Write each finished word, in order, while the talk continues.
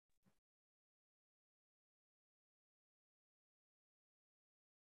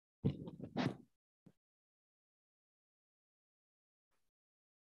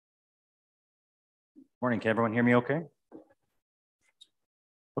Morning, can everyone hear me okay?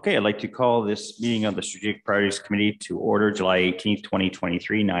 Okay, I'd like to call this meeting of the Strategic Priorities Committee to order July 18th,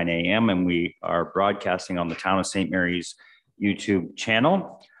 2023, 9 a.m. And we are broadcasting on the Town of St. Mary's YouTube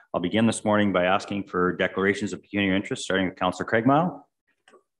channel. I'll begin this morning by asking for declarations of pecuniary interest, starting with Councillor Craigmile.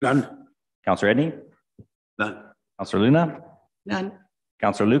 None. Councillor Edney. None. Councillor Luna. None.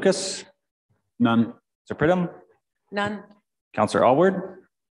 Councillor Lucas. None. Councillor Pridham. None. Councillor Alward.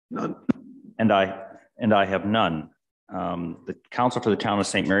 None. And I have none. The Council for the Town of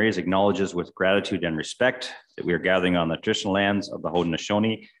St. Mary's acknowledges with gratitude and respect that we are gathering on the traditional lands of the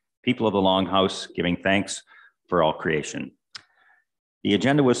Haudenosaunee, people of the Longhouse, giving thanks for all creation. The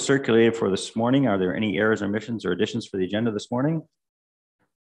agenda was circulated for this morning. Are there any errors, omissions, or additions for the agenda this morning?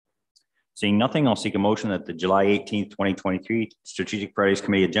 Seeing nothing, I'll seek a motion that the July 18th, 2023 Strategic Priorities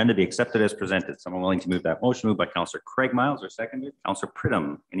Committee agenda be accepted as presented. Someone willing to move that motion? Moved by Councillor Craigmile, or seconded? Councillor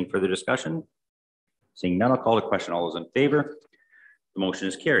Pridham. Any further discussion? Seeing none, I'll call the question. All those in favor? The motion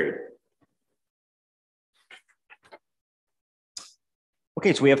is carried.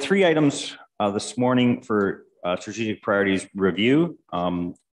 Okay, so we have three items this morning for strategic priorities review.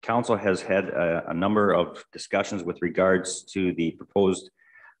 Council has had a number of discussions with regards to the proposed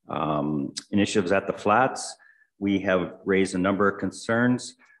initiatives at the flats. We have raised a number of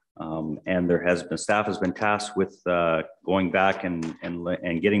concerns. And staff has been tasked with going back and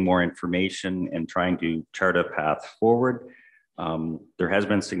getting more information and trying to chart a path forward. There has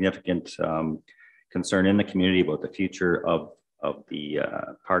been significant concern in the community about the future of the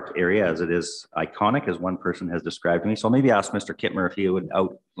park area, as it is iconic, as one person has described to me. So I'll maybe ask Mr. Kittmer if he would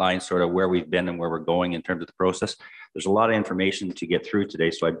outline sort of where we've been and where we're going in terms of the process. There's a lot of information to get through today,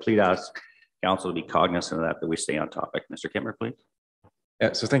 so I'd please ask Council to be cognizant of that we stay on topic. Mr. Kittmer, please.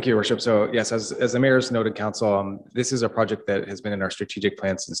 Yeah, so thank you, Your Worship. So yes, as the Mayor's noted, Council, this is a project that has been in our strategic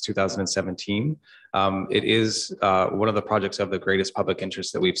plan since 2017. It is one of the projects of the greatest public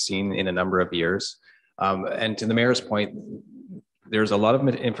interest that we've seen in a number of years. And to the Mayor's point, there's a lot of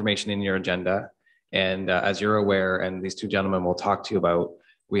information in your agenda. And as you're aware, and these two gentlemen will talk to you about,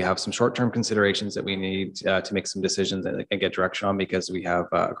 we have some short-term considerations that we need to make some decisions and get direction on, because we have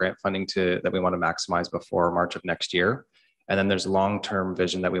grant funding that we want to maximize before March of next year. And then there's long-term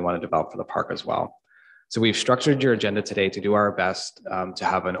vision that we want to develop for the park as well. So we've structured your agenda today to do our best to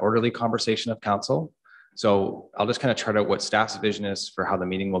have an orderly conversation of council. So I'll just kind of chart out what staff's vision is for how the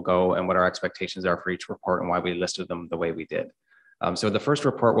meeting will go and what our expectations are for each report and why we listed them the way we did. So the first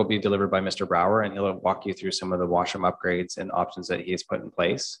report will be delivered by Mr. Brower, and he'll walk you through some of the washroom upgrades and options that he has put in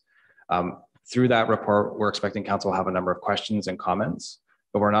place. Through that report, we're expecting council will have a number of questions and comments,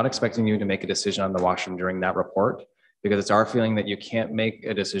 but we're not expecting you to make a decision on the washroom during that report, because it's our feeling that you can't make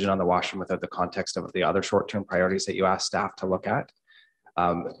a decision on the washroom without the context of the other short-term priorities that you ask staff to look at.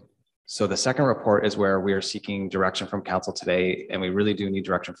 So the second report is where we are seeking direction from council today, and we really do need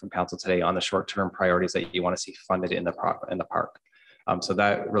direction from council today on the short-term priorities that you want to see funded in the park. So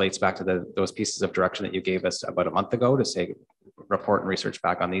that relates back to those pieces of direction that you gave us about a month ago to say report and research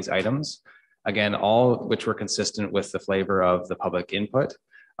back on these items. Again, all which were consistent with the flavor of the public input.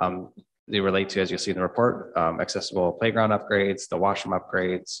 They relate to, as you'll see in the report, accessible playground upgrades, the washroom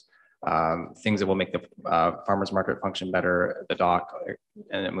upgrades, things that will make the farmers market function better, the dock,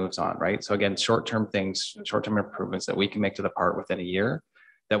 and it moves on, right? So again, short-term things, short-term improvements that we can make to the park within a year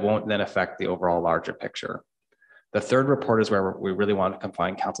that won't then affect the overall larger picture. The third report is where we really want to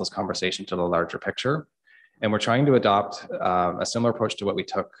confine council's conversation to the larger picture. And we're trying to adopt a similar approach to what we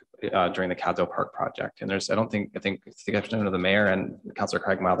took during the Caddo Park project. And I think the exception of the Mayor and Councillor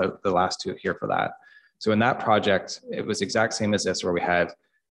Craigmile, they're the last two here for that. So in that project, it was exact same as this, where we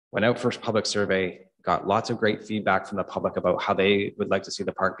went out for a public survey, got lots of great feedback from the public about how they would like to see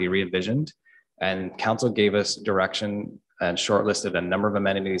the park be re-envisioned. And council gave us direction and shortlisted a number of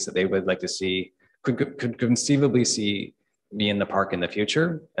amenities that they would like to see, could conceivably see be in the park in the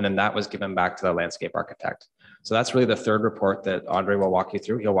future. And then that was given back to the landscape architect. So that's really the third report that Andre will walk you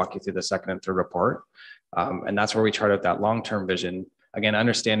through. He'll walk you through the second and third report. And that's where we chart out that long-term vision. Again,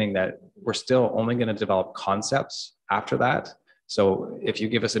 understanding that we're still only going to develop concepts after that. So if you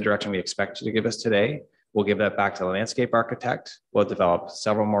give us a direction we expect you to give us today, we'll give that back to the landscape architect. We'll develop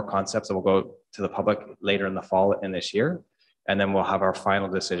several more concepts that will go to the public later in the fall and this year. And then we'll have our final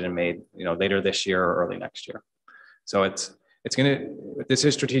decision made, later this year or early next year. So this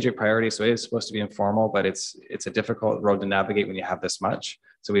is strategic priority, so it is supposed to be informal, but it's a difficult road to navigate when you have this much.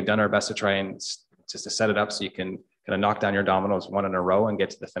 So we've done our best to try and just to set it up so you can kind of knock down your dominoes one in a row and get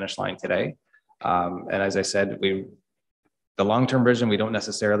to the finish line today. And as I said, the long-term vision, we don't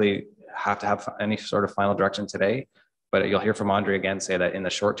necessarily have to have any sort of final direction today, But you'll hear from Andre again say that in the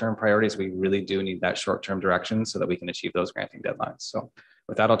short-term priorities, we really do need that short-term direction so that we can achieve those granting deadlines. So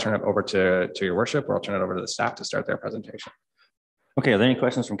with that, I'll turn it over to your worship, or I'll turn it over to the staff to start their presentation. Okay, are there any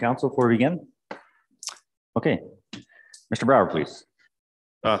questions from council before we begin? Okay, Mr. Brower, please.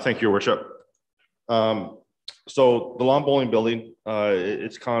 Thank you, Your Worship. So the lawn bowling building,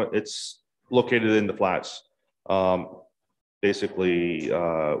 it's located in the flats. Basically,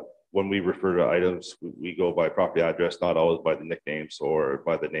 when we refer to items, we go by property address, not always by the nicknames or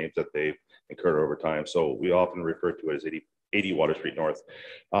by the names that they've incurred over time. So we often refer to it as 80 Water Street North.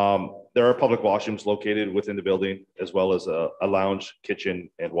 There are public washrooms located within the building, as well as a lounge, kitchen,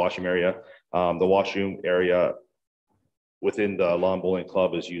 and washroom area. The washroom area within the lawn bowling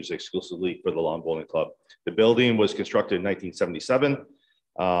club is used exclusively for the lawn bowling club. The building was constructed in 1977,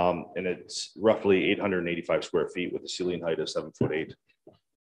 and it's roughly 885 square feet with a ceiling height of 7'8".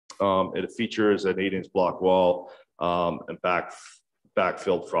 It features an 8-inch block wall and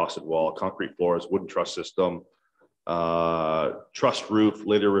backfilled frosted wall, concrete floors, wooden truss system, truss roof,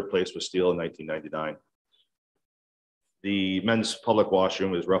 later replaced with steel in 1999. The men's public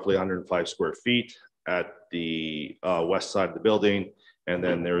washroom is roughly 105 square feet at the west side of the building, and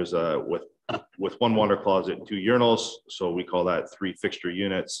then there's with one water closet and 2 urinals, so we call that 3 fixture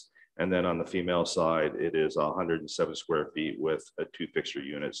units. And then on the female side, it is 107 square feet with 2 fixture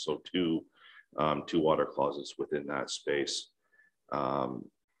units, so two water closets within that space.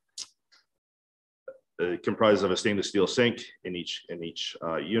 It comprises of a stainless steel sink in each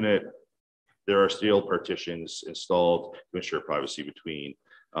unit. There are steel partitions installed to ensure privacy between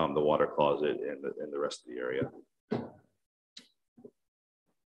the water closet and the rest of the area.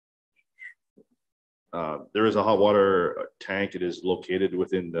 There is a hot water tank. It is located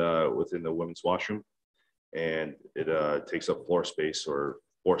within the women's washroom, and it takes up floor space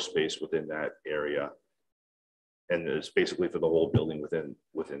within that area, and it's basically for the whole building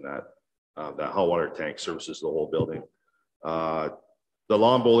within that. That hot water tank services the whole building. The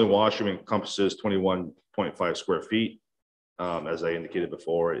lawn bowling washroom encompasses 21.5 square feet. As I indicated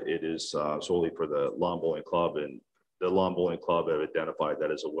before, it is solely for the lawn bowling club, and the lawn bowling club have identified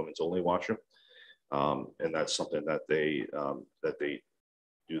that as a women's only washroom. And that's something that they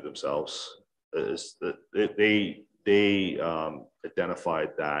do themselves. Is that they identified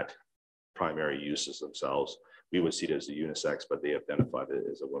that primary uses themselves. We would see it as a unisex, but they identified it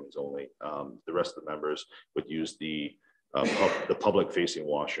as a women's only. The rest of the members would use the public-facing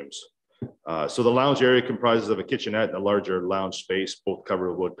washrooms. So the lounge area comprises of a kitchenette and a larger lounge space, both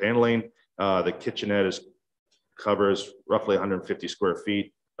covered with wood paneling. The kitchenette covers roughly 150 square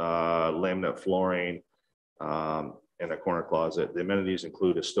feet. Laminate flooring, and a corner closet. The amenities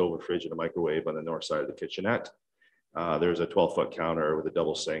include a stove, a fridge, and a microwave on the north side of the kitchenette. There's a 12-foot counter with a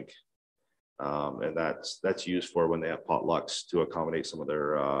double sink, and that's used for when they have potlucks to accommodate some of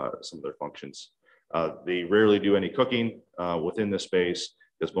their functions. They rarely do any cooking within the space,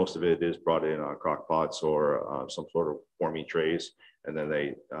 because most of it is brought in on crock pots or some sort of warming trays, and then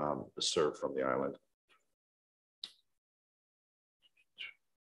they serve from the island.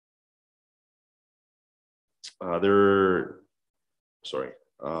 There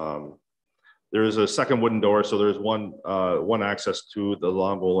is a second wooden door, so there's one access to the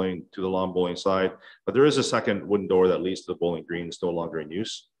lawn bowling side, but there is a second wooden door that leads to the bowling green. It's no longer in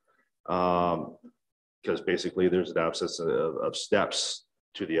use, because basically there's an absence of steps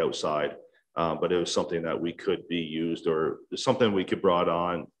to the outside, but it was something that we could be used, or something we could brought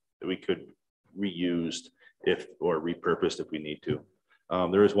on that we could reused or repurposed if we need to.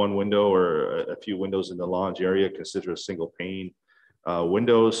 There is one window or a few windows in the lounge area, considered single pane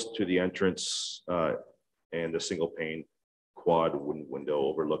windows to the entrance, and a single pane quad wooden window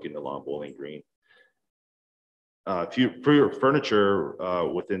overlooking the lawn bowling green. Furniture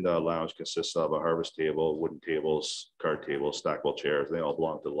within the lounge consists of a harvest table, wooden tables, card tables, stackable chairs. They all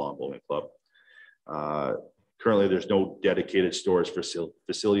belong to the lawn bowling club. Currently, there's no dedicated storage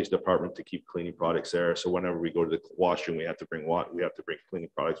facilities department to keep cleaning products there. So whenever we go to the washroom, we have to bring cleaning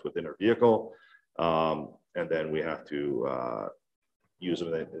products within our vehicle, and then we have to use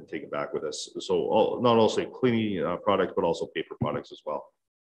them and take it back with us. So not only cleaning products, but also paper products as well.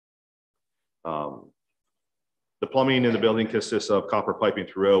 The plumbing in the building consists of copper piping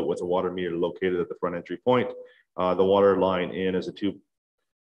throughout, with a water meter located at the front entry point. The water line in is a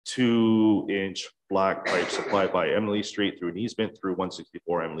 2-inch black pipe supplied by Emily Street through an easement through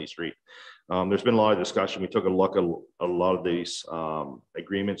 164 Emily Street. There's been a lot of discussion. We took a look at a lot of these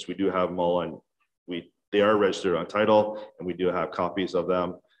agreements. We do have them all, and they are registered on title, and we do have copies of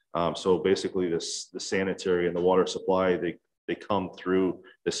them. So basically, the sanitary and the water supply, they come through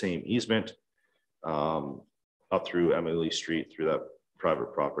the same easement. up through Emily Street through that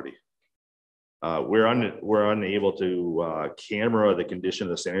private property. We're unable to camera the condition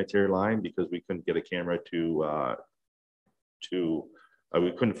of the sanitary line because we couldn't get a camera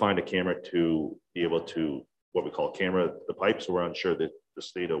we couldn't find a camera to be able to what we call camera the pipe, so we're unsure that the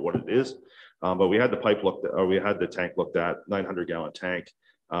state of what it is. But we had the pipe looked at, or we had the tank looked at, 900-gallon tank.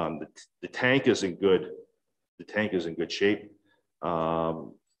 The tank is in good. The tank is in good shape.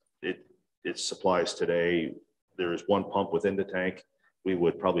 It supplies today. There is one pump within the tank. We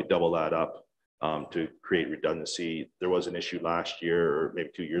would probably double that up to create redundancy. There was an issue last year, or maybe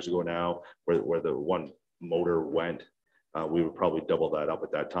 2 years ago now, where the one motor went. We would probably double that up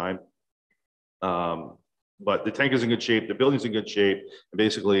at that time. But the tank is in good shape. The building's in good shape. And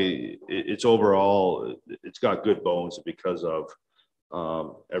basically, it's overall, it's got good bones because of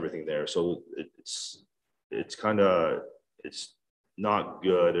everything there. So it's not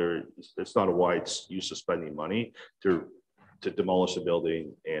good, or it's not a wise use of spending money to demolish the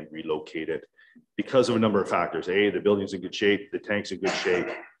building and relocate it because of a number of factors. A, the building's in good shape, the tank's in good shape.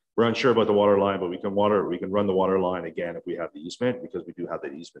 We're unsure about the water line, but we can run the water line again if we have the easement, because we do have the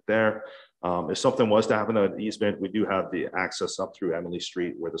easement there. If something was to happen on the easement, we do have the access up through Emily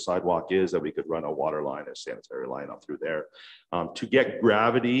Street where the sidewalk is, that we could run a water line, a sanitary line up through there. To get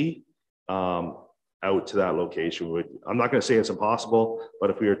gravity out to that location I'm not going to say it's impossible, but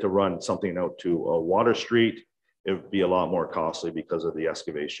if we were to run something out to a Water Street, it would be a lot more costly because of the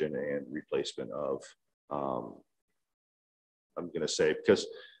excavation and replacement of, I'm going to say, because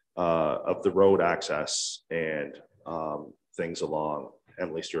of the road access and things along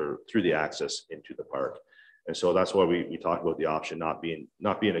Emily Street through the access into the park. And so that's why we talked about the option not being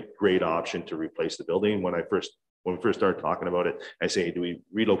a great option to replace the building. When we first started talking about it, I say, do we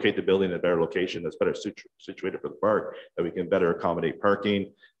relocate the building in a better location that's better situated for the park, that we can better accommodate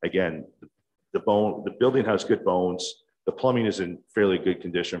parking? Again, the building has good bones. The plumbing is in fairly good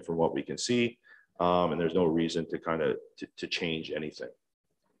condition from what we can see. And there's no reason to change anything.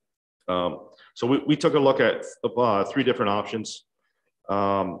 So we took a look at 3 different options.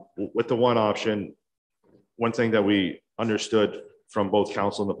 With the one option, one thing that we understood from both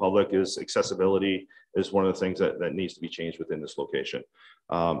council and the public is accessibility is one of the things that needs to be changed within this location.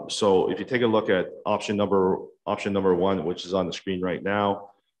 So if you take a look at option number 1, which is on the screen right now,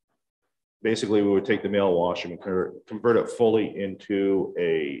 basically we would take the male washroom and convert it fully into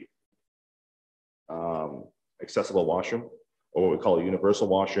a accessible washroom, or what we call a universal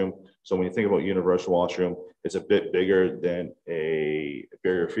washroom. So when you think about universal washroom, it's a bit bigger than a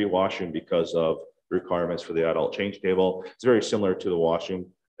barrier-free washroom because of requirements for the adult change table. It's very similar to the washroom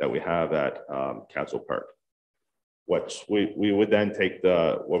that we have at Council Park. What we would then take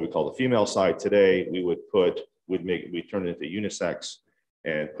what we call the female side today, we turn it into unisex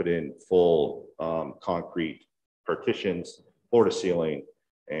and put in full concrete partitions, floor to ceiling,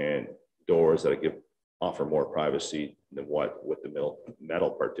 and doors that offer more privacy than with the metal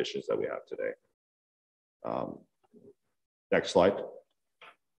partitions that we have today. Next slide.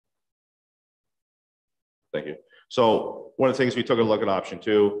 Thank you. So one of the things we took a look at option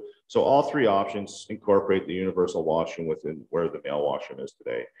 2. So all 3 options incorporate the universal washroom within where the male washroom is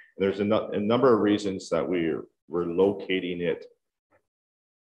today. And there's a number of reasons that we're locating it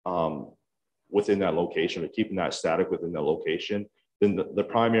within that location, or keeping that static within the location. Then the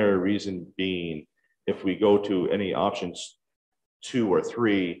primary reason being, if we go to any options 2 or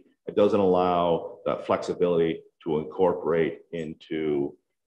 3, it doesn't allow that flexibility to incorporate into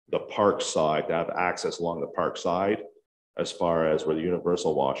the park side, to have access along the park side. As far as where the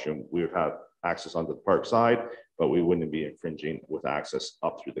universal washroom, we would have access onto the park side, but we wouldn't be infringing with access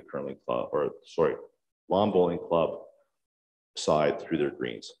up through the curling club, lawn bowling club side through their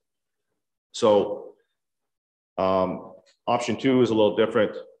greens. So option 2 is a little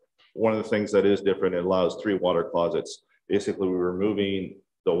different. One of the things that is different, it allows 3 water closets. Basically, we're removing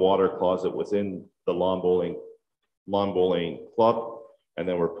the water closet within the lawn bowling club, and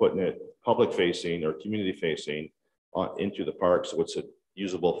then we're putting it public facing or community facing into the park. So it's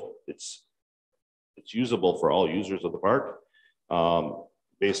usable for all users of the park.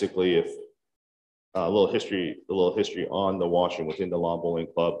 Basically, if a little history on the washroom within the lawn bowling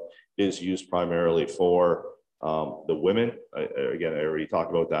club is used primarily for the women. Again, I already talked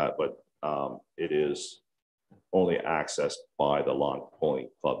about that, but it is only accessed by the lawn bowling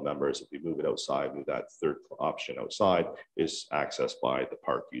club members. If we move it outside, move that 3rd option outside, is accessed by the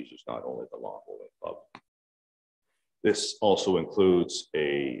park users, not only the lawn bowling club. This also includes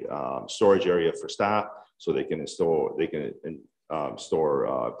a storage area for staff, so they can store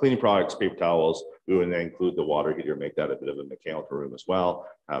cleaning products, paper towels. We would then include the water heater, make that a bit of a mechanical room as well,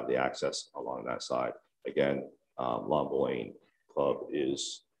 have the access along that side. Again, lawn bowling club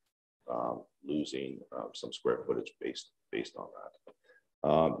is losing some square footage based on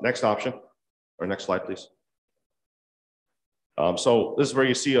that. Next option, or next slide, please. So this is where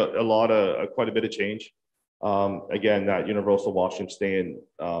you see quite a bit of change. Again, that universal washroom staying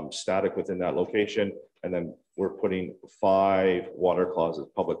static within that location, and then we're putting 5 water closets,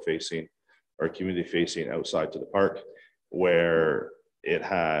 public facing or community facing, outside to the park, where it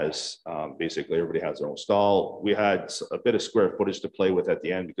has basically everybody has their own stall. We had a bit of square footage to play with at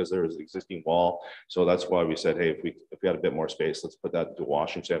the end because there was an existing wall, so that's why we said, hey, if we had a bit more space, let's put that into a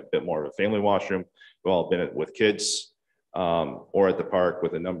washroom, so have a bit more of a family washroom. We've all been with kids or at the park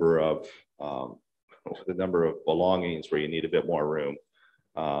with a number of belongings where you need a bit more room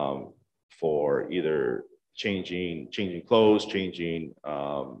for either changing clothes, changing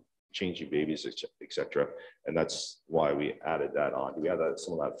babies, etc. And that's why we added that on. Do we have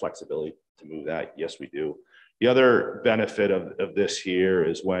some of that flexibility to move that? Yes, we do. The other benefit of this here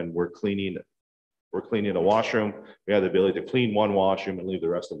is when we're cleaning a washroom, we have the ability to clean one washroom and leave the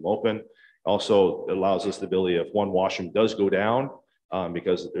rest of them open. Also, it allows us the ability, if one washroom does go down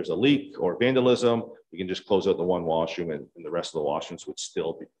because there's a leak or vandalism, we can just close out the one washroom, and the rest of the washrooms would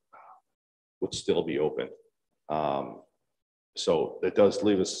still be open. So it does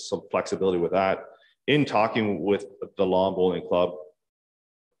leave us some flexibility with that. In talking with the lawn bowling club,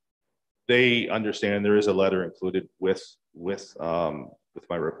 they understand there is a letter included with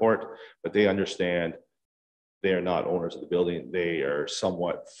my report, but they understand they are not owners of the building. They are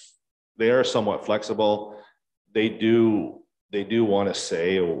somewhat flexible. They do want to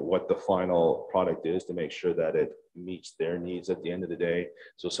say what the final product is to make sure that it meets their needs at the end of the day.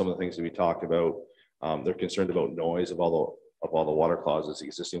 So some of the things that we talked about, they're concerned about noise of all the water closets,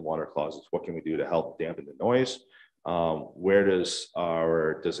 existing water closets. What can we do to help dampen the noise? Where does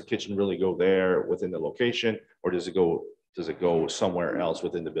the kitchen really go there within the location, or does it go somewhere else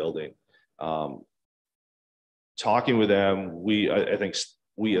within the building? Talking with them, I think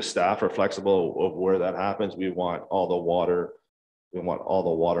we as staff are flexible of where that happens. We want all the water,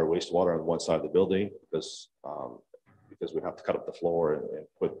 wastewater on one side of the building because we have to cut up the floor and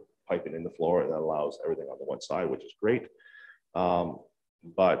put piping in the floor, and that allows everything on the one side, which is great.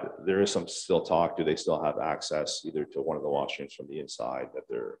 But there is some still talk. Do they still have access either to one of the washrooms from the inside that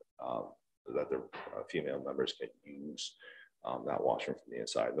their female members can use that washroom from the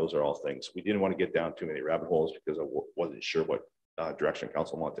inside? Those are all things. We didn't want to get down too many rabbit holes because I wasn't sure what direction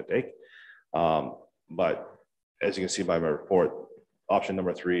council wanted to take. But as you can see by my report, option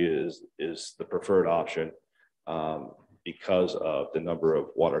number 3 is the preferred option because of the number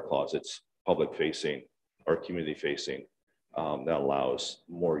of water closets, public facing or community facing, that allows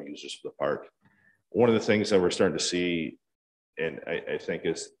more users for the park. One of the things that we're starting to see, and I think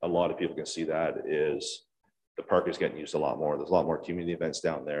is a lot of people can see that, is the park is getting used a lot more. There's a lot more community events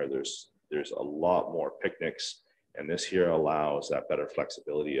down there. There's a lot more picnics, and this here allows that better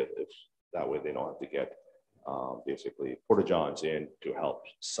flexibility. If that way they don't have to get basically porta johns in to help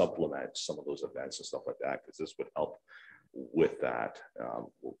supplement some of those events and stuff like that, because this would help with that,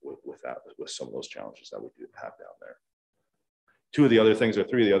 with some of those challenges that we do have down there. 3 of the other things that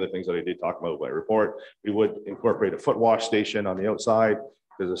I did talk about in my report, we would incorporate a foot wash station on the outside,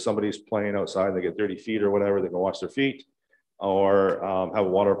 because if somebody's playing outside and they get dirty feet or whatever, they can wash their feet, or have a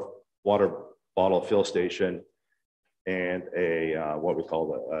water bottle fill station and a what we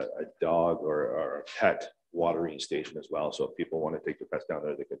call a dog or a pet watering station as well. So if people want to take their pets down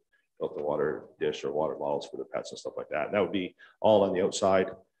there, they could fill up the water dish or water bottles for the pets and stuff like that. And that would be all on the outside.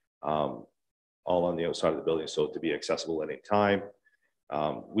 All on the outside of the building, so to be accessible at any time.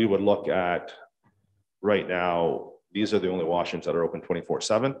 We would look at, right now, these are the only washrooms that are open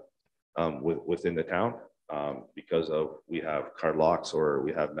 24/7 within the town, because we have card locks or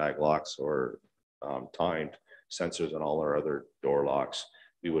we have mag locks or timed sensors on all our other door locks.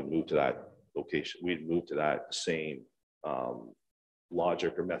 We would move to that location. We'd move to that same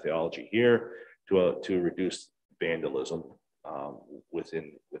logic or methodology here to reduce vandalism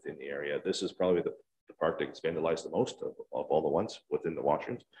within the area. This is probably the park that gets vandalized the most of all the ones within the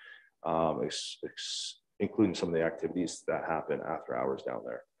washrooms, including some of the activities that happen after hours down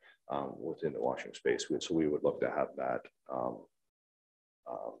there within the washroom space. So we would look to have that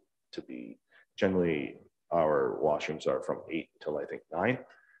to be, generally our washrooms are from 8 till I think 9,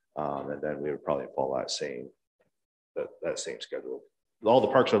 and then we would probably follow that same schedule. All the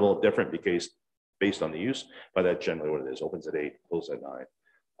parks are a little different because based on the use, but that's generally what it is. Opens at 8, closes at 9.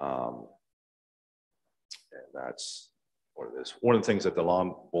 And that's what it is. One of the things that the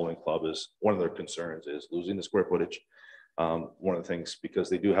lawn bowling club is, one of their concerns is losing the square footage. One of the things, because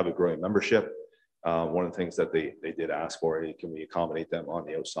they do have a growing membership, One of the things that they did ask for, hey, can we accommodate them on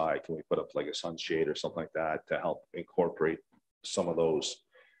the outside? Can we put up like a sunshade or something like that to help incorporate some of those,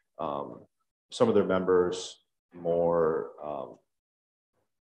 some of their members more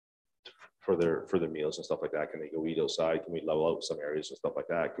for their meals and stuff like that? Can they go eat outside? Can we level out some areas and stuff like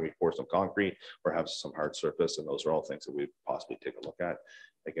that? Can we pour some concrete or have some hard surface? And those are all things that we possibly take a look at.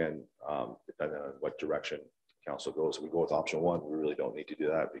 Again, depending on what direction council goes. If we go with option one, we really don't need to do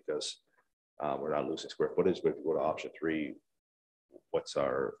that because we're not losing square footage. But if we go to option three, what's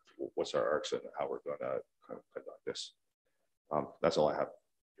our arcs and how we're going to conduct this? That's all I have,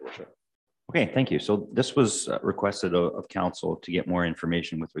 Your Worship. Okay, thank you. So this was requested of council to get more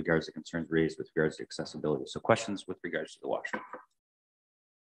information with regards to concerns raised with regards to accessibility. So questions with regards to the washroom.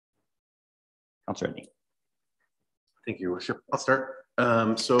 Councilor Edney. Thank you, Your Worship. I'll start.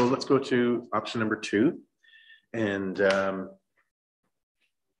 So let's go to option number 2. And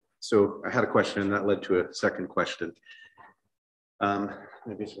so I had a question and that led to a second question.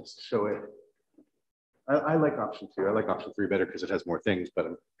 Maybe just show it. I like option 2. I like option 3 better because it has more things, but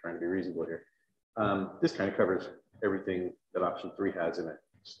I'm trying to be reasonable here. This kind of covers everything that option 3 has in a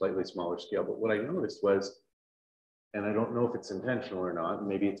slightly smaller scale. But what I noticed was, and I don't know if it's intentional or not,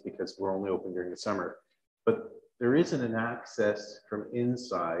 maybe it's because we're only open during the summer, but there isn't an access from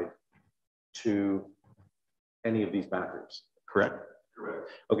inside to any of these bathrooms, correct? Correct.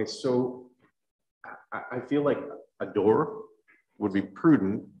 Okay, so I feel like a door would be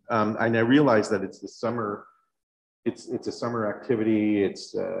prudent. And I realize that it's the summer, it's a summer activity.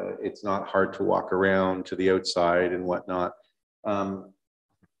 It's not hard to walk around to the outside and whatnot. But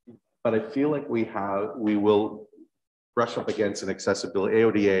I feel like we will brush up against an accessibility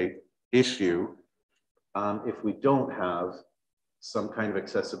AODA issue if we don't have some kind of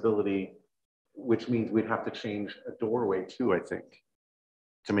accessibility, which means we'd have to change a doorway too, I think,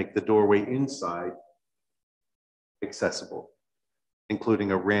 to make the doorway inside accessible,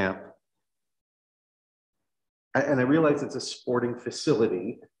 including a ramp. And I realize it's a sporting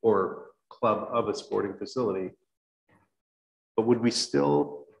facility or club of a sporting facility, but would we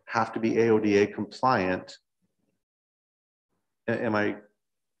still have to be AODA compliant? Am I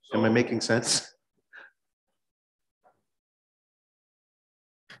making sense?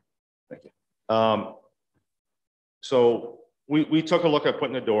 Thank you. So we took a look at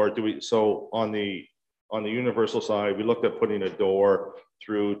putting a door. So on the universal side, we looked at putting a door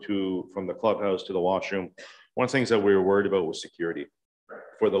through from the clubhouse to the washroom. One of the things that we were worried about was security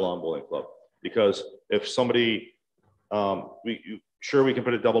for the lawn bowling club, because if somebody, sure, we can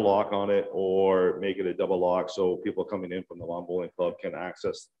put a double lock on it or make it a double lock so people coming in from the lawn bowling club can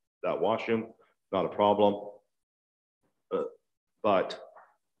access that washroom, not a problem. But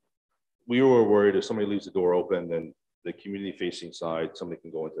we were worried if somebody leaves the door open, then the community facing side, somebody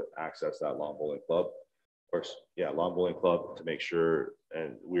can go into access that lawn bowling club. Or yeah, lawn bowling club to make sure,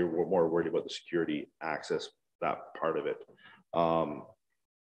 and we were more worried about the security access, that part of it.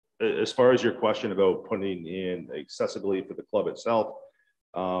 As far as your question about putting in accessibility for the club itself,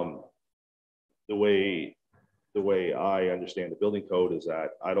 the way I understand the building code is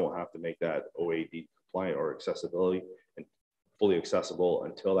that I don't have to make that OAD compliant or accessibility and fully accessible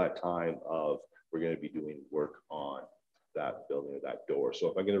until that time of we're going to be doing work on that building or that door. So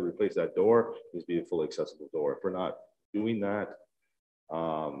if I'm going to replace that door, it needs to be a fully accessible door. If we're not doing that,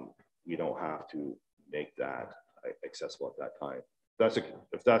 we don't have to make that accessible at that time.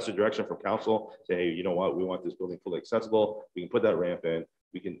 If that's the direction from council, say, hey, you know what, we want this building fully accessible, we can put that ramp in.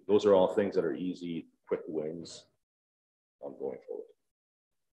 Those are all things that are easy, quick wins going forward.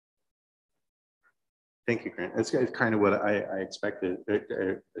 Thank you, Grant. That's kind of what I expected,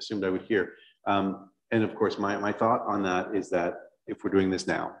 I assumed I would hear. And of course, my thought on that is that if we're doing this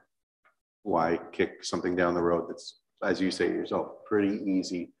now, why kick something down the road that's, as you say yourself, pretty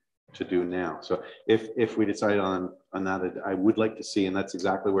easy to do now? So if we decide on that, I would like to see, and that's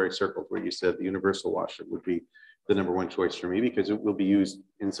exactly where I circled, where you said the universal washer would be the #1 choice for me, because it will be used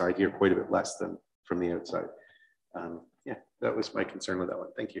inside here quite a bit less than from the outside. Yeah, that was my concern with that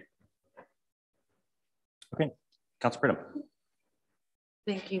one. Thank you. Okay, Councilor Pridham.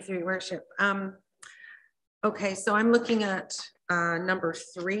 Thank you, through your worship. Okay, so I'm looking at number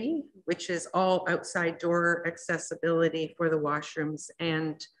 3, which is all outside door accessibility for the washrooms.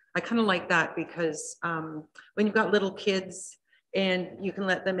 And I kind of like that because when you've got little kids and you can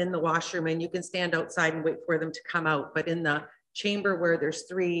let them in the washroom and you can stand outside and wait for them to come out. But in the chamber where there's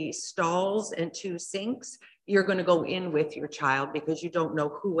 3 stalls and 2 sinks, you're going to go in with your child because you don't know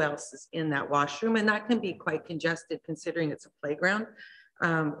who else is in that washroom. And that can be quite congested considering it's a playground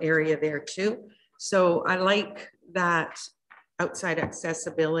area there too. So I like that outside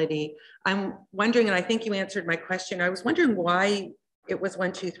accessibility. I'm wondering, and I think you answered my question, I was wondering why it was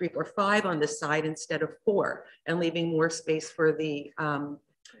 1, 2, 3, 4, 5 on the side instead of 4, and leaving more space for the,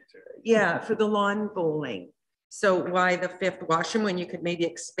 for the lawn bowling. So why the 5th washroom when you could maybe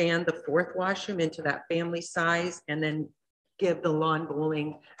expand the 4th washroom into that family size and then give the lawn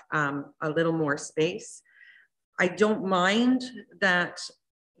bowling a little more space? I don't mind that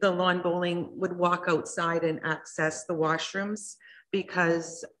the lawn bowling would walk outside and access the washrooms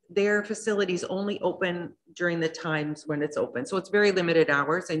because their facilities only open during the times when it's open. So it's very limited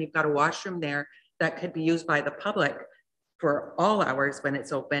hours, and you've got a washroom there that could be used by the public for all hours when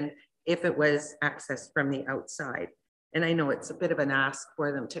it's open if it was accessed from the outside. And I know it's a bit of an ask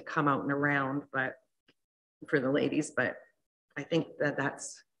for them to come out and around, but for the ladies, but I think that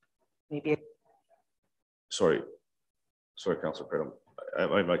that's maybe. Sorry, Councilor Pridham.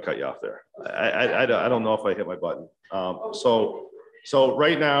 I might cut you off there. I don't know if I hit my button. So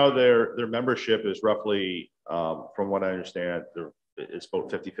right now their membership is roughly, from what I understand, it's about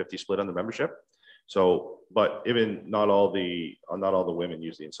 50-50 split on the membership. So, but even not all the women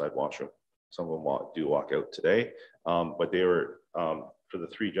use the inside washroom. Some of them do walk out today, but they were, for the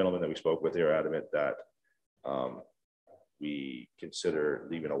 3 gentlemen that we spoke with, they were adamant that we consider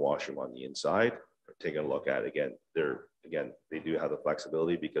leaving a washroom on the inside, taking a look at, again, they do have the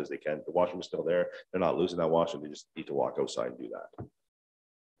flexibility because the washroom is still there. They're not losing that washroom. They just need to walk outside and do that.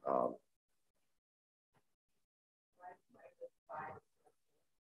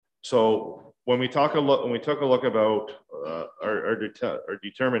 So when we took a look about our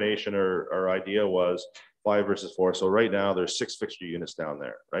determination, or our idea was 5 versus 4. So right now there's 6 fixture units down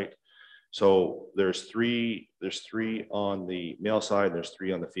there, right? So there's three on the male side, there's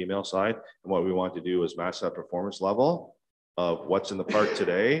 3 on the female side. And what we want to do is match that performance level of what's in the park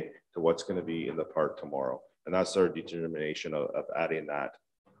today to what's going to be in the park tomorrow. And that's our determination of adding that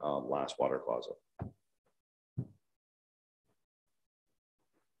last water closet.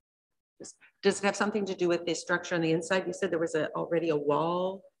 Does it have something to do with the structure on the inside? You said there was already a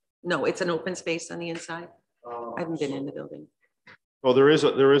wall. No, it's an open space on the inside. I haven't been in the building. Well, there is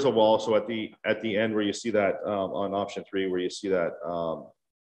a wall. So at the end where you see that on option 3, where you see that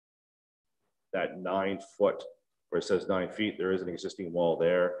that 9 foot where it says 9 feet, there is an existing wall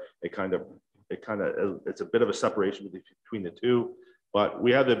there. It's a bit of a separation between the 2, but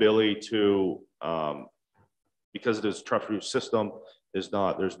we have the ability to, because it is a truss roof system, there's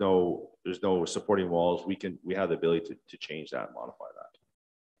no supporting walls. We have the ability to change that and modify that.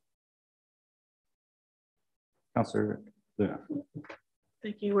 Councillor Luna.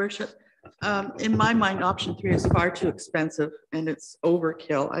 Thank you, Worship. In my mind, option 3 is far too expensive and it's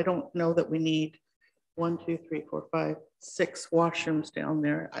overkill. I don't know that we need 1, 2, 3, 4, 5, 6 washrooms down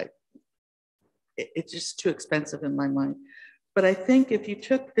there. It's just too expensive in my mind. But I think if you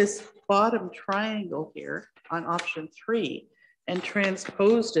took this bottom triangle here on option 3 and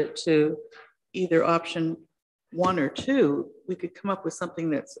transposed it to either option 1 or 2, we could come up with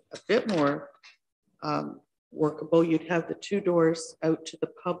something that's a bit more workable. You'd have the 2 doors out to the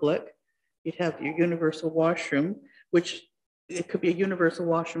public. You'd have your universal washroom, which it could be a universal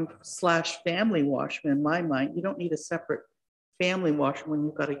washroom / family washroom in my mind. You don't need a separate family washroom when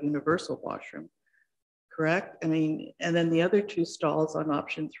you've got a universal washroom, correct? I mean, and then the other 2 stalls on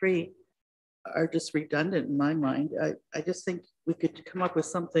option 3 are just redundant in my mind. I just think we could come up with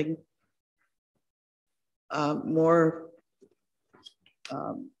something more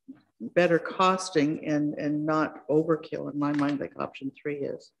better costing and not overkill in my mind, like option 3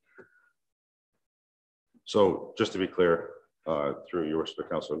 is. So just to be clear, through your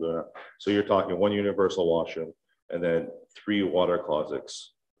respect, Councilor Luna, so you're talking 1 universal washroom and then 3 water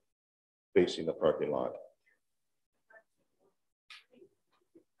closets facing the parking lot.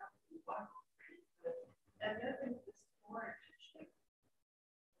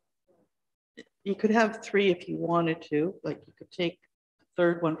 You could have 3 if you wanted to, like you could take the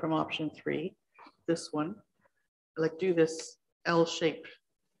 3rd one from option 3, this one, like do this L-shaped,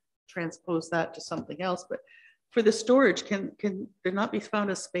 transpose that to something else. But for the storage, can there not be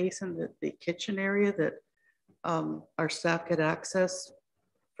found a space in the kitchen area that our staff could access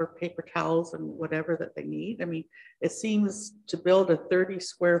for paper towels and whatever that they need? I mean, it seems to build a 30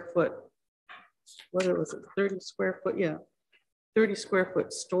 square foot, what was it, 30 square foot? Yeah, 30 square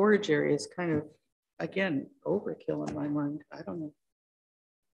foot storage area is kind of, again, overkill in my mind. I don't know.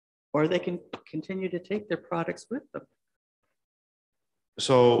 Or they can continue to take their products with them.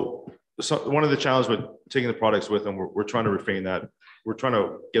 So one of the challenges with taking the products with them, we're trying to refrain that. We're trying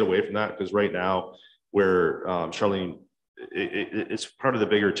to get away from that because right now, where Charlene it's part of the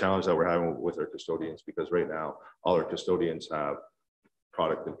bigger challenge that we're having with our custodians, because right now all our custodians have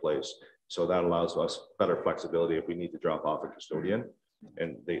product in place. So that allows us better flexibility if we need to drop off a custodian,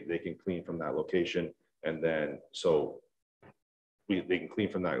 and they can clean from that location. And then so they can clean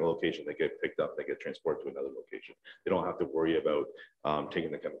from that location, they get picked up, they get transported to another location. They don't have to worry about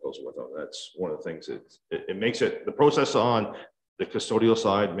taking the chemicals with them. That's one of the things it makes it, the process on the custodial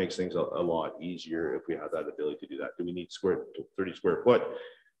side makes things a lot easier if we have that ability to do that. Do we need 30 square foot,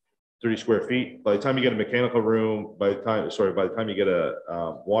 30 square feet? By the time you get a mechanical room, by the time you get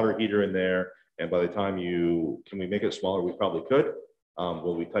a water heater in there, and by the time can we make it smaller? We probably could.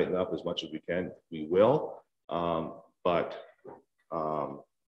 Will we tighten up as much as we can? We will.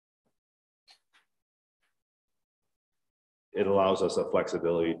 It allows us a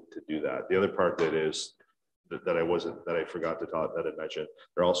flexibility to do that. The other part that is that I forgot to talk, that I mentioned,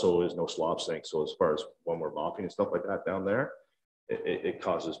 there also is no slop sink. So as far as when we're mopping and stuff like that down there, it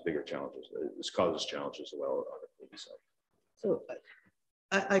causes bigger challenges. It causes challenges as well on the cleaning side. So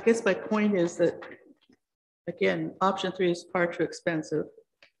I guess my point is that, again, option 3 is far too expensive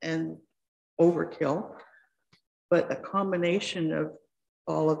and overkill, but a combination of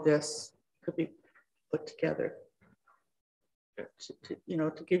all of this could be put together.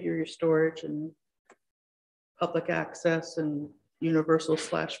 To give you your storage and public access and universal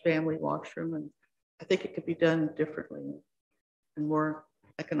 / family washroom. And I think it could be done differently and more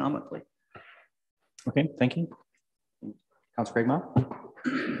economically. Okay, thank you. Councilor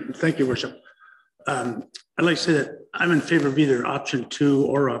Craigmile. Thank you, Worship. I'd like to say that I'm in favor of either option 2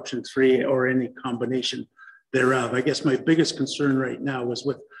 or option 3 or any combination thereof. I guess my biggest concern right now was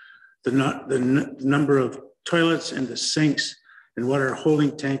with the number of toilets and the sinks and what our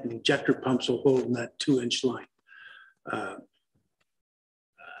holding tank and ejector pumps will hold in that 2-inch line.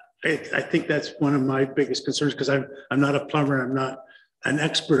 I think that's one of my biggest concerns, because I'm not a plumber, I'm not an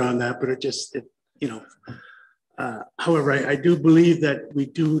expert on that, but however, I do believe that we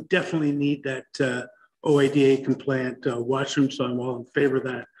do definitely need that OADA compliant washroom, so I'm all in favor of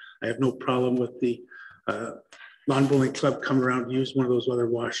that. I have no problem with the lawn bowling club coming around and use one of those other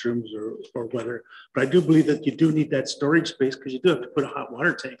washrooms or whether, but I do believe that you do need that storage space, because you do have to put a hot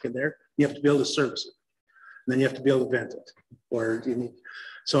water tank in there. You have to be able to service it, and then you have to be able to vent it. Or you need,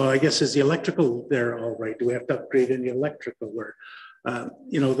 so I guess, is the electrical there all right? Do we have to upgrade any electrical? Where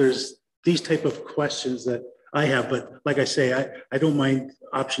there's these type of questions that I have, but like I say, I don't mind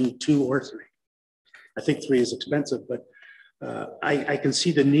option 2 or 3. I think 3 is expensive, but I can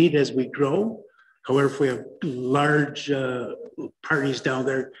see the need as we grow. However, if we have large parties down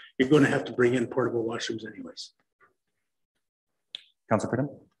there, you're going to have to bring in portable washrooms anyways. Councilor Pridham.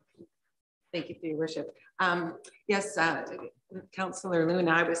 Thank you for your worship. Yes, Councilor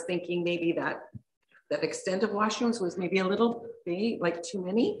Luna, I was thinking maybe that extent of washrooms was maybe a little big, like too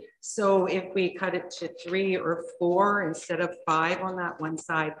many. So if we cut it to 3 or 4 instead of 5 on that one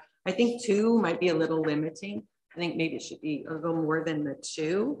side, I think 2 might be a little limiting. I think maybe it should be a little more than the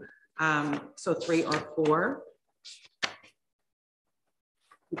 2. So 3 or 4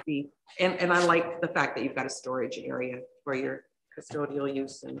 would be, and I like the fact that you've got a storage area for your custodial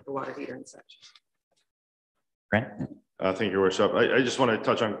use and the water heater and such. Grant. Thank you, Your Worship. I just want to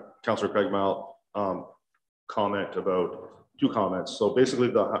touch on Councilor Craigmile comment about 2 comments. So basically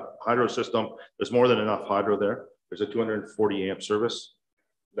the hydro system, there's more than enough hydro there. There's a 240 amp service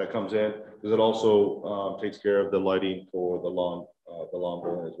that comes in, because it also takes care of the lighting for the lawn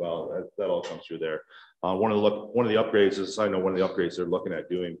bowling as well. That all comes through there. One of the upgrades is, I know one of the upgrades they're looking at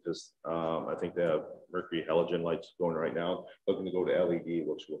doing, because I think they have mercury halogen lights going right now, looking to go to LED,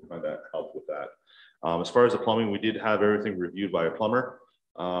 which will kind of help with that. As far as the plumbing, we did have everything reviewed by a plumber.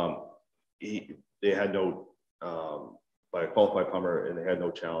 They had no, by a qualified plumber, and they had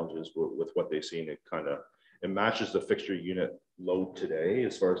no challenges with what they've seen. It matches the fixture unit load today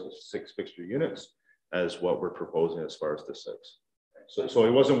as far as the 6 fixture units as what we're proposing as far as the 6. So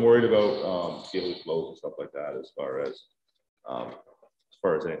he wasn't worried about daily flows and stuff like that as far as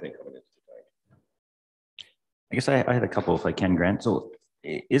anything coming into the tank. I guess I had a couple, if I can, Grant. So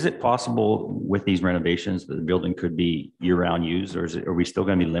is it possible with these renovations that the building could be year-round used, or are we still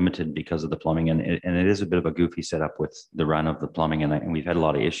going to be limited because of the plumbing? And it is a bit of a goofy setup with the run of the plumbing, and we've had a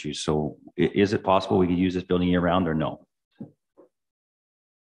lot of issues. So is it possible we could use this building year-round, or no?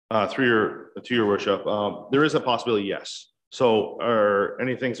 To your worship, there is a possibility, yes. So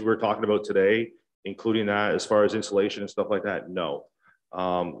any things we're talking about today, including that as far as insulation and stuff like that? No.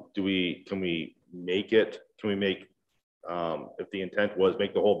 Can we make it? Can we make, if the intent was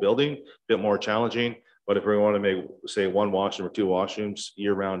make the whole building a bit more challenging, but if we want to make, say, 1 washroom or 2 washrooms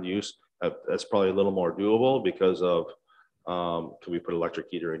year-round use, that's probably a little more doable because of Can we put electric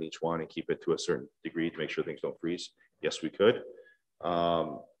heater in each one and keep it to a certain degree to make sure things don't freeze? Yes, we could.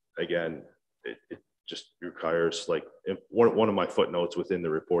 Again, it just requires, like, one of my footnotes within the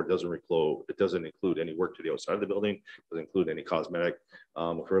report doesn't include any work to the outside of the building, doesn't include any cosmetic.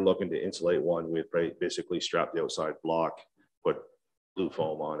 If we're looking to insulate one, we'd basically strap the outside block, put blue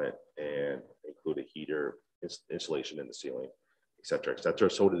foam on it, and include a heater, insulation in the ceiling, et cetera, et cetera.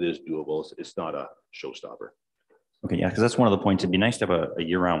 So it is doable. It's not a showstopper. Okay, yeah, because that's one of the points. It'd be nice to have a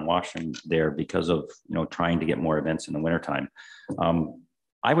year-round washroom there because of, trying to get more events in the wintertime.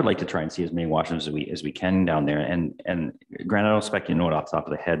 I would like to try and see as many washrooms as we can down there. And granted, I don't expect you to know it off the top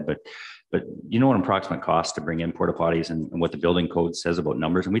of the head, but you know what an approximate cost to bring in porta potties and what the building code says about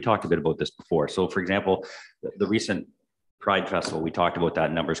numbers. And we talked a bit about this before. So for example, the recent Pride Festival, we talked about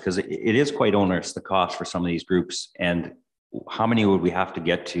that numbers because it is quite onerous, the cost for some of these groups. And how many would we have to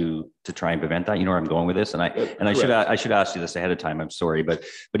get to try and prevent that? You know where I'm going with this? And I should ask you this ahead of time. I'm sorry, but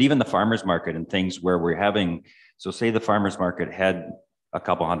even the farmers market and things where we're having, so say the farmers market had a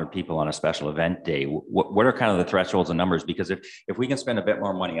couple hundred people on a special event day, what are kind of the thresholds and numbers? Because if we can spend a bit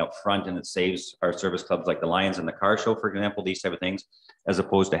more money up front and it saves our service clubs like the Lions and the Car Show, for example, these type of things, as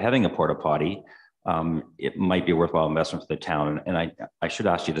opposed to having a porta potty, it might be a worthwhile investment for the town. And I should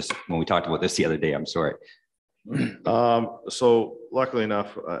ask you this when we talked about this the other day. I'm sorry. So luckily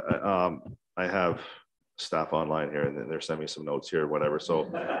enough, I have staff online here, and they're sending me some notes here, whatever. So,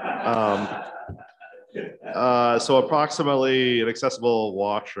 so approximately an accessible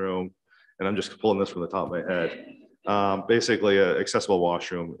washroom, and I'm just pulling this from the top of my head. Basically, an accessible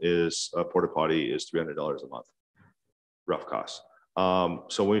washroom is a porta potty is $300 a month, rough cost.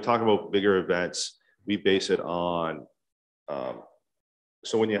 So when we talk about bigger events, we base it on.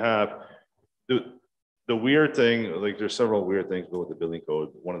 So when you have the weird thing, like there's several weird things with the building code.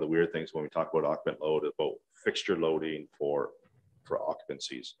 One of the weird things when we talk about occupant load is about fixture loading for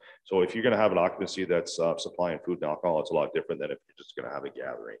occupancies. So if you're going to have an occupancy that's supplying food and alcohol, it's a lot different than if you're just going to have a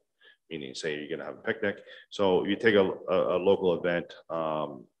gathering, meaning say you're going to have a picnic. So you take a local event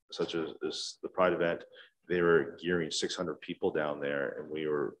such as the Pride event, they were gearing 600 people down there, and we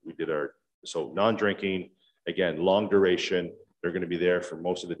did our non-drinking, again, long duration. They're going to be there for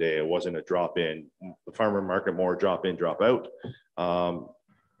most of the day. It wasn't a drop in. The farmer market, more drop in, drop out.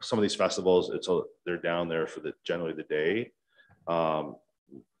 Some of these festivals, they're down there for generally the day.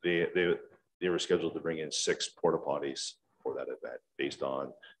 They were scheduled to bring in 6 porta potties for that event based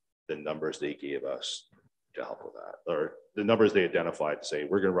on the numbers they gave us to help with that, or the numbers they identified to say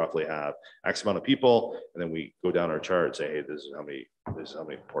we're going to roughly have X amount of people, and then we go down our chart and say, hey, this is how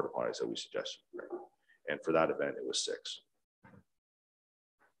many porta potties that we suggest. And for that event, it was 6.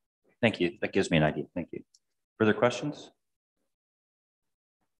 Thank you. That gives me an idea. Thank you. Further questions?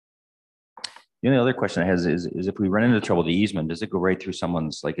 The only other question I have is if we run into trouble, the easement, does it go right through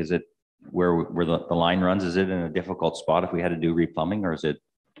someone's, like, is it where the line runs? Is it in a difficult spot if we had to do replumbing, or is it?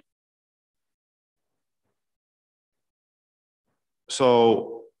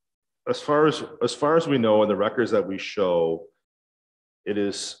 So as far as we know, in the records that we show, it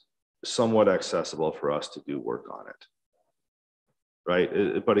is somewhat accessible for us to do work on it.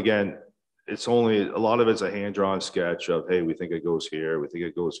 Right. But again, it's only a lot of it's a hand-drawn sketch of, hey, we think it goes here. We think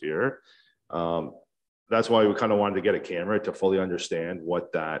it goes here. That's why we kind of wanted to get a camera to fully understand what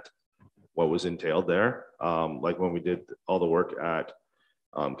was entailed there. Like when we did all the work at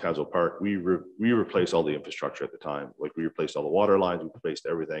Castle Park, we replaced all the infrastructure at the time. Like we replaced all the water lines, we replaced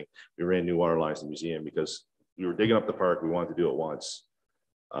everything. We ran new water lines in the museum because we were digging up the park. We wanted to do it once.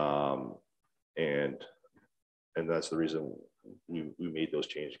 And that's the reason we made those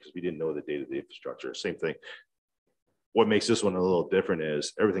changes, because we didn't know the date of the infrastructure. Same thing. What makes this one a little different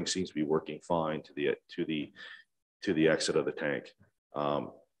is everything seems to be working fine to the exit of the tank.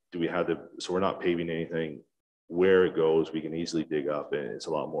 So we're not paving anything. Where it goes, we can easily dig up, and it's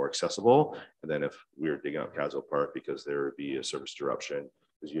a lot more accessible. And then if we were digging up Castle Park, because there would be a service disruption,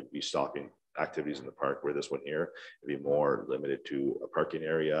 because you'd be stopping activities in the park, where this one here would be more limited to a parking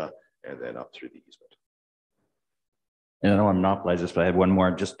area and then up through the easement. And I know I'm not this, but I had one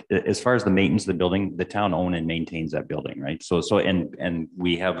more. Just as far as the maintenance of the building, the town owns and maintains that building, right? So and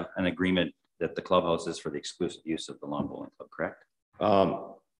we have an agreement that the clubhouse is for the exclusive use of the lawn bowling club, correct?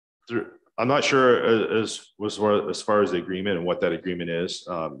 I'm not sure as far as the agreement and what that agreement is.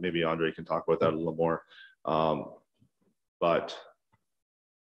 Maybe Andre can talk about that a little more. But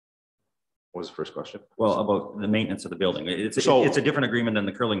what was the first question? Well, about the maintenance of the building. It's a different agreement than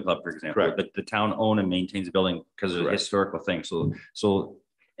the curling club, for example. Correct. But the town owns and maintains the building because of a historical thing.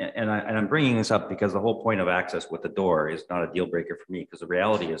 And I'm bringing this up because the whole point of access with the door is not a deal breaker for me, because the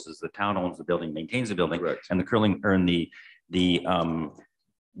reality is the town owns the building, maintains the building. Correct. And the curling or the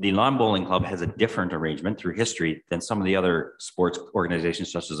The lawn bowling club has a different arrangement through history than some of the other sports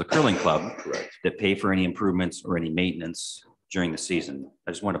organizations, such as the curling club, that pay for any improvements or any maintenance during the season.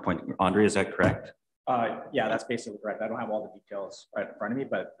 I just want to point, Andre, is that correct? Yeah, that's basically correct. I don't have all the details right in front of me,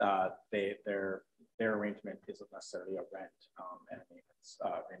 but their arrangement isn't necessarily a rent and a maintenance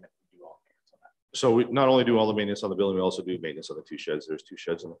agreement. We do all maintenance on that. So we not only do all the maintenance on the building, we also do maintenance on the 2 sheds. There's 2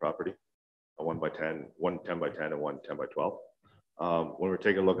 sheds on the property, a 1 by 10, one 10 by 10, and one 10 by 12. When we're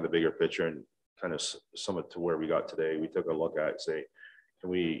taking a look at the bigger picture and kind of sum it to where we got today, we took a look at, say, can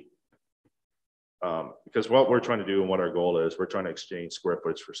we, because what we're trying to do and what our goal is, we're trying to exchange square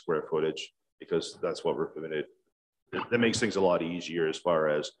footage for square footage, because that's what we're committed. That makes things a lot easier as far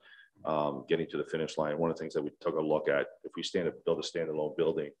as getting to the finish line. One of the things that we took a look at, if we build a standalone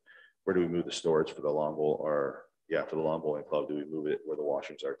building, where do we move the storage for the lawn bowl, or for the lawn bowling club? Do we move it where the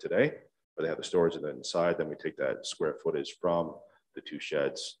washrooms are today, where they have the storage, and then inside, then we take that square footage from the 2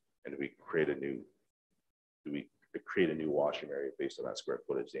 sheds and we create a new, washroom area based on that square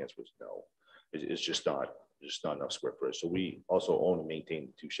footage? The answer was no. It's just not enough square footage. So we also own and maintain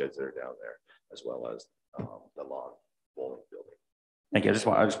the 2 sheds that are down there, as well as the lawn bowling building. Thank you. I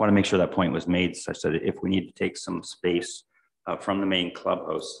just want to make sure that point was made, such that if we need to take some space from the main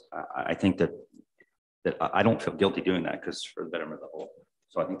clubhouse, I think that I don't feel guilty doing that, because for the betterment of the whole.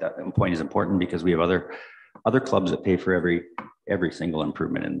 So I think that point is important, because we have other clubs that pay for every single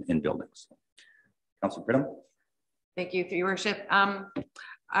improvement in buildings. Councilor Pridham. Thank you, Your Worship.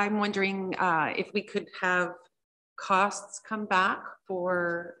 I'm wondering if we could have costs come back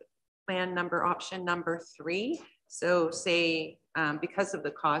for option number 3. So say, because of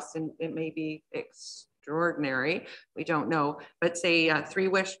the cost, and it may be extraordinary, we don't know, but say 3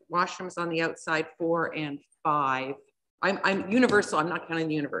 washrooms on the outside, 4 and 5. I'm Universal, I'm not counting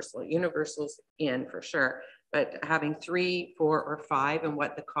the Universal's in for sure, but having 3, 4, or 5, and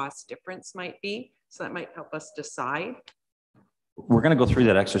what the cost difference might be. So that might help us decide. We're going to go through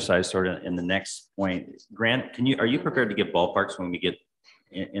that exercise sort of in the next point. Grant, are you prepared to give ballparks when we get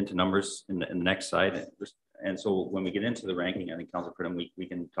into numbers in the next slide? And so when we get into the ranking, I think Councilor Pridham, we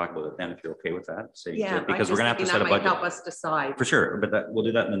can talk about it then, if you're okay with that. Because we're going to have to set a budget. Help us decide. For sure, but we'll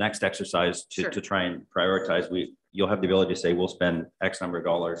do that in the next exercise to try and prioritize. You'll have the ability to say we'll spend X number of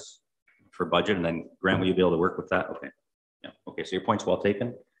dollars for budget, and then Grant, will you be able to work with that? Okay. Yeah. Okay. So your point's well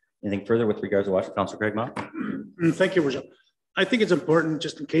taken. Anything further with regards to Washington? Councilor Craig Mott? Thank you, Roger. I think it's important,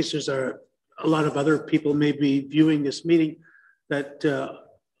 just in case there's a lot of other people may be viewing this meeting, that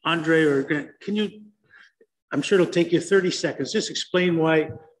Andre or Grant, I'm sure it'll take you 30 seconds. Just explain why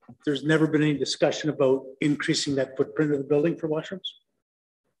there's never been any discussion about increasing that footprint of the building for washrooms.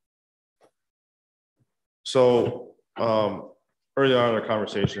 So early on in our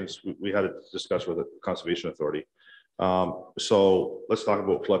conversations, we had a discussion with the Conservation Authority. So let's talk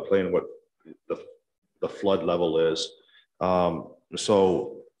about floodplain and what the flood level is.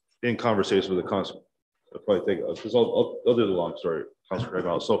 So in conversation with the because I'll do the long story.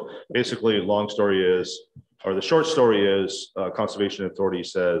 So basically, the short story is Conservation Authority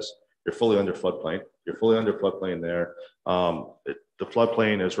says you're fully under floodplain. You're fully under floodplain there. The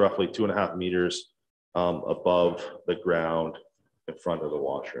floodplain is roughly 2.5 meters above the ground in front of the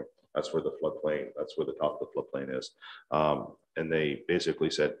washroom. That's where the floodplain, that's where the top of the floodplain is. And they basically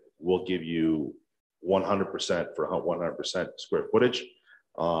said, we'll give you 100% for 100% square footage.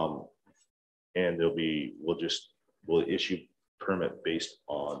 And we'll issue permit based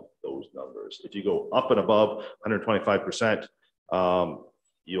on those numbers. If you go up and above 125%,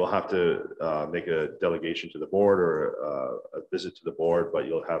 you'll have to make a delegation to the board or a visit to the board, but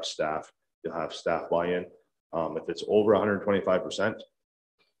you'll have staff buy-in. If it's over 125%,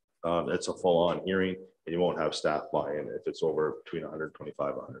 it's a full-on hearing, and you won't have staff buy-in if it's over between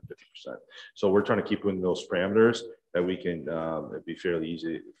 125 and 150%. So we're trying to keep within those parameters that we can, it'd be fairly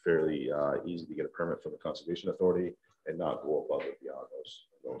easy to get a permit from the Conservation Authority and not go above and beyond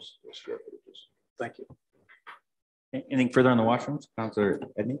those square footages. Thank you. Anything further on the washrooms, Councilor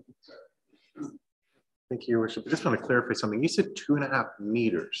Edney? Thank you, Your Worship. I just want to clarify something. You said 2.5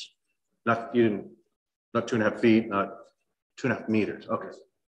 meters, not 2.5 feet, not 2.5 meters. Okay.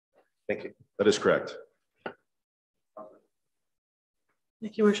 Thank you. That is correct.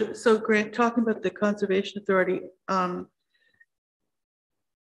 Thank you, Worship. So Grant, talking about the Conservation Authority, I'm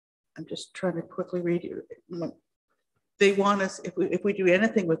just trying to quickly read you. They want us, if we do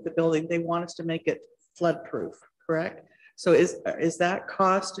anything with the building, they want us to make it flood proof, correct? So is that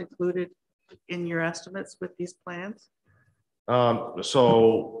cost included in your estimates with these plans?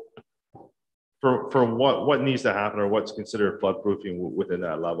 So for what needs to happen or what's considered flood proofing within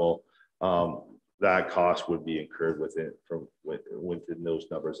that level, that cost would be incurred within those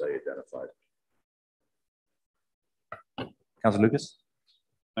numbers I identified. Councilor Lucas.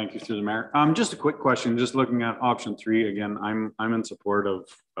 Thank you, through the mayor. Just a quick question. Just looking at option 3 again, I'm in support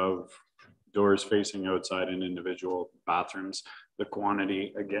of doors facing outside and individual bathrooms. The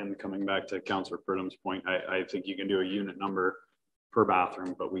quantity, again, coming back to Councilor Purdham's point, I think you can do a unit number per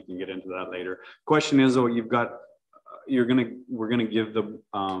bathroom, but we can get into that later. Question is, though, we're gonna give the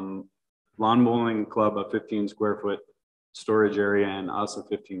lawn bowling club a 15 square foot storage area and us a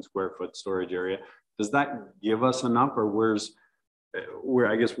 15 square foot storage area. Does that give us enough, or where's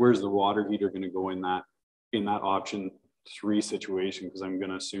the water heater going to go in that option 3 situation? Because I'm going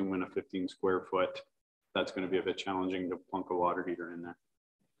to assume in a 15 square foot, that's going to be a bit challenging to plunk a water heater in there.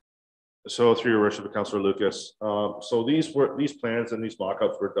 So through your worship, Councilor Lucas. So these plans and these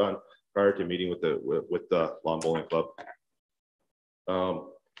mock-ups were done prior to meeting with the lawn bowling club.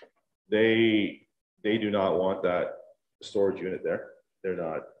 They do not want that storage unit there. They're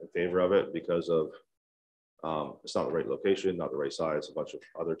not in favor of it because of it's not the right location, not the right size, a bunch of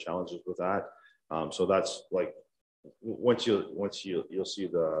other challenges with that. So that's like once you'll see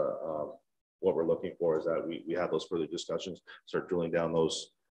the what we're looking for is that we have those further discussions, start drilling down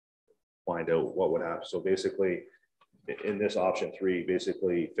those, find out what would happen. So basically, in this option 3,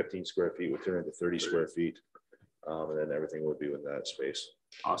 basically 15 square feet would turn into 30 square feet, and then everything would be within that space.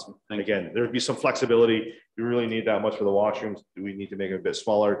 Awesome. Again, there'd be some flexibility. Do we really need that much for the washrooms? Do we need to make them a bit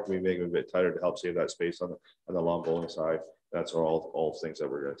smaller? Can we make them a bit tighter to help save that space on the lawn bowling side? That's all things that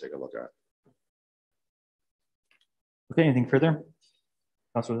we're going to take a look at. Okay, anything further?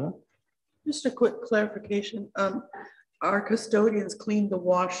 Councilor? Just a quick clarification. Our custodians clean the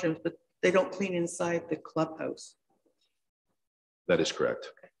washrooms, but they don't clean inside the clubhouse. That is correct.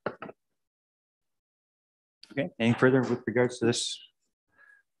 Okay, anything further with regards to this?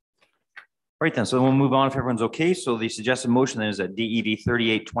 Right then, so we'll move on if everyone's okay. So the suggested motion then is that DEV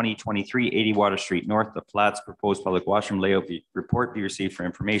 38-2023 80 Water Street North, the Flats proposed public washroom layout report be received for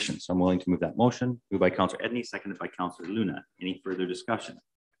information. So I'm willing to move that motion. Moved by Councilor Edney, seconded by Councilor Luna. Any further discussion?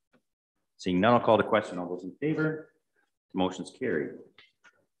 Seeing none, I'll call the question. All those in favor? The motion's carried.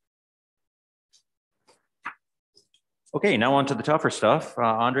 Okay, now on to the tougher stuff.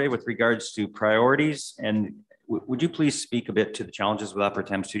 Andre, with regards to priorities, and would you please speak a bit to the challenges with upper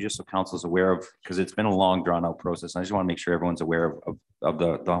Thames too, just so council is aware of, because it's been a long drawn out process. I just want to make sure everyone's aware of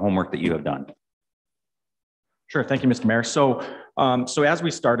the homework that you have done. Sure, thank you, Mr. Mayor. So as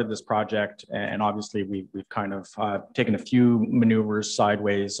we started this project, and obviously we've kind of taken a few maneuvers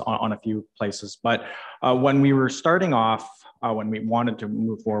sideways on a few places, but when we were starting off, when we wanted to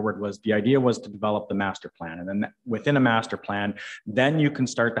move forward, the idea was to develop the master plan. And then within a master plan, then you can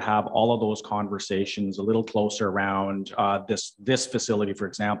start to have all of those conversations a little closer around this facility, for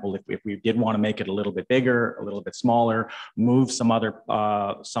example, if we did want to make it a little bit bigger, a little bit smaller, move some other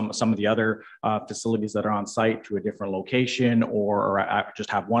some of the other facilities that are on site to a different location, or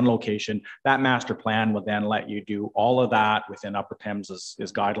just have one location. That master plan will then let you do all of that within Upper Thames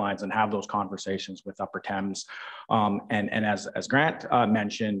as guidelines and have those conversations with Upper Thames. And as Grant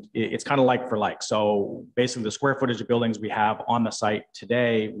mentioned, it's kind of like for like. So basically the square footage of buildings we have on the site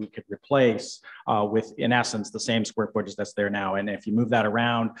today, we could replace with, in essence, the same square footage that's there now. And if you move that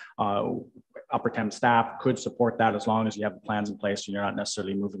around, Upper Thames staff could support that as long as you have the plans in place and you're not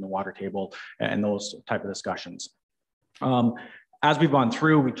necessarily moving the water table and those type of discussions. As we've gone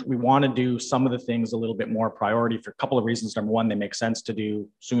through, we want to do some of the things a little bit more priority for a couple of reasons. Number one, they make sense to do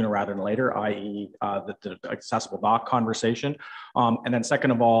sooner rather than later, i.e. the accessible dock conversation. And then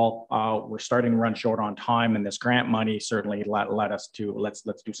second of all, we're starting to run short on time, and this grant money certainly led us to let's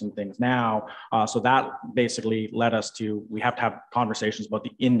do some things now. So that basically led us to, we have to have conversations about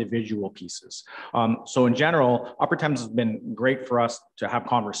the individual pieces. So in general, Upper Thames has been great for us to have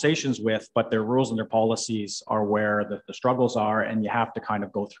conversations with, but their rules and their policies are where the struggles are, and you have to kind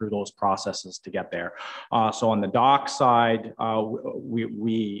of go through those processes to get there. So on the dock side,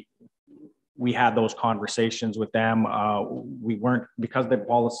 we had those conversations with them. We weren't, because the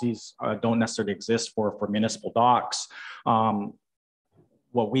policies don't necessarily exist for municipal docks.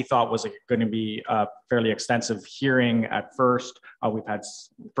 What we thought was going to be a fairly extensive hearing at first. We've had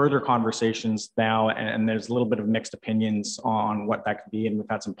further conversations now, and there's a little bit of mixed opinions on what that could be. And we've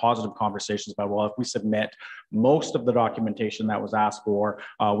had some positive conversations about, well, if we submit most of the documentation that was asked for,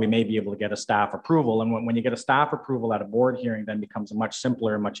 we may be able to get a staff approval. And when you get a staff approval at a board hearing, then becomes a much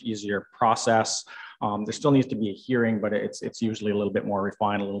simpler, much easier process. There still needs to be a hearing, but it's usually a little bit more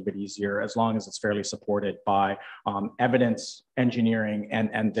refined, a little bit easier, as long as it's fairly supported by evidence, engineering,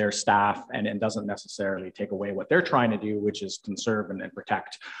 and their staff, and it doesn't necessarily take away what they're trying to do, which is conserve conserve and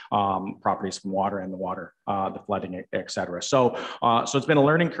protect properties from water and the flooding, et cetera. So it's been a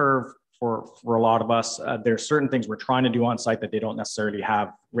learning curve for a lot of us. There's certain things we're trying to do on site that they don't necessarily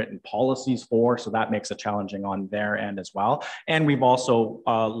have written policies for. So that makes it challenging on their end as well. And we've also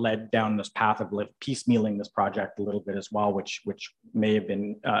led down this path of piecemealing this project a little bit as well, which may have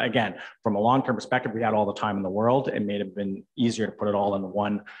been, again, from a long-term perspective, we had all the time in the world. It may have been easier to put it all in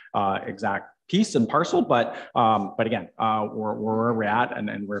one exact piece and parcel, but again, we're where we're at,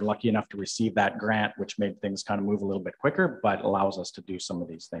 and we're lucky enough to receive that grant, which made things kind of move a little bit quicker, but allows us to do some of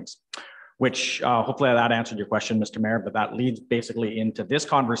these things. Which hopefully that answered your question, Mr. Mayor, but that leads basically into this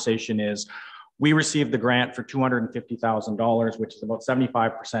conversation is we received the grant for $250,000, which is about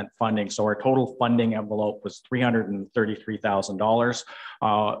 75% funding. So our total funding envelope was $333,000.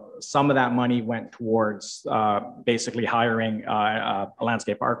 Some of that money went towards basically hiring a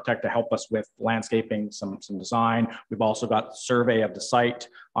landscape architect to help us with landscaping, some design. We've also got survey of the site,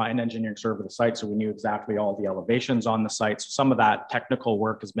 an engineering survey of the site, so we knew exactly all the elevations on the site. So some of that technical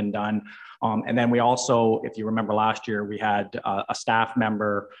work has been done. And then we also, if you remember last year, we had a staff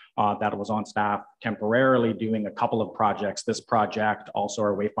member that was on staff temporarily doing a couple of projects. This project, also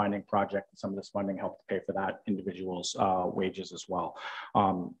our wayfinding project, some of this funding helped pay for that individual's wages as well.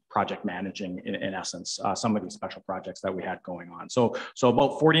 Project managing in essence, some of these special projects that we had going on. So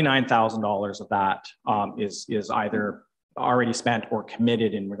about $49,000 of that is either already spent or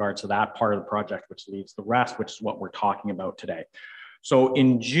committed in regards to that part of the project, which leaves the rest, which is what we're talking about today. So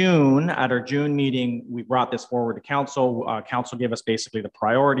in June, at our June meeting, we brought this forward to council. Council gave us basically the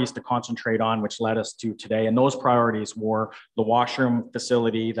priorities to concentrate on, which led us to today. And those priorities were the washroom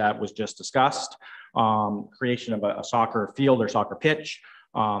facility that was just discussed, creation of a soccer field or soccer pitch,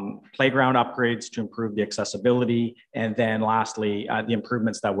 playground upgrades to improve the accessibility, and then lastly, the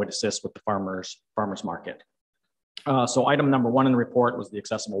improvements that would assist with the farmers market. So item number one in the report was the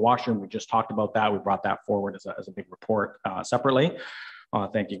accessible washroom. We just talked about that. We brought that forward as a big report separately.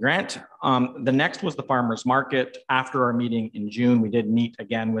 Thank you, Grant. The next was the farmers market. After our meeting in June, we did meet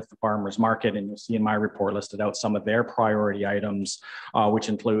again with the farmers market, and you'll see in my report listed out some of their priority items, which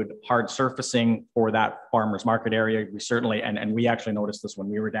include hard surfacing for that farmers market area. We certainly, and we actually noticed this when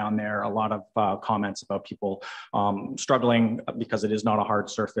we were down there, a lot of comments about people struggling because it is not a hard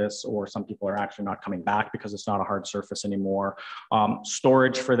surface, or some people are actually not coming back because it's not a hard surface anymore.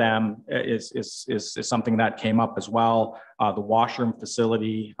 Storage for them is something that came up as well. The washroom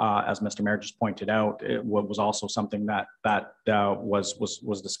facility, as Mr. Mayor just pointed out, it was also something that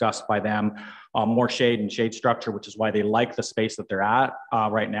was discussed by them. More shade and shade structure, which is why they like the space that they're at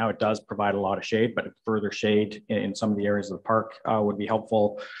right now. It does provide a lot of shade, but further shade in some of the areas of the park would be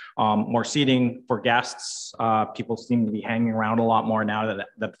helpful. More seating for guests. People seem to be hanging around a lot more now that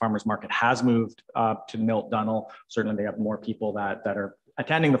the farmers market has moved to Milt Dunnell. Certainly they have more people that are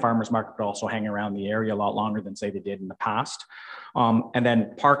attending the farmers market, but also hang around the area a lot longer than say they did in the past. And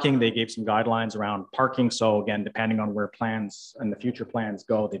then parking, they gave some guidelines around parking. So again, depending on where plans and the future plans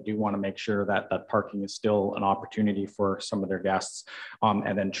go, they do want to make sure that parking is still an opportunity for some of their guests.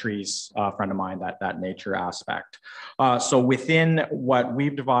 And then trees, a friend of mine, that nature aspect. So within what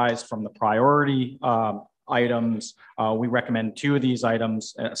we've devised from the priority items, we recommend 2 of these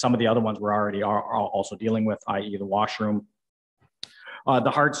items. Some of the other ones we're already are also dealing with, i.e. the washroom.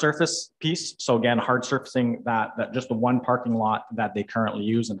 The hard surface piece. So again, hard surfacing that just the one parking lot that they currently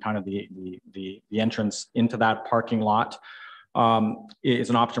use, and kind of the entrance into that parking lot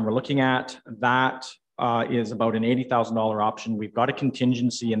is an option we're looking at. That is about an $80,000 option. We've got a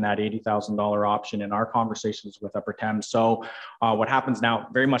contingency in that $80,000 option in our conversations with Upper Thames. So what happens now,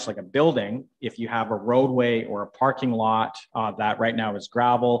 very much like a building, if you have a roadway or a parking lot that right now is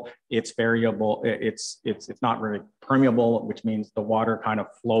gravel, it's variable. It's not really permeable, which means the water kind of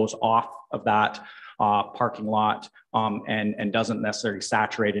flows off of that parking lot and doesn't necessarily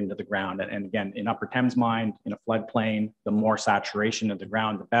saturate into the ground. And again, in Upper Thames mind, in a floodplain, the more saturation of the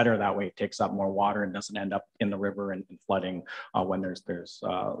ground, the better. That way it takes up more water and doesn't end up in the river and flooding when there's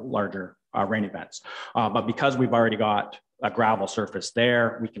larger rain events. But because we've already got a gravel surface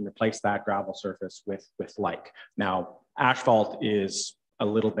there, we can replace that gravel surface with like. Now, asphalt is a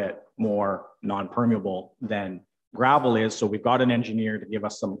little bit more non-permeable than gravel is. So we've got an engineer to give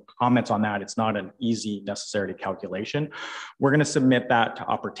us some comments on that. It's not an easy necessarily calculation. We're going to submit that to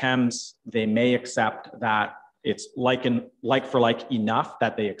Upper Thames. They may accept that it's like for like enough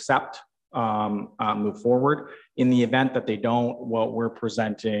that they accept, move forward. In the event that they don't, what we're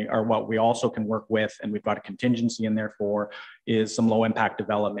presenting, or what we also can work with, and we've got a contingency in there for, is some low impact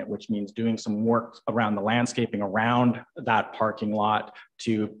development, which means doing some work around the landscaping around that parking lot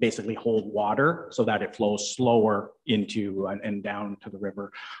to basically hold water so that it flows slower into and down to the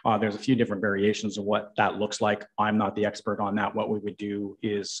river. There's a few different variations of what that looks like. I'm not the expert on that. What we would do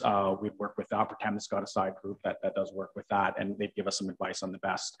is we'd work with the Upper Temescal side group that does work with that, and they'd give us some advice on the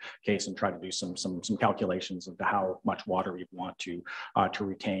best case and try to do some calculations of how much water we want to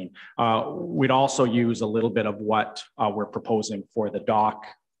retain. We'd also use a little bit of what we're proposing for the dock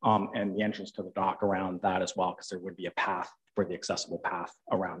and the entrance to the dock around that as well, because there would be a path for the accessible path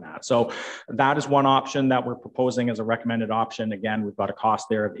around that. So that is one option that we're proposing as a recommended option. Again, we've got a cost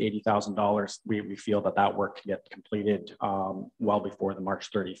there of $80,000. We feel that work can get completed well before the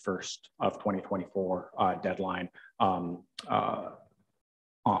March 31st of 2024 deadline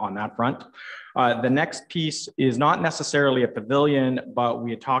on that front. The next piece is not necessarily a pavilion, but we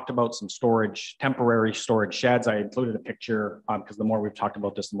had talked about some temporary storage sheds. I included a picture because the more we've talked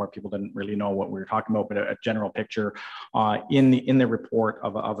about this, the more people didn't really know what we were talking about, but a general picture in the report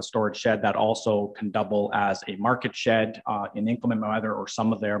of a storage shed that also can double as a market shed in inclement weather, or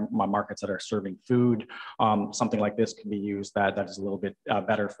some of their markets that are serving food. Something like this can be used that is a little bit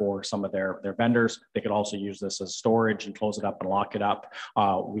better for some of their vendors. They could also use this as storage and close it up and lock it up.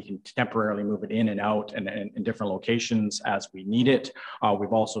 We can temporarily move it in and out and in different locations as we need it.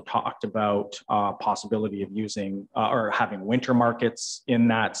 We've also talked about possibility of using or having winter markets in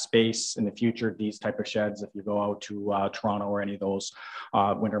that space in the future. These type of sheds, if you go out to Toronto or any of those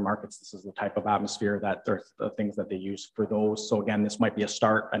winter markets, this is the type of atmosphere that there's the things that they use for those. So again, this might be a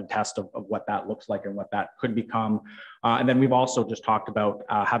start and test of what that looks like and what that could become. And then we've also just talked about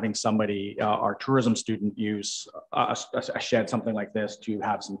having somebody, our tourism student, use a shed, something like this, to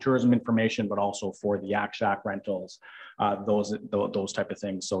have some tourism information, but also for the Yak Shack rentals, those type of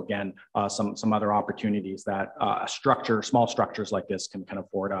things. So again, some other opportunities that small structures like this can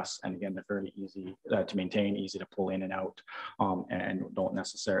afford us. And again, they're fairly easy to maintain, easy to pull in and out, and don't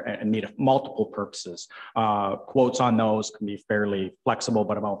necessarily and meet multiple purposes. Quotes on those can be fairly flexible,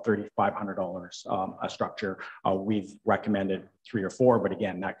 but about $3,500 a structure. We've recommended 3 or 4, but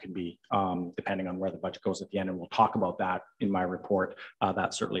again, that could be depending on where the budget goes at the end, and we'll talk about that in my report.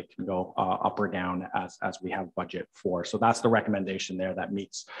 That certainly can go up or down as we have budget for. So that's the recommendation there that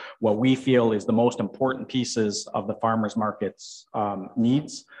meets what we feel is the most important pieces of the farmers market's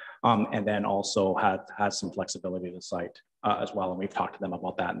needs, and then also has some flexibility to the site as well. And we've talked to them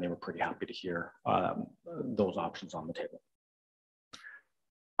about that, and they were pretty happy to hear those options on the table.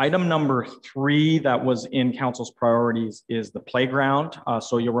 Item number 3 that was in council's priorities is the playground.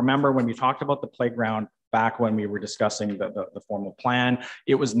 So you'll remember when we talked about the playground back when we were discussing the formal plan,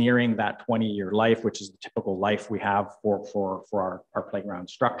 it was nearing that 20-year life, which is the typical life we have for our playground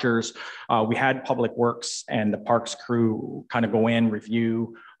structures. We had Public Works and the Parks crew go in,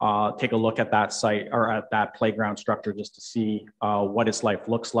 review, take a look at that site or at that playground structure just to see what its life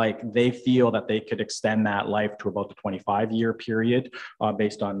looks like. They feel that they could extend that life to about the 25-year period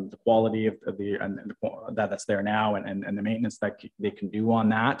based on the quality of that's there now and the maintenance that they can do on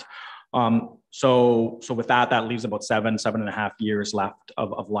that. So with that leaves about 7.5 years left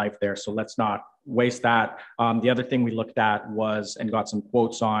of life there. So let's not waste that. The other thing we looked at was, and got some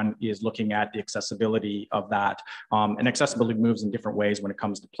quotes on, is looking at the accessibility of that. And accessibility moves in different ways when it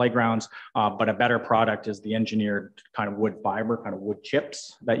comes to playgrounds, but a better product is the engineered wood fiber, wood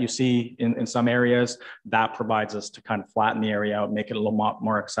chips that you see in some areas. That provides us to flatten the area out, make it a little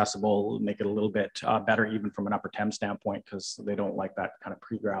more accessible, make it a little bit better even from an Upper Thames standpoint, because they don't like that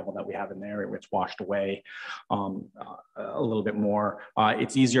pre-gravel that we have in there. It's washed away a little bit more.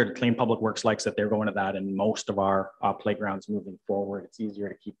 It's easier to clean. Public Works likes it. They're going to that in most of our playgrounds moving forward. It's easier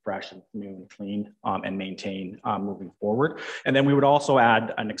to keep fresh and new and clean and maintain moving forward. And then we would also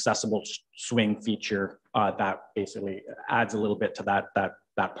add an accessible swing feature that basically adds a little bit to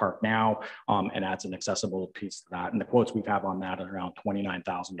that park now and adds an accessible piece to that. And the quotes we have on that are around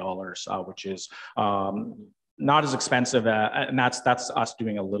 $29,000, which is not as expensive, and that's us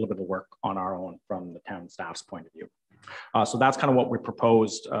doing a little bit of work on our own from the town staff's point of view. So that's what we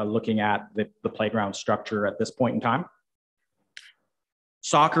proposed, looking at the playground structure at this point in time.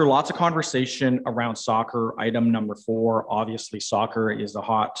 Soccer, lots of conversation around soccer. Item number 4, obviously soccer is a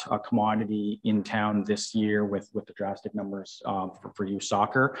hot commodity in town this year with the drastic numbers for youth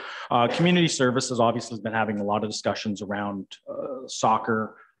soccer. Community Services obviously has been having a lot of discussions around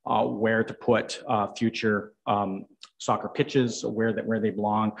soccer, where to put future soccer pitches, where they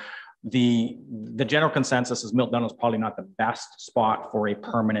belong. The general consensus is Milton Dunhill is probably not the best spot for a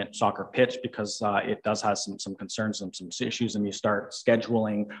permanent soccer pitch because it does have some concerns and some issues, and you start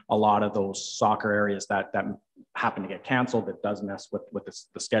scheduling a lot of those soccer areas that happen to get canceled. It does mess with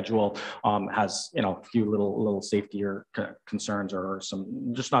the schedule. Has a few little safety or concerns or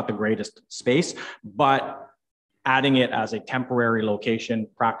some just not the greatest space, but adding it as a temporary location,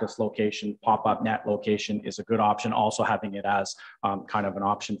 practice location, pop-up net location is a good option. Also having it as kind of an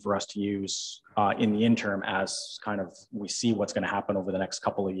option for us to use in the interim as kind of we see what's going to happen over the next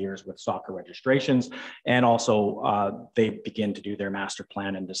couple of years with soccer registrations. And also they begin to do their master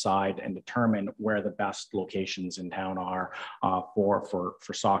plan and decide and determine where the best locations in town are for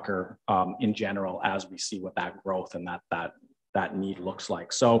soccer in general as we see what that growth and that need looks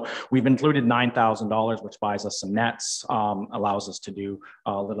like. So we've included $9,000, which buys us some nets, allows us to do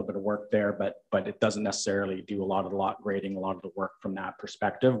a little bit of work there, but it doesn't necessarily do a lot of the lot grading, a lot of the work from that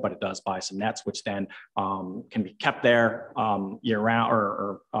perspective, but it does buy some nets, which then can be kept there year round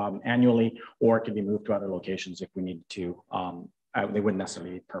or annually, or it can be moved to other locations if we need to. They wouldn't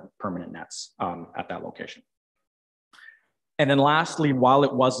necessarily be permanent nets at that location. And then lastly, while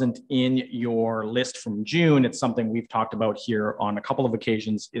it wasn't in your list from June, it's something we've talked about here on a couple of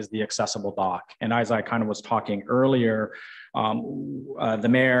occasions is the accessible dock. And as I kind of was talking earlier, the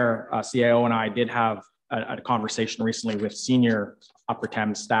mayor, CIO, and I did have a conversation recently with senior Upper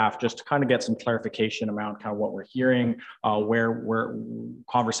Thames staff just to kind of get some clarification around kind of what we're hearing, where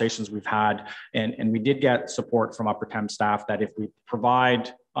conversations we've had. And we did get support from Upper Thames staff that if we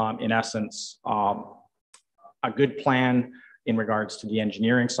provide, in essence, a good plan in regards to the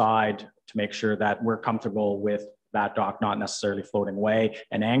engineering side to make sure that we're comfortable with that dock not necessarily floating away,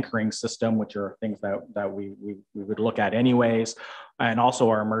 an anchoring system, which are things that we would look at anyways, and also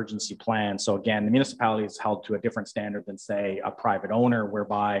our emergency plan. So again, the municipality is held to a different standard than say a private owner,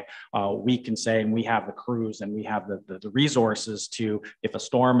 whereby we can say, and we have the crews and we have the resources to, if a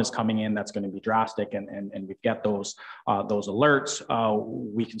storm is coming in that's going to be drastic and we get those alerts,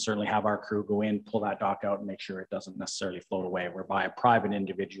 we can certainly have our crew go in, pull that dock out and make sure it doesn't necessarily float away. Whereby a private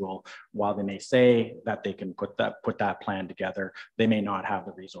individual, while they may say that they can put that plan together, they may not have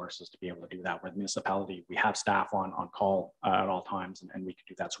the resources to be able to do that. Where the municipality, we have staff on call at all times, and we can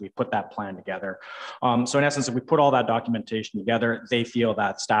do that. So we put that plan together. So in essence, if we put all that documentation together, they feel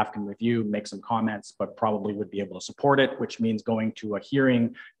that staff can review, make some comments, but probably would be able to support it, which means going to a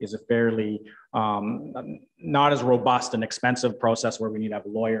hearing is a fairly not as robust and expensive process where we need to have a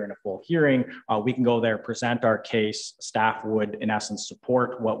lawyer and a full hearing. We can go there, present our case. Staff would, in essence,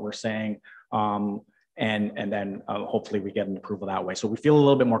 support what we're saying. And then hopefully we get an approval that way. So we feel a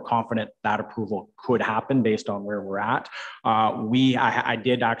little bit more confident that approval could happen based on where we're at. I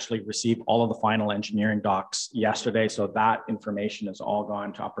did actually receive all of the final engineering docs yesterday. So that information has all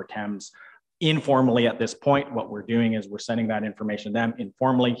gone to Upper Thames informally at this point. What we're doing is we're sending that information to them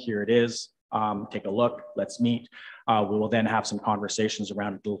informally. Here it is. Take a look, let's meet. We will then have some conversations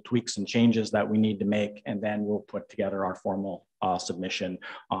around little tweaks and changes that we need to make, and then we'll put together our formal submission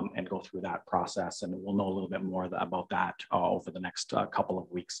and go through that process. And we'll know a little bit more about that over the next couple of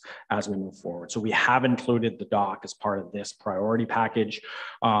weeks as we move forward. So we have included the dock as part of this priority package.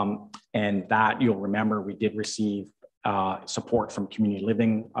 And that you'll remember we did receive support from Community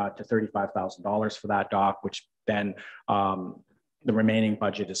Living to $35,000 for that dock, which then the remaining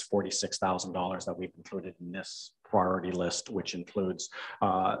budget is $46,000 that we've included in this priority list, which includes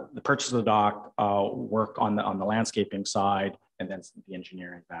the purchase of the dock, work on the landscaping side, and then the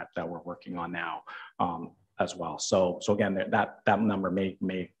engineering that we're working on now as well. So again, that number may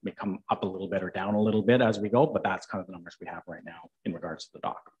come up a little bit or down a little bit as we go, but that's kind of the numbers we have right now in regards to the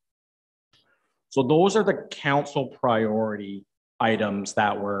dock. So those are the council priority items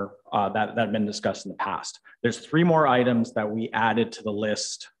that were that have been discussed in the past. There's 3 more items that we added to the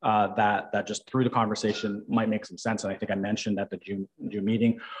list that just through the conversation might make some sense. And I think I mentioned at the June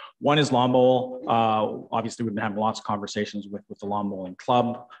meeting. One is lawn bowl. Obviously, we've been having lots of conversations with the lawn bowling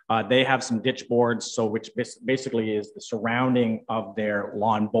club. They have some ditch boards, so which basically is the surrounding of their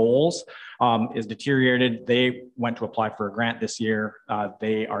lawn bowls is deteriorated. They went to apply for a grant this year.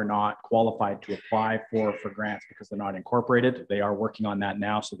 They are not qualified to apply for grants because they're not incorporated. They are working on that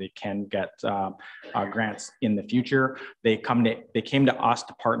now, so they can get grants in the future. They came to us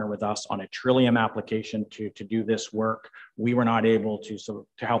to partner with us on a Trillium application to do this work. We were not able to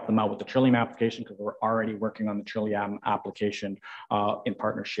help them out with the Trillium application because we're already working on the Trillium application in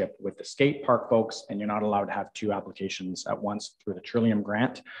partnership with the skate park folks, and you're not allowed to have 2 applications at once through the Trillium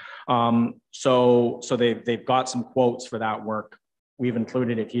grant. So they've got some quotes for that work. we've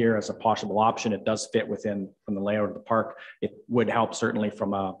included it here as a possible option. It does fit within from the layout of the park. It would help certainly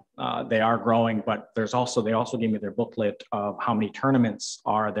from they are growing, but they also gave me their booklet of how many tournaments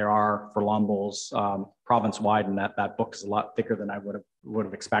there are for lawn bowls province-wide, and that book is a lot thicker than I would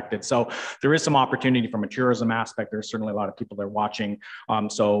have expected. So there is some opportunity from a tourism aspect. There's certainly a lot of people there watching.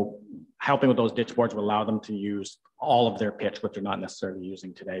 So helping with those ditch boards will allow them to use all of their pitch, which they're not necessarily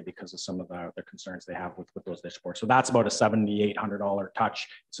using today because of some of the concerns they have with those ditch boards. So that's about a $7,800 touch.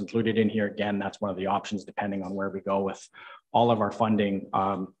 It's included in here. Again, that's one of the options depending on where we go with all of our funding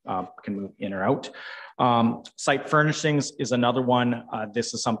can move in or out. Site furnishings is another one.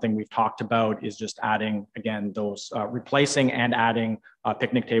 This is something we've talked about, is just adding, again, those replacing and adding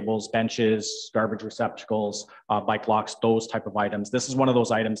picnic tables, benches, garbage receptacles, bike locks, those type of items. This is one of those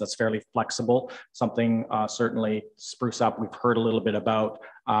items that's fairly flexible, something certainly spruce up. We've heard a little bit about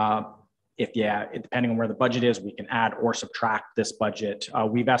depending on where the budget is, we can add or subtract this budget.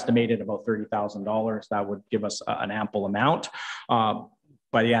 We've estimated about $30,000. That would give us an ample amount.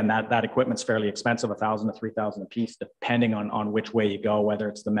 But again, that equipment's fairly expensive, $1,000 to $3,000 a piece, depending on which way you go, whether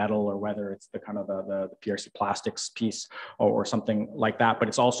it's the metal or whether it's the kind of the PRC plastics piece or something like that. But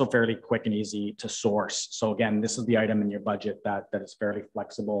it's also fairly quick and easy to source. So again, this is the item in your budget that is fairly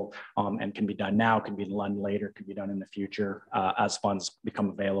flexible and can be done now, can be done later, can be done in the future as funds become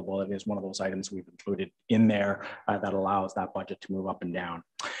available. It is one of those items we've included in there that allows that budget to move up and down.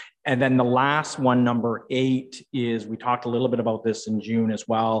 And then the last one, number 8, is, we talked a little bit about this in June as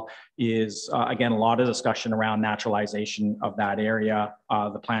well, is again, a lot of discussion around naturalization of that area,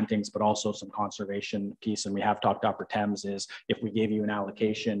 the plantings, but also some conservation piece. And we have talked to Upper Thames, is if we gave you an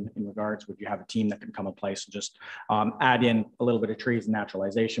allocation in regards, would you have a team that can come in place and just add in a little bit of trees and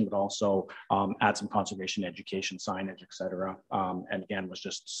naturalization, but also add some conservation education, signage, et cetera. And again, was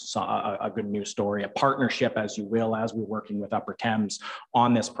just a good news story, a partnership, as you will, as we're working with Upper Thames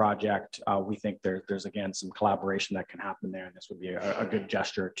on this project. We think there's again some collaboration that can happen there, and this would be a good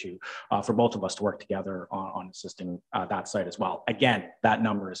gesture for both of us to work together on assisting that site as well. Again, that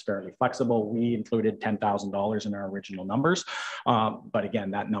number is fairly flexible. We included $10,000 in our original numbers, but again,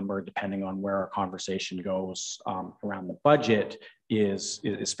 that number, depending on where our conversation goes around the budget,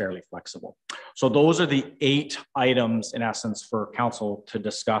 is fairly flexible. So those are the 8 items in essence for council to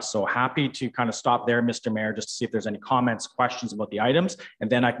discuss. So happy to kind of stop there, Mr. Mayor, just to see if there's any comments, questions about the items, and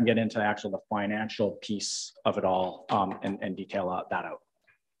then I can get into the financial piece of it all and detail that out.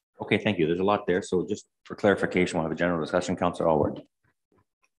 Okay, thank you. There's a lot there. So just for clarification, we'll have a general discussion. Councillor Alward.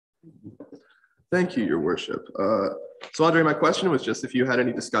 Thank you, Your Worship. So Andre, my question was just if you had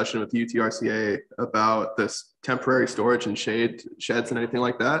any discussion with UTRCA about this temporary storage and sheds and anything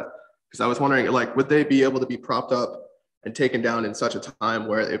like that, because I was wondering, like, would they be able to be propped up and taken down in such a time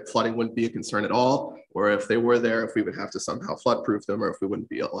where flooding wouldn't be a concern at all, or if they were there, if we would have to somehow flood proof them, or if we wouldn't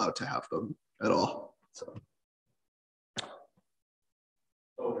be allowed to have them at all.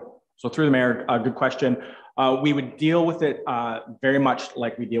 So through the mayor, good question. We would deal with it very much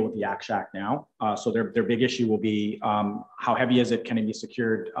like we deal with the Yak Shack now. So their big issue will be how heavy is it? Can it be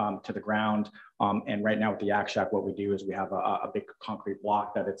secured to the ground? And right now with the Yak Shack, what we do is we have a big concrete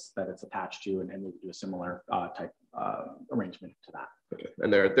block that it's attached to, and we do a similar type arrangement to that. Okay.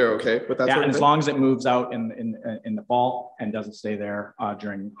 And they're okay with that? Yeah, sort of and as thing? long as it moves out in the fall and doesn't stay there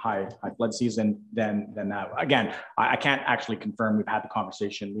during high flood season, then that, again, I can't actually confirm. We've had the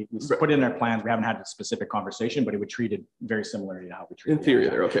conversation. We put it in our plans. We haven't had a specific conversation, but it would treat it very similarly to how we treat it. In theory,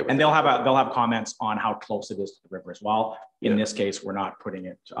 they're okay. And they'll have comments on how close it is to the river as well. In this case, we're not putting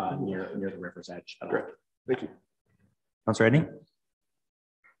it near the river's edge at all. Great. Thank you. Councillor Edney.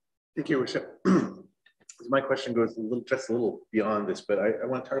 Thank you, Worship. My question goes just a little beyond this, but I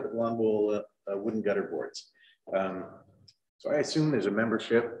want to target lawn bowl wooden gutter boards. So I assume there's a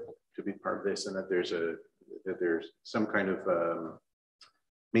membership to be part of this, and that there's some kind of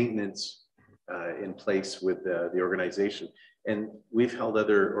maintenance in place with the organization. And we've held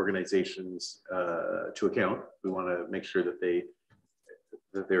other organizations to account. We want to make sure that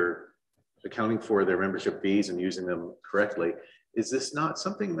they're accounting for their membership fees and using them correctly. Is this not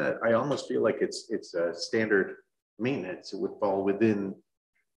something that I almost feel like it's a standard maintenance? It would fall within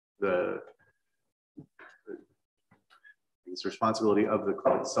the responsibility of the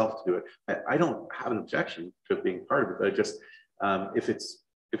club itself to do it. I don't have an objection to being part of it, but I just if it's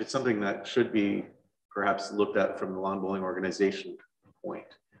something that should be perhaps looked at from the lawn bowling organization point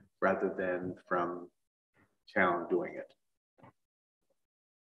rather than from town doing it.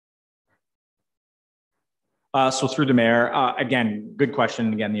 So through the mayor, again, good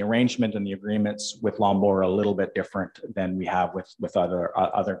question. Again, the arrangement and the agreements with Lombard are a little bit different than we have with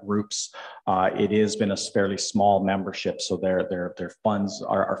other groups. It has been a fairly small membership, so their funds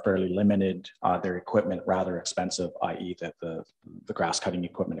are fairly limited. Their equipment rather expensive, i.e. the grass cutting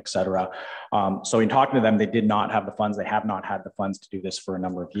equipment, et cetera. So in talking to them, they did not have the funds. They have not had the funds to do this for a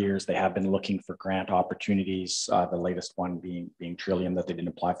number of years. They have been looking for grant opportunities. The latest one being Trillium that they didn't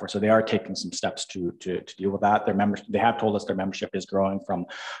apply for. So they are taking some steps to deal with that. Their members, they have told us their membership is growing from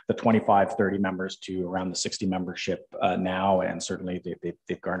the 25, 30 members to around the 60 membership now, and certainly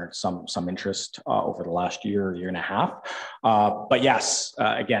they've garnered some interest over the last year and a half. But yes,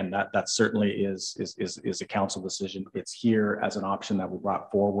 again, that certainly is a council decision. It's here as an option that we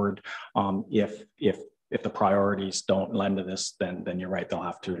brought forward. If the priorities don't lend to this, then you're right. They'll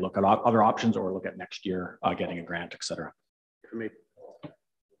have to look at other options or look at next year getting a grant, et cetera. For me,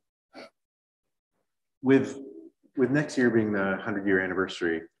 with next year being the 100-year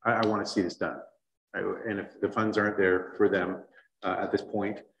anniversary, I want to see this done. And if the funds aren't there for them at this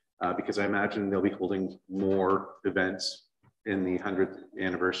point, because I imagine they'll be holding more events in the 100th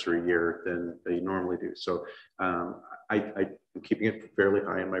anniversary year than they normally do. So I'm keeping it fairly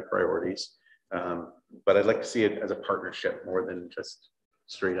high in my priorities, but I'd like to see it as a partnership more than just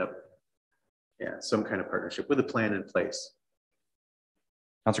straight up, yeah, some kind of partnership with a plan in place.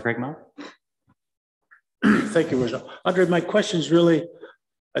 Councillor Craig Miller. Thank you, Roger. Andre, my question is really,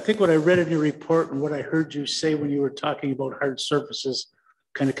 I think what I read in your report and what I heard you say when you were talking about hard surfaces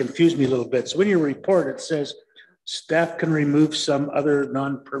kind of confused me a little bit. So in your report, it says staff can remove some other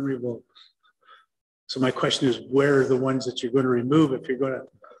non-permeable. So my question is, where are the ones that you're going to remove? If you're going to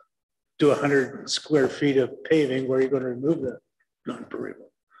do 100 square feet of paving, where are you going to remove the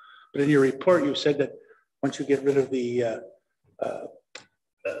non-permeable? But in your report, you said that once you get rid of the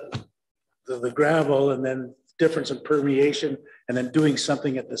gravel and then difference in permeation and then doing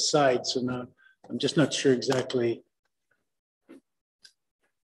something at the side. So now I'm just not sure exactly.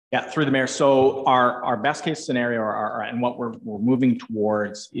 Yeah, through the mayor. So our best case scenario and what we're moving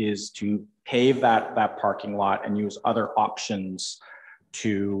towards is to pave that parking lot and use other options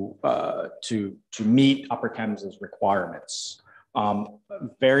to meet Upper Thames's requirements.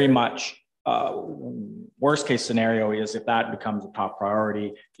 Very much worst case scenario is if that becomes a top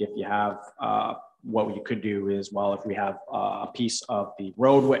priority, if you have what you could do is, well, if we have a piece of the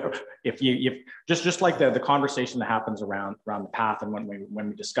roadway, if just like the conversation that happens around the path, and when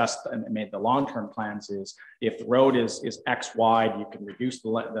we discussed and made the long-term plans, is if the road is X wide, you can reduce the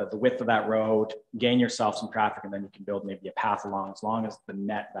width of that road, gain yourself some traffic, and then you can build maybe a path along, as long as the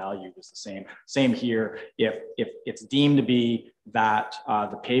net value is the same. Same here. If it's deemed to be that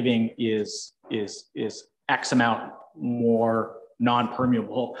the paving is X amount more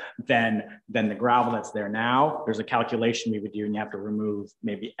non-permeable than the gravel that's there now, there's a calculation we would do, and you have to remove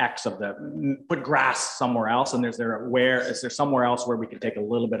maybe X of put grass somewhere else, and is there somewhere else where we can take a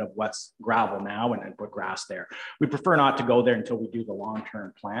little bit of what's gravel now and put grass there. We prefer not to go there until we do the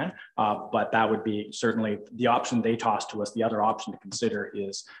long-term plan, but that would be certainly the option they tossed to us. The other option to consider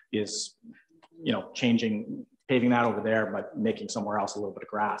is paving that over there, but making somewhere else a little bit of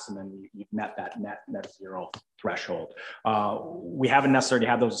grass, and then you've met that net zero threshold. We haven't necessarily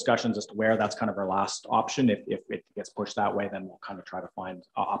had those discussions as to where that's kind of our last option. If it gets pushed that way, then we'll kind of try to find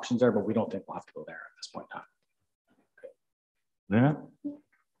options there, but we don't think we'll have to go there at this point in time. Yeah.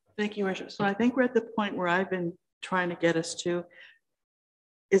 Thank you, Worship. So I think we're at the point where I've been trying to get us to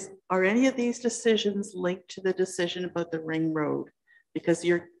are any of these decisions linked to the decision about the ring road? Because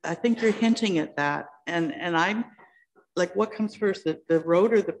I think you're hinting at that. And I'm like, what comes first, the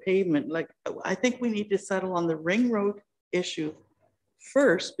road or the pavement? Like, I think we need to settle on the ring road issue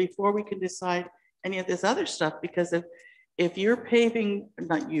first before we can decide any of this other stuff. Because if you're paving,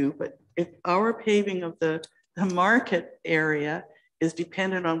 not you, but if our paving of the market area is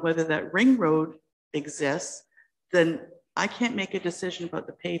dependent on whether that ring road exists, then I can't make a decision about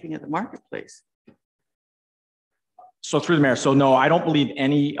the paving of the marketplace. So through the mayor, so no, I don't believe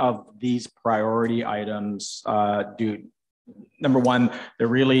any of these priority items do. Number one, they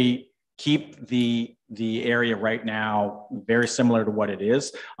really keep the area right now very similar to what it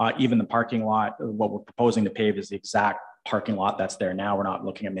is. Even the parking lot, what we're proposing to pave is the exact parking lot that's there now. We're not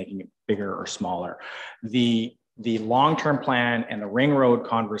looking at making it bigger or smaller. The long-term plan and the ring road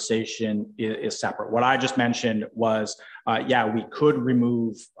conversation is separate. What I just mentioned was, yeah, we could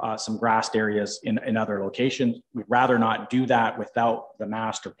remove some grassed areas in other locations. We'd rather not do that without the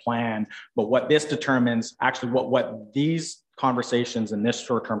master plan. But what this determines, actually what these conversations and this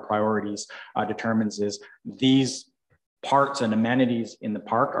short-term priorities determines is these parts and amenities in the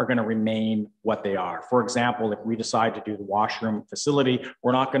park are going to remain what they are. For example, if we decide to do the washroom facility,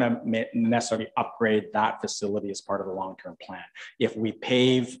 we're not going to necessarily upgrade that facility as part of the long-term plan. If we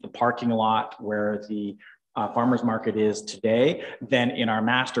pave the parking lot where the farmers market is today, then in our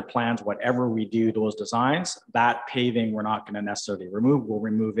master plans, whatever we do, those designs, that paving we're not going to necessarily remove. We'll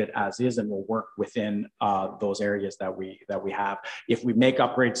remove it as is, and we'll work within those areas that we have. If we make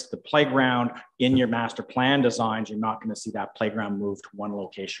upgrades to the playground in your master plan designs, you're not going to see that playground move to one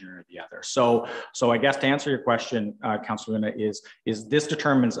location or the other. So I guess to answer your question, Councilor Luna, is this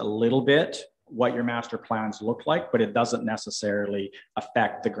determines a little bit what your master plans look like, but it doesn't necessarily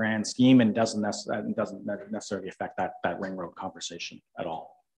affect the grand scheme and doesn't necessarily affect that ring road conversation at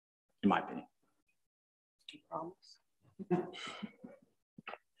all, in my opinion.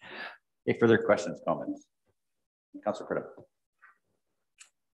 Any further questions, comments? Councilor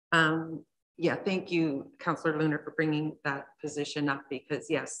Crittenden. Yeah, thank you, Councilor Luna, for bringing that position up, because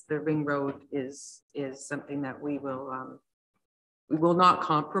yes, the ring road is something that we will not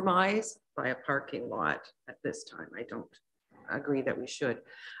compromise by a parking lot at this time. I don't agree that we should.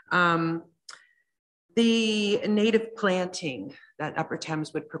 The native planting that Upper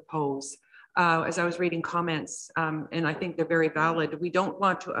Thames would propose, as I was reading comments, and I think they're very valid, we don't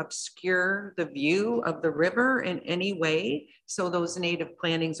want to obscure the view of the river in any way. So those native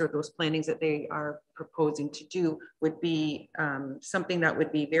plantings or those plantings that they are proposing to do would be something that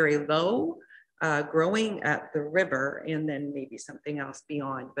would be very low, growing at the river, and then maybe something else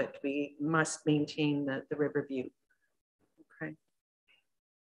beyond, but we must maintain the river view. Okay.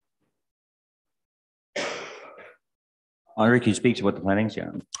 Andre, can you speak to what the planning's?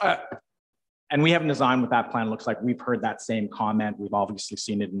 Yeah. And we haven't designed what that plan looks like. We've heard that same comment. We've obviously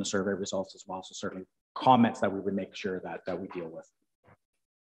seen it in the survey results as well. So certainly comments that we would make sure that we deal with.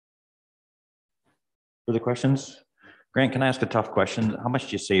 Further questions? Grant, can I ask a tough question? How much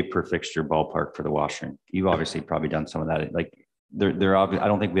do you save per fixture ballpark for the washroom? You've obviously probably done some of that. Like they're obvious. I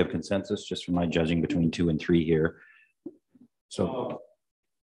don't think we have consensus just from my judging between 2 and 3 here. So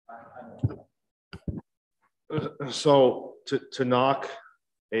to knock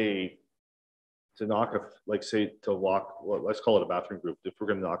like say to lock, well, let's call it a bathroom group. If we're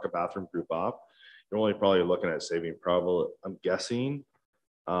going to knock a bathroom group off, you're only probably looking at saving probably, I'm guessing,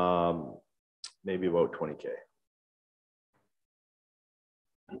 maybe about 20K.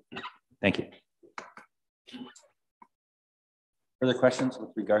 Thank you. Further questions with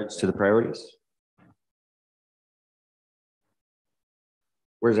regards to the priorities?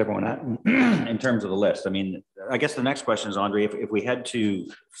 Where's everyone at in terms of the list? I mean, I guess the next question is, Andre, if we had to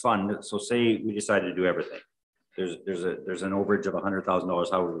fund, so say we decided to do everything, there's an overage of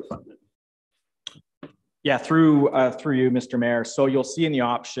 $100,000, how would we fund it? Yeah, through you, Mr. Mayor. So you'll see in the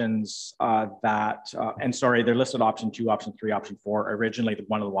options and sorry, they're listed option 2, option 3, option 4. Originally,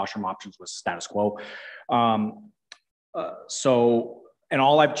 one of the washroom options was status quo. And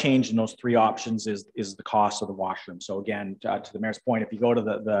all I've changed in those 3 options is the cost of the washroom. So again, to the mayor's point, if you go to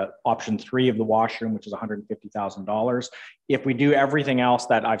the option 3 of the washroom, which is $150,000, if we do everything else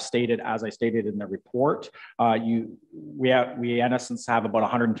that I've stated, as I stated in the report, we in essence have about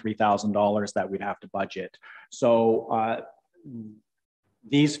 $103,000 that we'd have to budget. So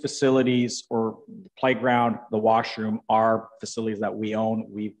these facilities, or the playground, the washroom, are facilities that we own.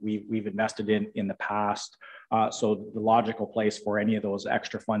 We've invested in the past. So the logical place for any of those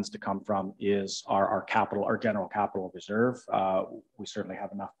extra funds to come from is our general capital reserve. We certainly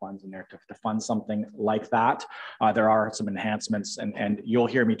have enough funds in there to fund something like that. There are some enhancements, and you'll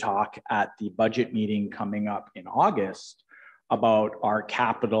hear me talk at the budget meeting coming up in August about our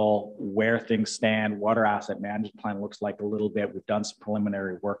capital, where things stand, what our asset management plan looks like a little bit. We've done some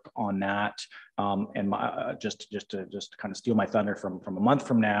preliminary work on that. And just to kind of steal my thunder from a month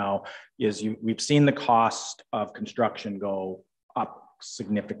from now, we've seen the cost of construction go up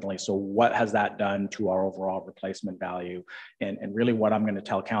significantly. So what has that done to our overall replacement value? And really what I'm going to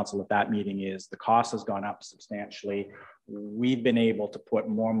tell council at that meeting is the cost has gone up substantially. We've been able to put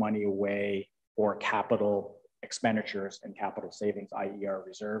more money away for capital expenditures and capital savings, i.e. our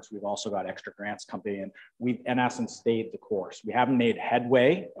reserves. We've also got extra grants coming in. We've in essence stayed the course. We haven't made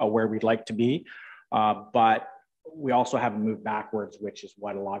headway where we'd like to be, but we also haven't moved backwards, which is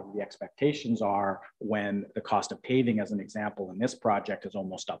what a lot of the expectations are when the cost of paving, as an example, in this project is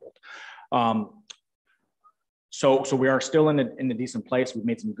almost doubled. So we are still in a decent place. We've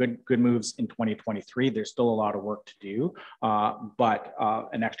made some good moves in 2023. There's still a lot of work to do, but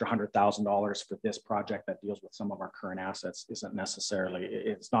an extra $100,000 for this project that deals with some of our current assets isn't necessarily,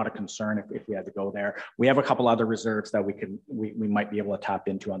 it's not a concern if we had to go there. We have a couple other reserves that we might be able to tap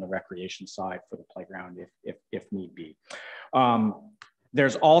into on the recreation side for the playground if need be.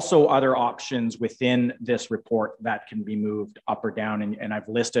 There's also other options within this report that can be moved up or down, and I've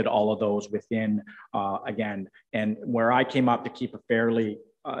listed all of those within, again, and where I came up to keep a fairly,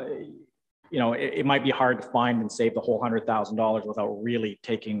 it might be hard to find and save the whole $100,000 without really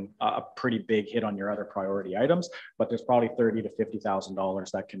taking a pretty big hit on your other priority items, but there's probably $30,000 to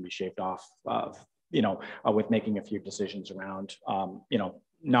 $50,000 that can be shaved off of, with making a few decisions around,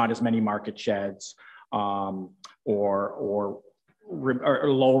 not as many market sheds, or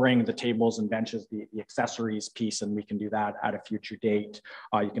lowering the tables and benches, the accessories piece, and we can do that at a future date.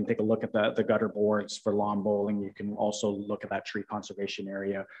 You can take a look at the gutter boards for lawn bowling. You can also look at that tree conservation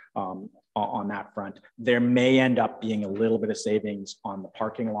area on that front. There may end up being a little bit of savings on the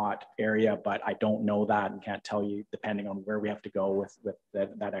parking lot area, but I don't know that and can't tell you, depending on where we have to go with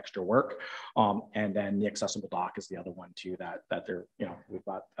that extra work. And then the accessible dock is the other one too, that there, we've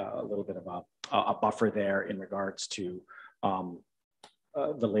got a little bit of a buffer there in regards to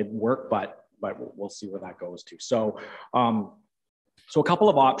the lid work, but we'll see where that goes to. So a couple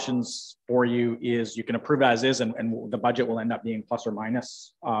of options for you is you can approve as is, and the budget will end up being plus or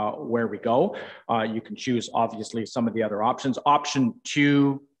minus where we go. You can choose obviously some of the other options. Option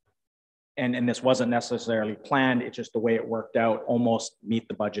 2, and this wasn't necessarily planned, it's just the way it worked out, almost meet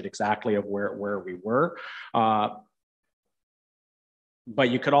the budget exactly of where we were.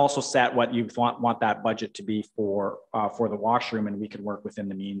 But you could also set what you want that budget to be for the washroom, and we can work within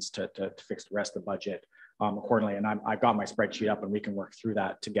the means to fix the rest of the budget accordingly. And I've got my spreadsheet up, and we can work through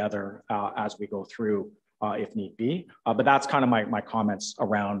that together as we go through if need be. But that's kind of my comments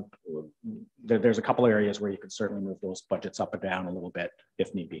around. There's a couple of areas where you can certainly move those budgets up and down a little bit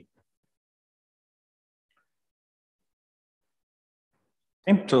if need be.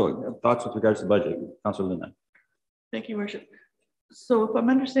 Okay, so thoughts with regards to the budget, Councilor Luna. Thank you, Worship. So if I'm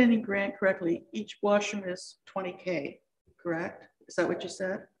understanding Grant correctly, each washroom is $20K, correct? Is that what you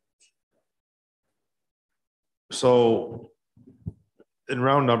said? So in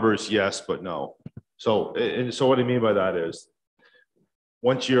round numbers, yes, but no. So what I mean by that is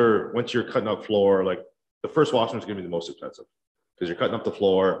once you're cutting up floor, like the first washroom is going to be the most expensive because you're cutting up the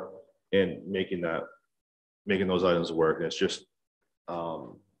floor and making those items work. And it's just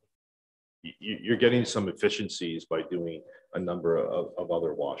you're getting some efficiencies by doing a number of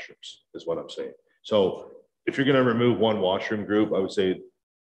other washrooms is what I'm saying. So if you're going to remove one washroom group, I would say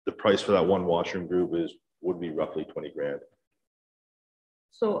the price for that one washroom group would be roughly 20 grand.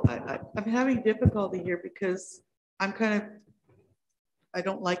 So I'm having difficulty here because I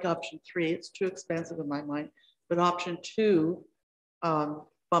don't like option 3. It's too expensive in my mind, but option 2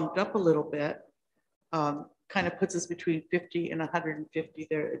 bumped up a little bit, kind of puts us between 50 and 150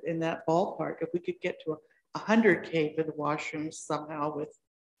 there in that ballpark. If we could get to 100K for the washrooms somehow with,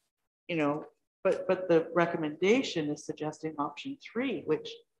 but the recommendation is suggesting option 3, which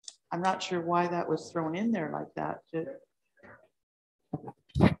I'm not sure why that was thrown in there like that.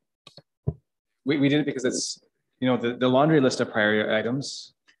 We did it because it's, the laundry list of priority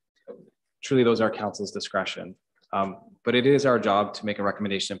items, truly those are council's discretion. But it is our job to make a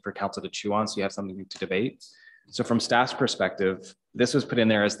recommendation for council to chew on so you have something to debate. So from staff's perspective, this was put in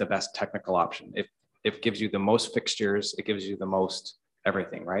there as the best technical option. It gives you the most fixtures, it gives you the most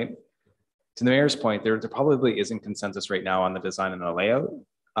everything, right? To the mayor's point, there probably isn't consensus right now on the design and the layout.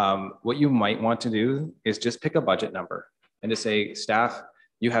 What you might want to do is just pick a budget number and to say, staff,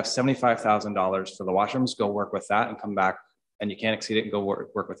 you have $75,000 for the washrooms, go work with that and come back, and you can't exceed it and go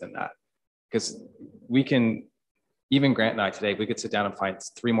work within that. Because we can, even Grant and I today, we could sit down and find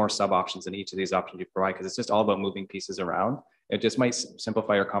 3 more sub options in each of these options you provide, because it's just all about moving pieces around. It just might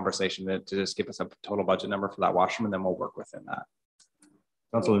simplify your conversation to just give us a total budget number for that washroom, and then we'll work within that.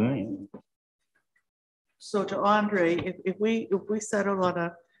 Councilor. So to Andre, if we settle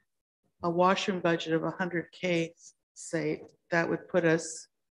on a washroom budget of 100K, say, that would put us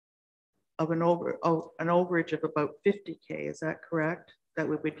of an overage of about 50K. Is that correct? That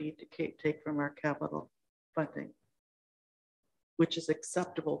we would need to take from our capital funding, which is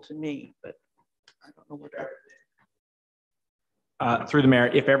acceptable to me, but I don't know what that. Through the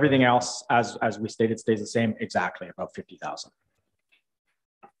mayor, if everything else, as we stated, stays the same, exactly about 50,000.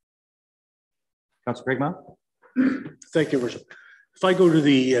 Councilor Craigmile. Thank you, Worship. If I go to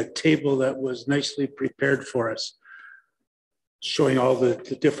the table that was nicely prepared for us, showing all the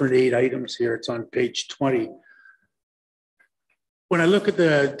different 8 items here, it's on page 20. when I look at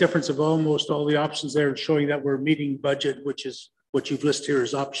the difference of almost all the options there, showing that we're meeting budget, which is what you've listed here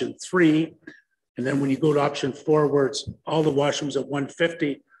as option 3. And then when you go to option 4, where it's all the washrooms at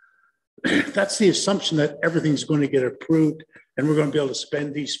 150, that's the assumption that everything's going to get approved and we're going to be able to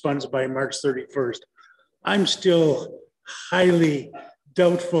spend these funds by March 31st. I'm still highly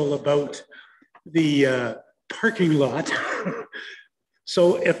doubtful about the parking lot.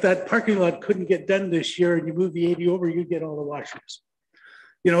 So if that parking lot couldn't get done this year and you move the 80 over, you get all the washrooms.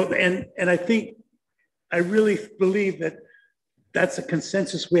 You know, and I think, I really believe that that's a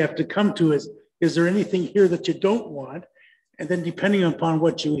consensus we have to come to is there anything here that you don't want? And then depending upon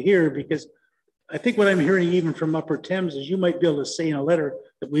what you hear, because I think what I'm hearing even from Upper Thames is you might be able to say in a letter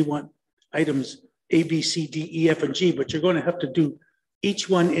that we want items A, B, C, D, E, F, and G, but you're going to have to do each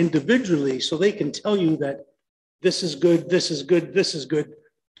one individually so they can tell you that this is good, this is good, this is good,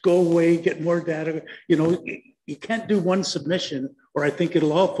 go away, get more data. You know, you can't do one submission or I think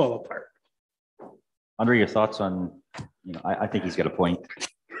it'll all fall apart. Andre, your thoughts on, you know, I think he's got a point.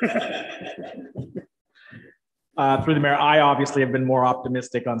 Through the mayor, I obviously have been more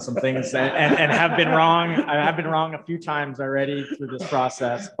optimistic on some things and have been wrong. I have been wrong a few times already through this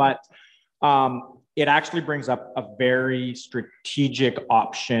process, but it actually brings up a very strategic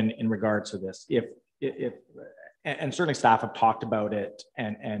option in regards to this. If and certainly staff have talked about it,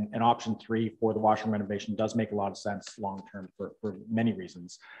 and option 3 for the washroom renovation does make a lot of sense long term for many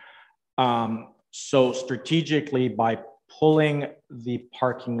reasons. So strategically, by pulling the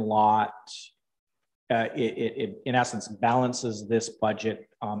parking lot, it in essence balances this budget.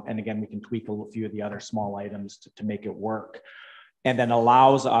 And again, we can tweak a few of the other small items to make it work, and then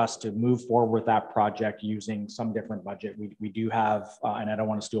allows us to move forward with that project using some different budget. We do have, and I don't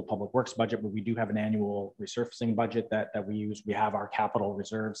want to steal public works budget, but we do have an annual resurfacing budget that we use. We have our capital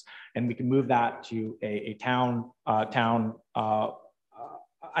reserves, and we can move that to a town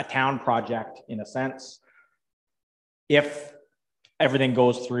project in a sense. If everything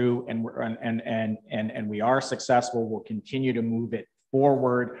goes through and we are successful, we'll continue to move it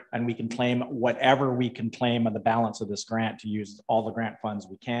forward, and we can claim whatever we can claim of the balance of this grant to use all the grant funds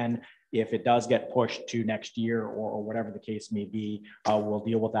we can. If it does get pushed to next year or whatever the case may be, we'll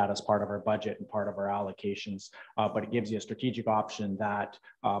deal with that as part of our budget and part of our allocations. But it gives you a strategic option that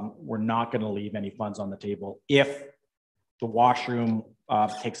we're not going to leave any funds on the table. If the washroom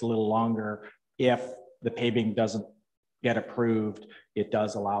takes a little longer, if the paving doesn't get approved, it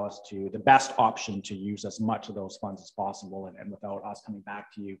does allow us to, the best option to use as much of those funds as possible, and without us coming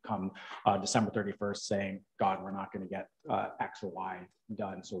back to you come December 31st saying, God, we're not going to get X or Y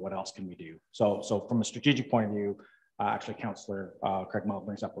done, so what else can we do? So from a strategic point of view, actually Councillor Craig Mull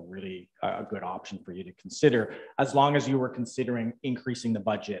brings up a really good option for you to consider, as long as you were considering increasing the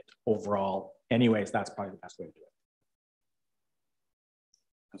budget overall. Anyways, that's probably the best way to do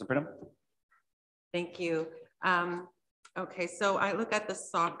it. Councillor Pridham. Thank you. Okay, so I look at the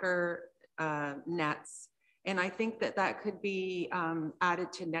soccer nets, and I think that could be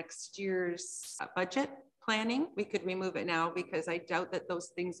added to next year's budget planning. We could remove it now because I doubt that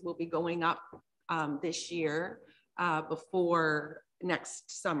those things will be going up this year before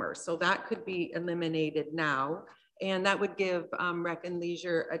next summer. So that could be eliminated now. And that would give Rec and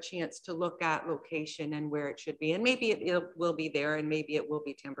Leisure a chance to look at location and where it should be. And maybe it will be there, and maybe it will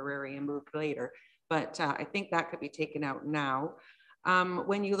be temporary and moved later. But I think that could be taken out now.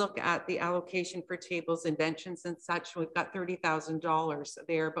 When you look at the allocation for tables and benches and such, we've got $30,000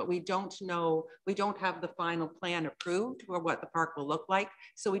 there, but we don't know, we don't have the final plan approved for what the park will look like.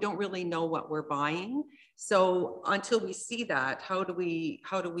 So we don't really know what we're buying. So until we see that, how do we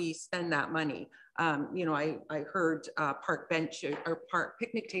spend that money? You know, I heard park bench or park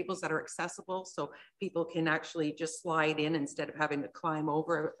picnic tables that are accessible, so people can actually just slide in instead of having to climb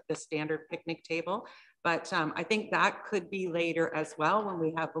over the standard picnic table. But I think that could be later as well when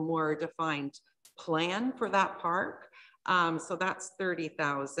we have a more defined plan for that park. So that's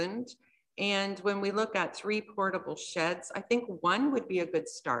 30,000. And when we look at 3 portable sheds, I think 1 would be a good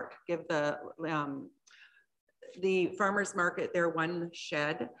start. Give the farmers market their 1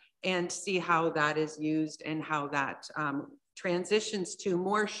 shed and see how that is used and how that transitions to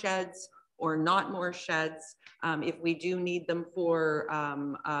more sheds or not more sheds. If we do need them for,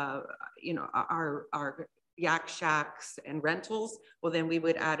 you know, our yak shacks and rentals, well, then we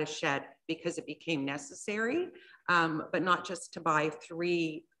would add a shed because it became necessary, but not just to buy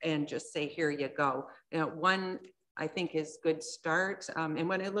 3 and just say, here you go. You know, 1, I think, is good start. And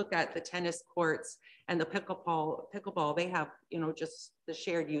when I look at the tennis courts and the pickleball, they have, you know, just the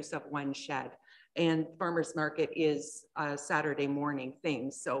shared use of 1 shed. And farmers market is a Saturday morning thing.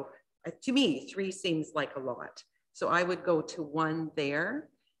 So to me, 3 seems like a lot. So I would go to 1 there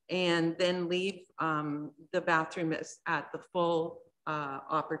and then leave the bathroom at the full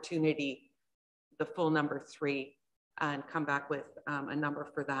opportunity, the full number 3, and come back with a number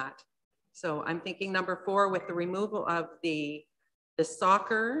for that. So I'm thinking number 4 with the removal of the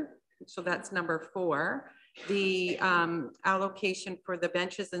soccer. So that's number 4. The allocation for the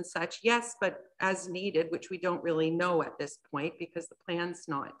benches and such, yes, but as needed, which we don't really know at this point because the plan's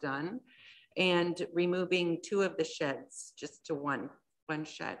not done. And removing 2 of the sheds just to one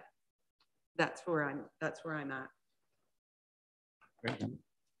shed. That's where I'm at.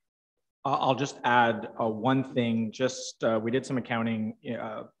 I'll just add one thing. Just we did some accounting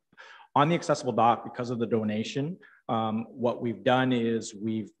on the accessible dock because of the donation. What we've done is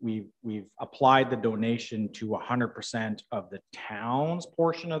we've applied the donation to 100% of the town's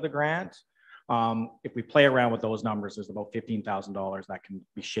portion of the grant. If we play around with those numbers, there's about $15,000 that can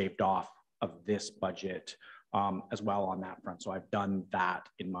be shaved off of this budget as well on that front. So I've done that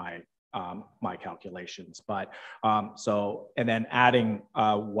in my my calculations. But so, and then adding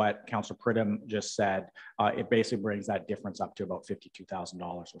what Councillor Pridham just said, it basically brings that difference up to about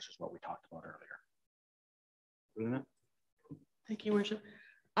 $52,000, which is what we talked about earlier. Thank you, Worship.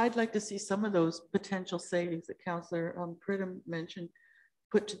 I'd like to see some of those potential savings that Councillor Pridham mentioned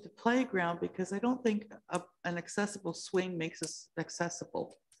put to the playground, because I don't think an accessible swing makes us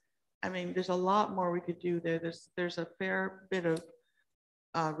accessible. I mean, there's a lot more we could do there. There's a fair bit of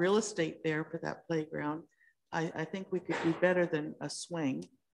real estate there for that playground. I think we could do better than a swing.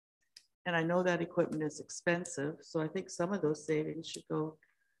 And I know that equipment is expensive. So I think some of those savings should go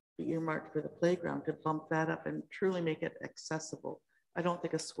be earmarked for the playground to bump that up and truly make it accessible. I don't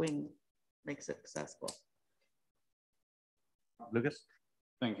think a swing makes it accessible. Lucas?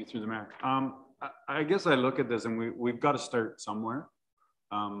 Thank you, through the mayor. I guess I look at this and we've got to start somewhere.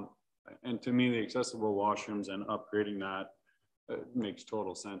 And to me, the accessible washrooms and upgrading that makes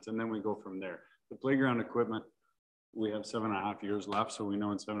total sense. And then we go from there. The playground equipment, we have 7.5 years left. So we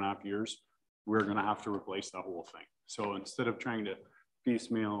know in 7.5 years, we're going to have to replace the whole thing. So instead of trying to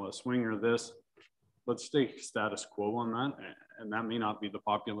piecemeal a swing or this, let's stay status quo on that. And that may not be the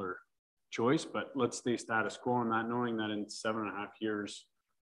popular choice, but let's stay status quo on that, knowing that in 7.5 years,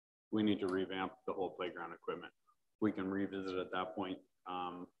 we need to revamp the whole playground equipment. We can revisit at that point.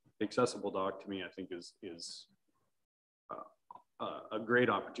 The accessible dock, to me, I think is a great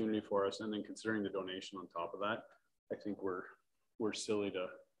opportunity for us. And then considering the donation on top of that, I think we're silly to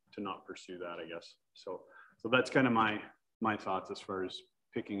not pursue that, I guess. So that's kind of my thoughts as far as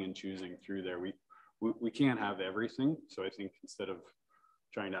picking and choosing through there. We can't have everything. So I think instead of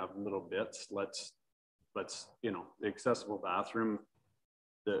trying to have little bits, let's the accessible bathroom,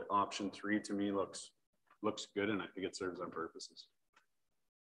 the option 3 to me looks good, and I think it serves our purposes.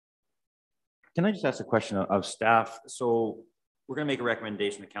 Can I just ask a question of staff? So we're going to make a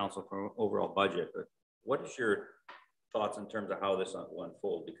recommendation to council for overall budget, but what is your thoughts in terms of how this will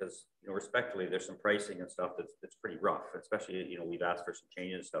unfold? Because, respectfully, there's some pricing and stuff that's pretty rough, especially, we've asked for some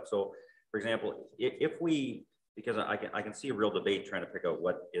changes and stuff. So, for example, if we, because I can see a real debate trying to pick out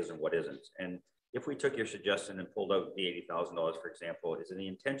what is and what isn't. And if we took your suggestion and pulled out the $80,000, for example, is it the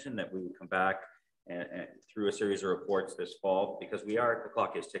intention that we would come back and through a series of reports this fall, because the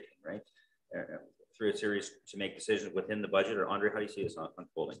clock is ticking, right? Through a series to make decisions within the budget, or Andre, how do you see this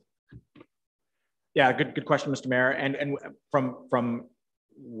unfolding? Yeah, good question, Mr. Mayor. And from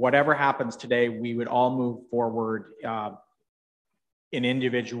whatever happens today, we would all move forward in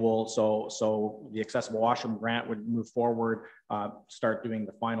individual. So the accessible washroom grant would move forward, start doing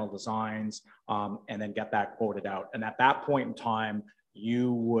the final designs, and then get that quoted out. And at that point in time, we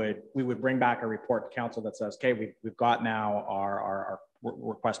would bring back a report to council that says, okay, we've got now our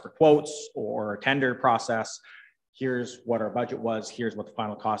request for quotes or tender process. Here's what our budget was. Here's what the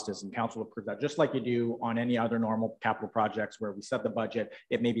final cost is, and council approve that, just like you do on any other normal capital projects where we set the budget.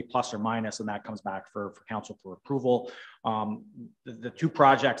 It may be plus or minus, and that comes back for council for approval. The 2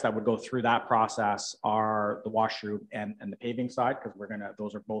 projects that would go through that process are the washroom and the paving side, because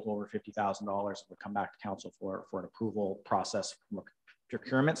those are both over $50,000. Would come back to council for an approval process from a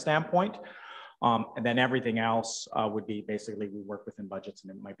procurement standpoint. And then everything else would be basically we work within budgets,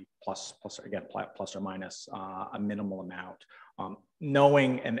 and it might be plus or minus a minimal amount.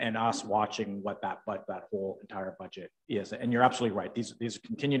 Knowing and us watching what that whole entire budget is. And you're absolutely right. These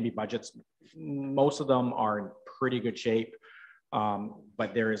continue to be budgets. Most of them are in pretty good shape,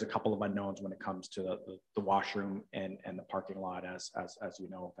 but there is a couple of unknowns when it comes to the washroom and the parking lot, as you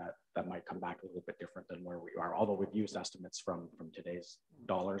know, that might come back a little bit different than where we are. Although we've used estimates from today's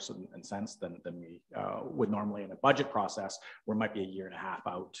dollars and cents than we would normally in a budget process, where it might be a year and a half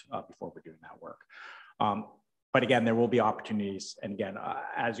out before we're doing that work. but again, there will be opportunities. And again,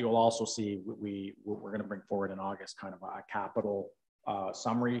 as you'll also see, we're going to bring forward in August kind of a capital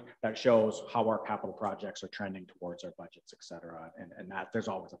summary that shows how our capital projects are trending towards our budgets, et cetera. And that there's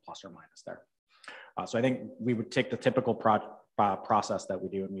always a plus or minus there. So I think we would take the typical process that we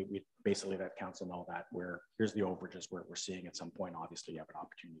do, and we basically let council know that here's the overages we're seeing at some point. Obviously, you have an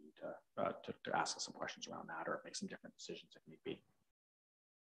opportunity to ask us some questions around that or make some different decisions if need be.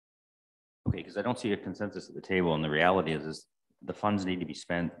 Okay, because I don't see a consensus at the table, and the reality is the funds need to be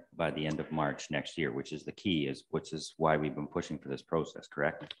spent by the end of March next year, which is the key, which is why we've been pushing for this process,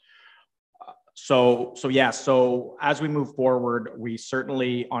 correct? So as we move forward, we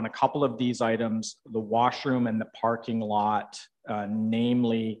certainly, on a couple of these items, the washroom and the parking lot,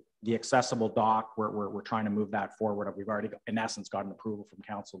 namely the accessible dock, we're trying to move that forward. We've already, in essence, gotten approval from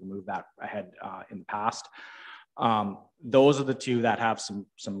council to move that ahead in the past. Those are the two that have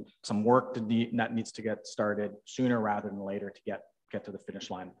some work that needs to get started sooner rather than later to get to the finish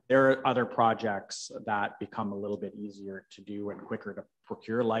line. There are other projects that become a little bit easier to do and quicker to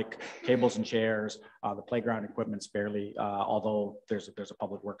procure, like tables and chairs. The playground equipment's fairly, although there's a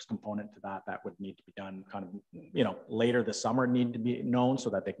public works component to that would need to be done kind of, later this summer, need to be known so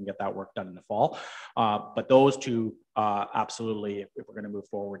that they can get that work done in the fall. But those two, absolutely, if we're going to move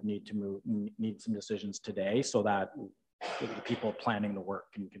forward, need some decisions today so that the people planning the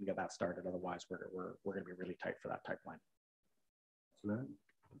work can get that started. Otherwise, we're going to be really tight for that pipeline.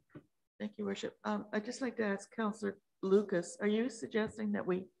 Thank you, Worship. I'd just like to ask Councillor Lucas, are you suggesting that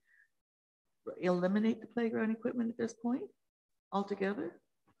we eliminate the playground equipment at this point altogether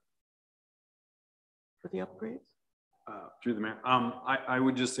for the upgrades? Through the mayor, I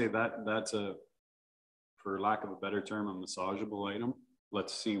would just say that's for lack of a better term, a massageable item.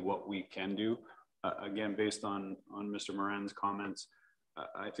 Let's see what we can do. Again, based on Mr. Moran's comments,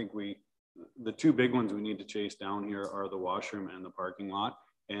 I think the two big ones we need to chase down here are the washroom and the parking lot.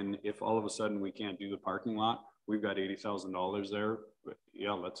 And if all of a sudden we can't do the parking lot, we've got $80,000 there. But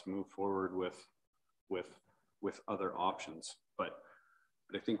yeah, let's move forward with other options. But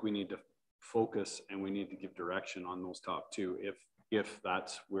I think we need to focus and we need to give direction on those top two if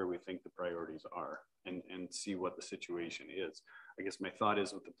that's where we think the priorities are, and see what the situation is. I guess my thought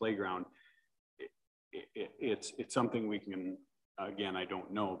is with the playground, it's something we can. Again, I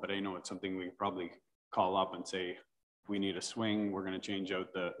don't know, but I know it's something we probably call up and say, we need a swing. We're going to change out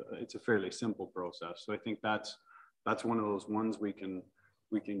it's a fairly simple process. So I think that's one of those ones we can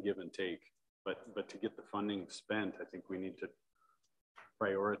give and take, but to get the funding spent, I think we need to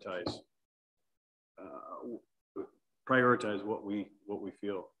prioritize what we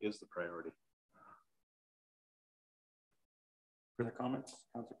feel is the priority. Further comments,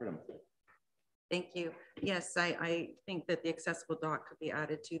 Councilor Pridham? Thank you. Yes, I think that the accessible dock could be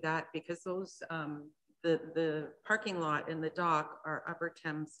added to that, because those, the parking lot and the dock are Upper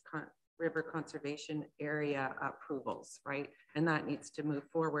Thames River Conservation Area approvals, right? And that needs to move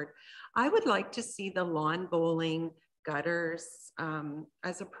forward. I would like to see the lawn bowling gutters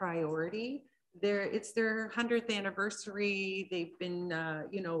as a priority. It's their 100th anniversary. They've been,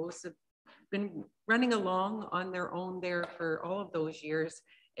 been running along on their own there for all of those years.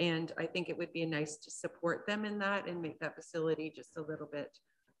 And I think it would be nice to support them in that and make that facility just a little bit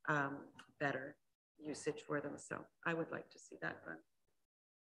better usage for them. So I would like to see that done.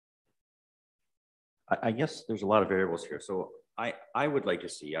 I guess there's a lot of variables here. So I would like to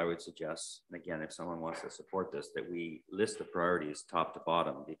see, I would suggest, and again, if someone wants to support this, that we list the priorities top to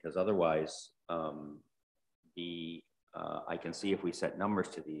bottom, because otherwise I can see if we set numbers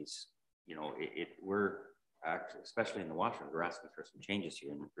to these, we're actually, especially in the washroom, we're asking for some changes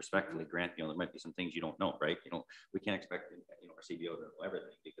here, and respectfully, Grant, there might be some things you don't know, right? We can't expect, our CBO to know everything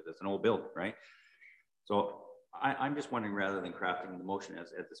because it's an old building, right? So I'm just wondering, rather than crafting the motion as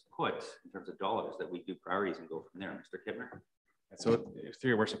this put in terms of dollars, that we do priorities and go from there. Mr. Kibner? So through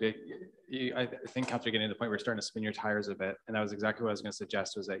your worship, I think Councilor, getting to the point where you're starting to spin your tires a bit, and that was exactly what I was going to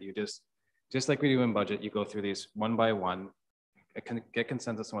suggest, was that you just like we do in budget, you go through these one by one, get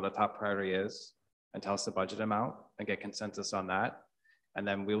consensus on what the top priority is, and tell us the budget amount and get consensus on that. And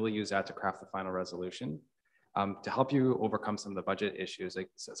then we will use that to craft the final resolution to help you overcome some of the budget issues. Like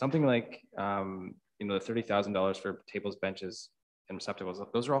something like, the $30,000 for tables, benches, and receptacles,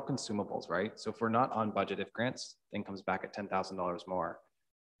 those are all consumables, right? So if we're not on budget, if Grant's thing comes back at $10,000 more,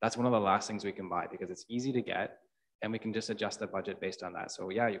 that's one of the last things we can buy because it's easy to get and we can just adjust the budget based on that. So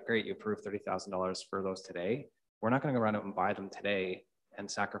yeah, you're great. You approved $30,000 for those today. We're not going to go run out and buy them today and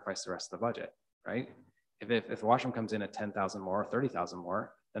sacrifice the rest of the budget. Right? If the washroom comes in at 10,000 more, 30,000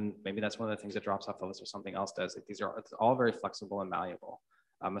 more, then maybe that's one of the things that drops off the list or something else does. Like it's all very flexible and malleable.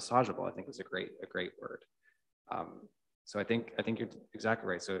 Massageable, I think, is a great word. So I think you're exactly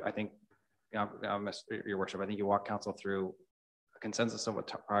right. So I think, Your Worship, I think you walk council through a consensus of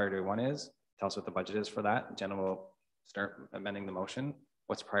what priority 1 is. Tell us what the budget is for that. Jenna will start amending the motion.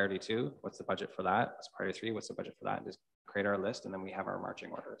 What's priority 2? What's the budget for that? What's priority 3? What's the budget for that? And just create our list, and then we have our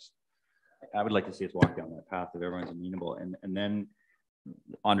marching orders. I would like to see us walk down that path if everyone's amenable, and then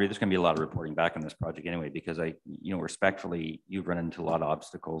Andre, there's going to be a lot of reporting back on this project anyway, because respectfully, you've run into a lot of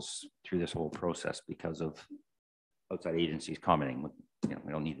obstacles through this whole process because of outside agencies commenting.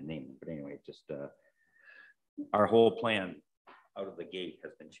 We don't need to name them, but anyway, just our whole plan out of the gate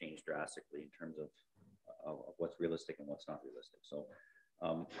has been changed drastically in terms of what's realistic and what's not realistic. So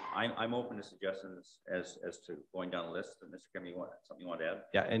I'm open to suggestions as to going down the list. And Mr. Kemp, something you want to add?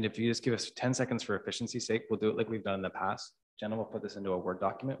 Yeah, and if you just give us 10 seconds for efficiency's sake, we'll do it like we've done in the past. Jenna will put this into a Word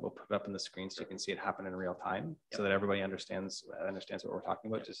document. We'll put it up on the screen so you can see it happen in real time, so that everybody understands what we're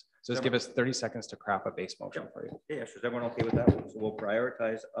talking about. Just give us 30 seconds to craft a base motion for you. Yeah, sure. Is everyone okay with that? So we'll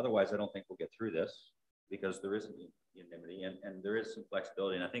prioritize. Otherwise, I don't think we'll get through this because there isn't unanimity and there is some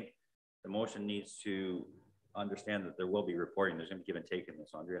flexibility. And I think the motion needs to understand that there will be reporting. There's going to be give and take in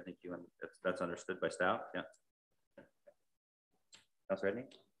this, Andre. I think that's understood by staff. Yeah. That's right,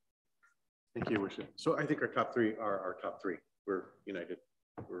 Nick. Thank you, Worship. So I think our top 3 are our top 3. We're united.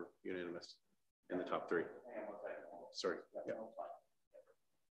 We're unanimous in the top 3. Sorry. Yeah.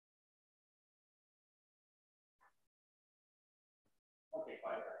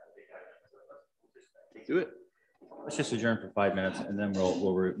 Do it. Let's just adjourn for 5 minutes and then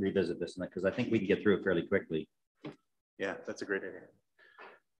we'll revisit this because I think we can get through it fairly quickly. Yeah, that's a great idea.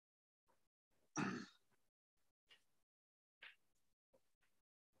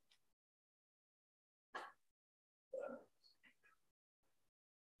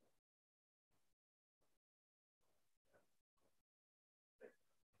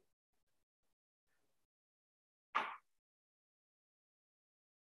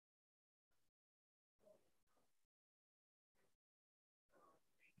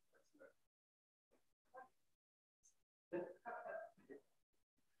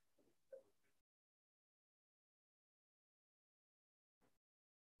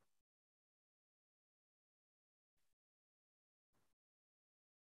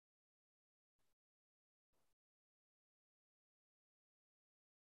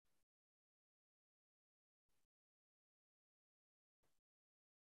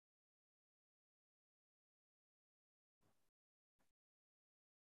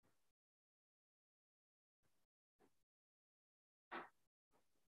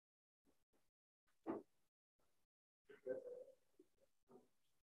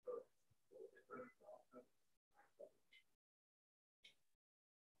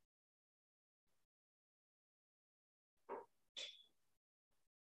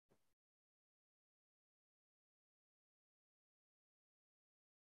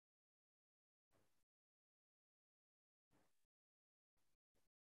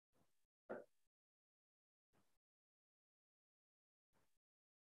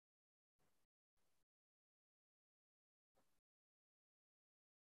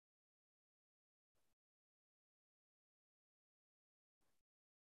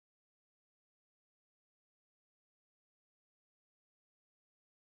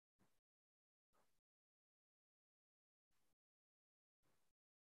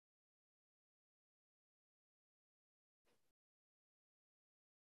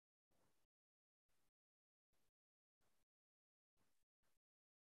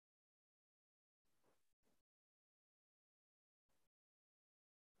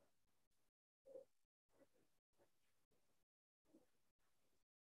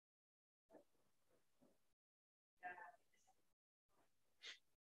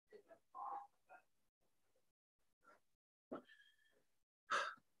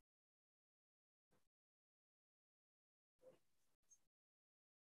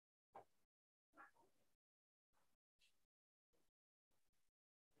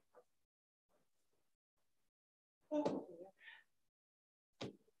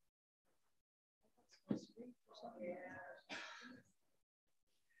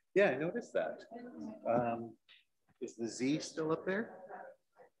 Yeah, I noticed that. Is the Z still up there?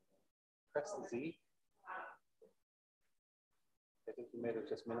 Press the Z. I think you may have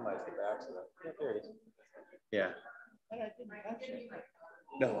just minimized it by accident. Yeah, there it is. Yeah.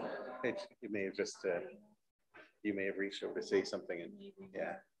 No, you may have just, you may have reached over to say something and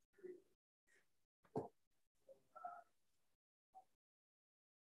yeah.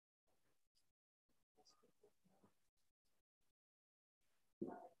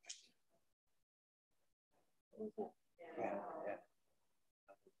 Yeah, yeah.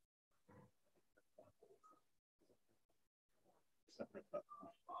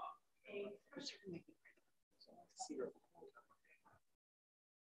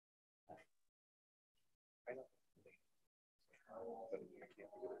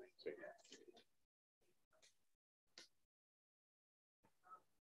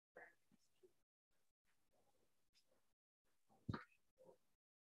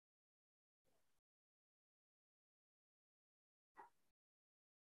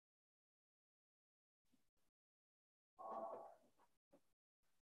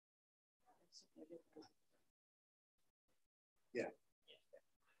 Yeah.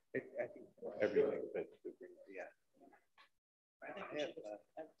 I think everything, but yeah. I think I have,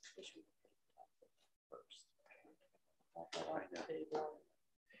 first. I know.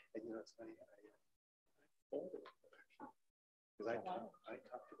 And you know, it's funny, because I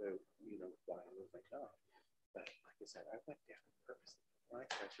talked about, you know, why I was like, oh, but like I said, I went down purposely. My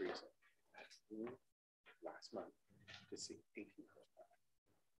country is last month to see 18 horsepower,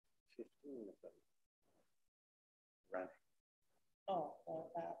 15 of them running. Oh,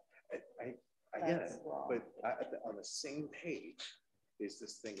 well, that. I get it, but on the same page is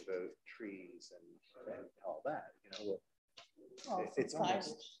this thing about trees and all that, you know. Well, It's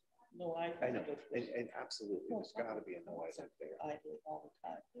almost, no, I know, and absolutely, there's got to be a noise out there. I do it all the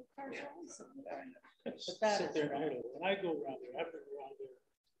time. The cars are awesome. But that sit is there and idle. When I go around there, I've been around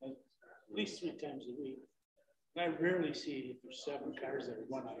there at least 3 times a week. And I rarely see if there's 7 cars there,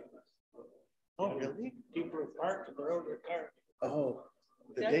 one item. Oh, really? People are parked and they're out of their car. Oh,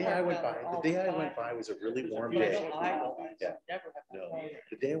 the day I went by was a really warm day. Yeah. No,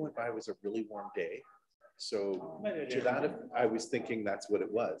 the day I went by was a really warm day. So to that, I was thinking that's what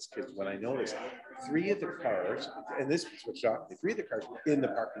it was. Because when I noticed 3 of the cars, and this was what shocked me, 3 of the cars were in the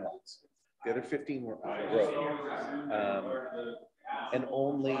parking lots. The other 15 were on the road. And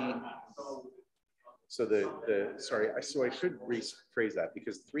only, so so I should rephrase that,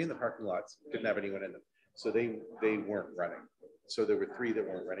 because 3 in the parking lots didn't have anyone in them. So they weren't running. So there were 3 that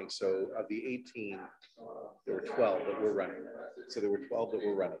weren't running. So of the 18, there were 12 that were running. So there were 12 that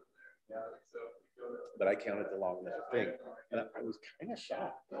were running. But I counted the long thing. And I was kind of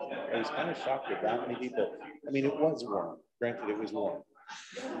shocked. I was kind of shocked with that many people. I mean, it was warm. Granted, it was warm.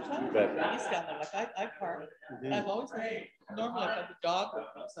 But He's down there, like I park. I've always had, normally I've got the dog with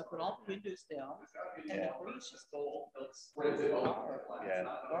me, so I put all the windows down and the breeze just goes. Yeah.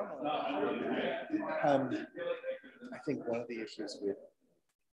 I think one of the issues with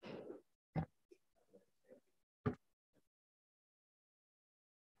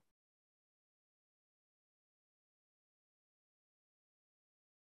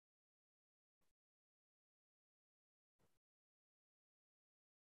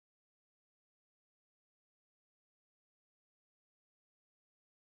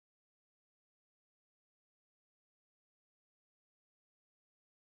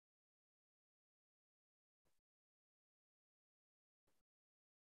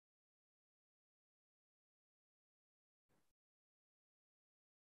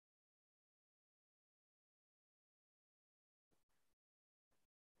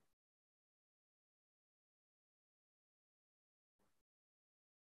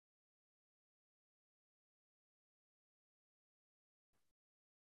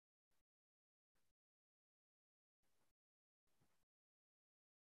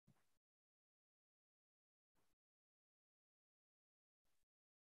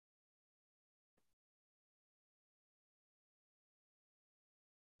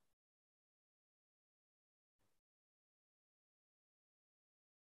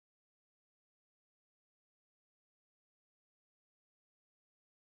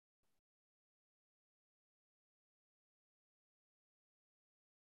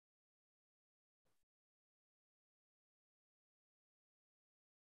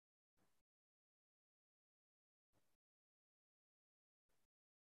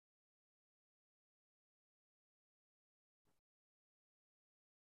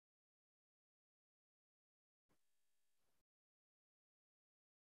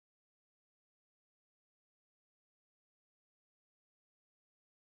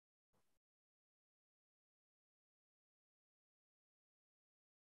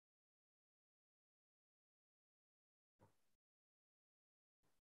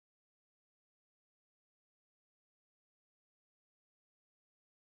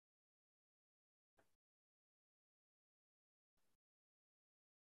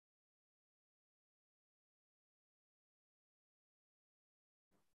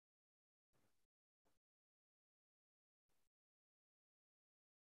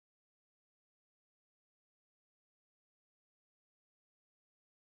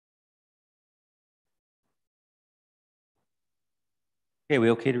Okay, we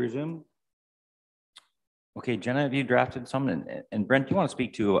okay to resume? Okay, Jenna, have you drafted some? And Brent, do you want to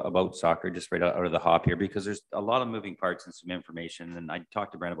speak to about soccer just right out of the hop here? Because there's a lot of moving parts and some information. And I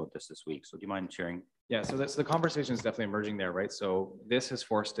talked to Brent about this week. So do you mind sharing? Yeah, so that's the conversation is definitely emerging there, right? So this has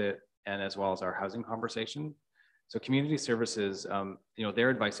forced it, and as well as our housing conversation. So community services, you know, their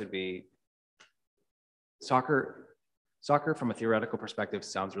advice would be soccer from a theoretical perspective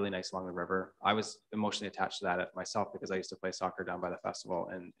sounds really nice along the river. I was emotionally attached to that myself because I used to play soccer down by the festival,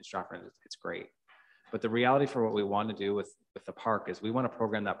 and in Stratford, it's great. But the reality for what we want to do with the park is we want to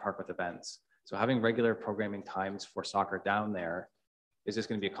program that park with events. So having regular programming times for soccer down there is just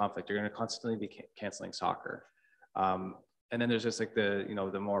going to be a conflict. You're going to constantly be canceling soccer. And then there's just like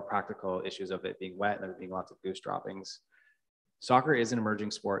the more practical issues of it being wet and there being lots of goose droppings. Soccer is an emerging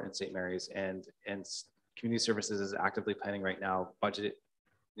sport in St. Mary's, and community services is actively planning right now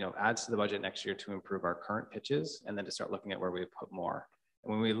adds to the budget next year to improve our current pitches and then to start looking at where we put more.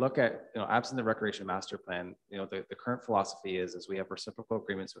 And when we look at, absent the recreation master plan, the current philosophy is we have reciprocal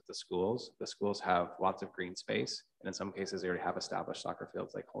agreements with the schools. The schools have lots of green space, and in some cases they already have established soccer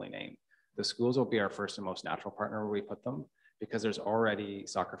fields like Holy Name. The schools will be our first and most natural partner where we put them because there's already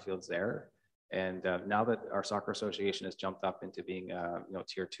soccer fields there. And now that our soccer association has jumped up into being a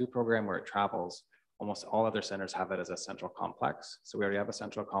tier 2 program where it travels, almost all other centers have it as a central complex. So we already have a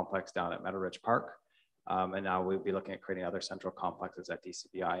central complex down at Meadow Ridge Park. And now we'll be looking at creating other central complexes at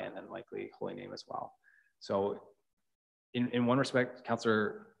DCBI and then likely Holy Name as well. So in one respect,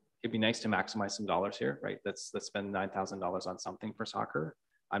 Councillor, it'd be nice to maximize some dollars here, right? Let's spend $9,000 on something for soccer.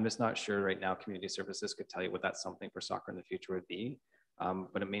 I'm just not sure right now community services could tell you what that something for soccer in the future would be.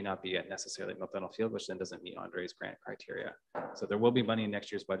 But it may not be at necessarily McDonald Field, which then doesn't meet Andre's grant criteria. So there will be money in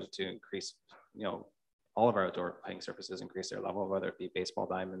next year's budget to increase, all of our outdoor playing surfaces, increase their level, whether it be baseball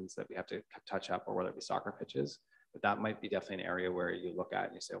diamonds that we have to touch up or whether it be soccer pitches. But that might be definitely an area where you look at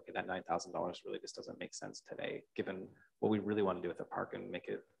and you say, okay, that $9,000 really just doesn't make sense today, given what we really want to do with the park and make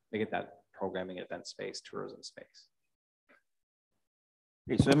it that programming event space, tourism space.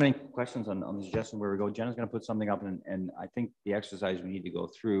 Okay, so I have any questions on the suggestion where we go? Jenna's going to put something up, and I think the exercise we need to go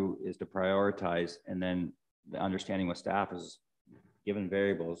through is to prioritize, and then the understanding with staff is given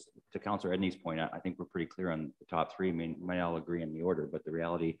variables. To Councillor Edney's point, I think we're pretty clear on the top three. I mean, we might all agree on the order, but the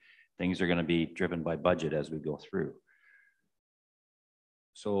reality, things are going to be driven by budget as we go through.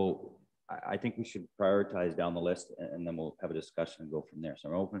 So I think we should prioritize down the list, and then we'll have a discussion and go from there. So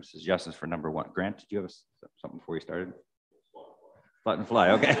I'm open to suggestions for number one. Grant, did you have something before you started? Flat and fly,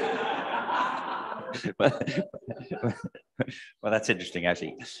 okay. Well, that's interesting,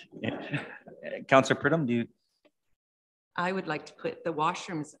 actually. Councillor Pridham, do you? I would like to put the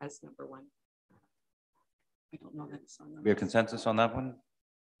washrooms as number one. I don't know that it's on number. We have consensus on that one?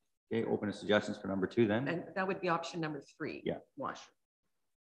 Okay, open to suggestions for number two then. And that would be option number 3. Yeah. Washroom.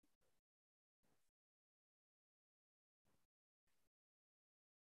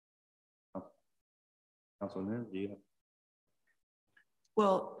 Councillor Moon, do you have?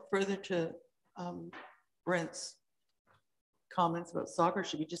 Well, further to Brent's comments about soccer,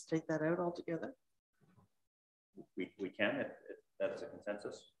 should we just take that out altogether? We can, if that's a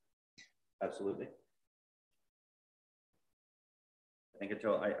consensus. Absolutely.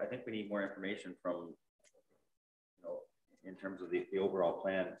 I think we need more information from, in terms of the overall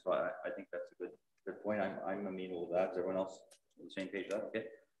plan. So I think that's a good point. I'm amenable to that. Is everyone else on the same page with that? Okay.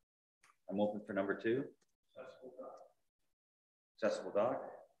 I'm open for number 2. Accessible dock.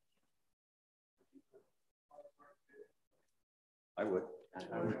 I would.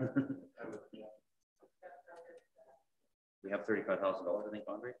 We have $35,000, I think,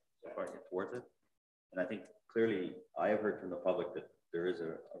 Andre, so far to get towards it. And I think clearly I have heard from the public that there is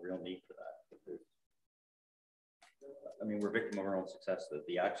a real need for that. I mean, we're victim of our own success.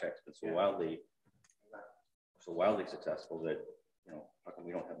 The ACCHEC's been so wildly successful that, how come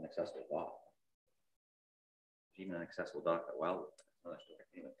we don't have an accessible dock? Even an accessible dock at Wild.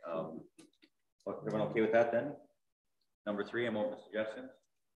 Everyone okay with that then? Number 3, I'm open to suggestions.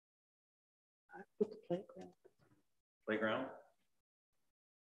 I put the playground. Playground.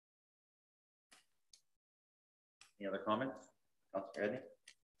 Any other comments? Councillor Edney?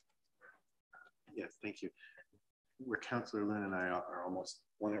 Yes, thank you. Where Councillor Lynn and I are almost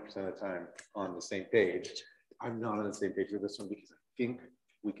 100% of the time on the same page. I'm not on the same page with this one because I think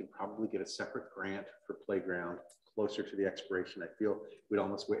we can probably get a separate grant for playground closer to the expiration. I feel we'd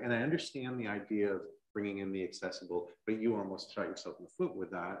almost wait. And I understand the idea of bringing in the accessible, but you almost shot yourself in the foot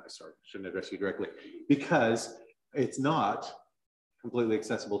with that. Sorry, shouldn't address you directly, because it's not completely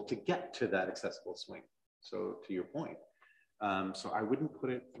accessible to get to that accessible swing. So to your point, so I wouldn't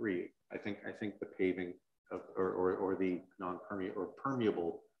put it 3. I think the paving or the non-permeable or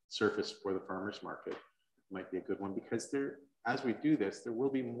permeable surface for the farmers market might be a good one, because there, as we do this, there will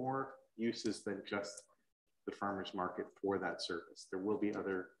be more uses than just the farmers market for that surface. There will be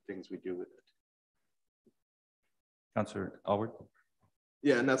other things we do with it. Councillor Alward.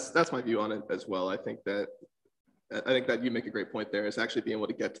 Yeah, and that's my view on it as well. I think that you make a great point there. Is actually being able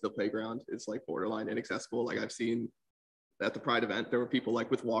to get to the playground is like borderline inaccessible. Like I've seen at the Pride event, there were people like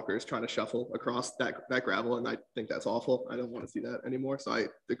with walkers trying to shuffle across that gravel, and I think that's awful. I don't want to see that anymore. So I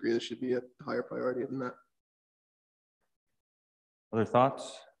agree this should be a higher priority than that. Other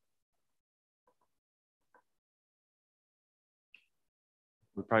thoughts?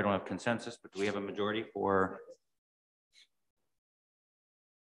 We probably don't have consensus, but do we have a majority for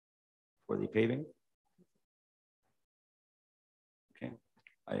the paving? Okay.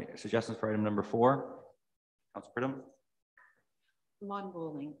 Suggestions for item number 4. Councilor Pridham. Lawn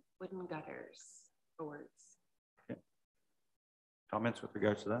bowling, wooden gutters, boards. Okay. Comments with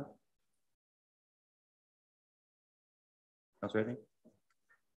regards to that? Councilor Reddy?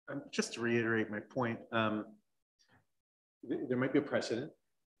 Just to reiterate my point, there might be a precedent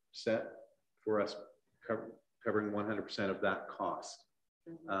set for us covering 100% of that cost.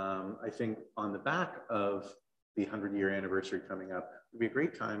 I think on the back of the 100-year anniversary coming up, it would be a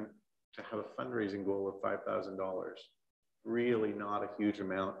great time to have a fundraising goal of $5,000. Really not a huge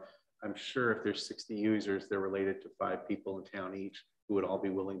amount. I'm sure if there's 60 users, they're related to 5 people in town each who would all be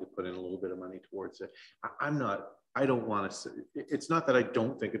willing to put in a little bit of money towards it. I don't want to, it's not that I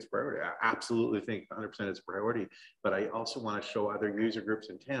don't think it's priority. I absolutely think 100% is priority, but I also want to show other user groups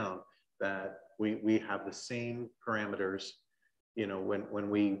in town that we have the same parameters. You know, when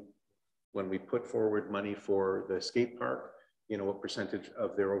we put forward money for the skate park, you know, what percentage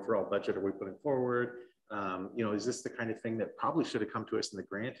of their overall budget are we putting forward? You know, is this the kind of thing that probably should have come to us in the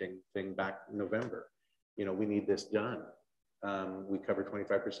granting thing back in November? You know, we need this done. We cover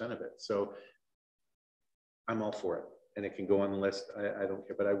 25% of it. So I'm all for it, and it can go on the list. I don't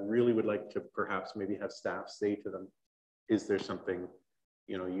care, but I really would like to perhaps maybe have staff say to them, is there something,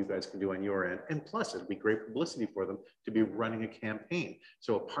 you know, you guys can do on your end? And plus it'd be great publicity for them to be running a campaign.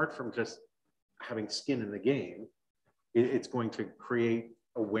 So apart from just having skin in the game, it's going to create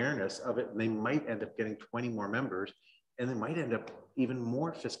awareness of it, and they might end up getting 20 more members, and they might end up even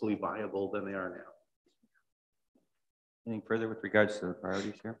more fiscally viable than they are now. Anything further with regards to the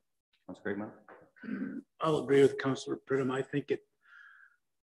priorities here? Councilor Craigmile? I'll agree with Councillor Pridham.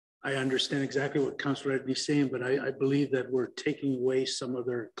 I understand exactly what Councillor Edby's saying, but I believe that we're taking away some of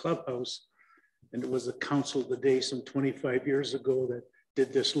their clubhouse. And it was the council today, some 25 years ago, that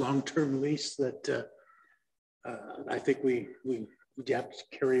did this long-term lease that I think we have to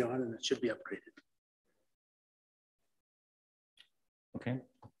carry on, and it should be upgraded. Okay.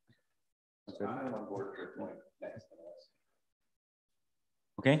 I'm on board with your point.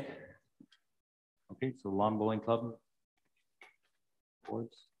 Okay. Okay, so lawn bowling club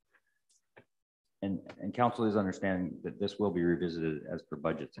boards. And council is understanding that this will be revisited as per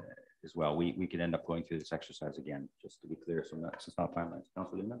budget as well. We could end up going through this exercise again, just to be clear, so it's not finalized.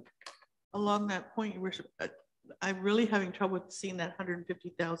 Councilor Linda? Along that point, Your Worship, I'm really having trouble with seeing that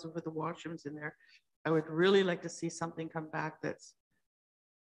 150,000 for the washrooms in there. I would really like to see something come back that's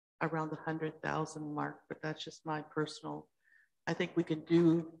around the 100,000 mark, but that's just my personal. I think we can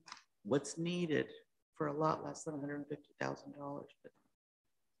do what's needed for a lot less than $150,000. But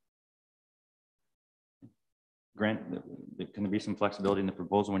Grant, can there be some flexibility in the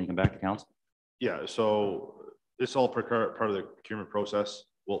proposal when you come back to council? Yeah, so it's all part of the procurement process.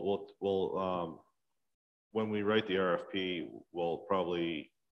 We'll when we write the RFP, we'll probably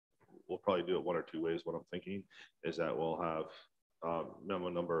do it one or two ways. What I'm thinking is that we'll have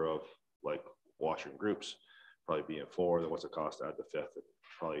minimum number of like washroom groups, probably being 4. Then what's it cost to add the 5th? And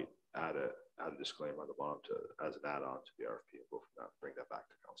probably add a disclaimer on the bottom as an add-on to the RFP, and go from that, bring that back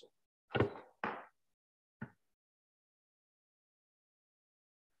to council.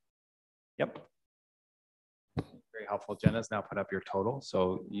 Yep. Very helpful. Jenna's now put up your total.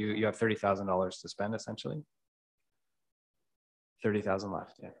 So you have $30,000 to spend essentially. 30,000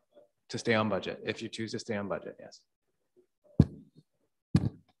 left, yeah. To stay on budget, if you choose to stay on budget, yes.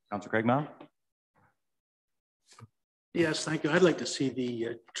 Councilor Craigmile? Yes, thank you. I'd like to see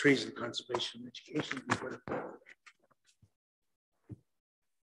the trees and conservation education be put forward.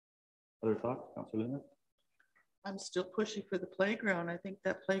 Other thoughts, Councilor Linda? I'm still pushing for the playground. I think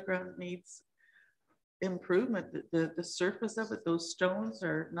that playground needs improvement. The surface of it, those stones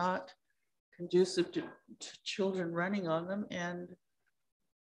are not conducive to children running on them. And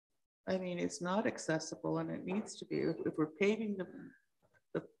I mean, it's not accessible, and it needs to be. If we're paving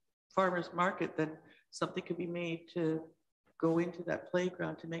farmer's market, then something could be made to go into that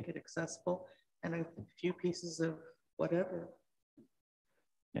playground to make it accessible, and a few pieces of whatever.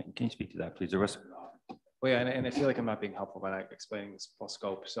 Yeah, can you speak to that, please? There was. Well, yeah, and I feel like I'm not being helpful by explaining this full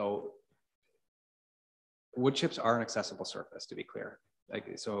scope. So wood chips are an accessible surface, to be clear.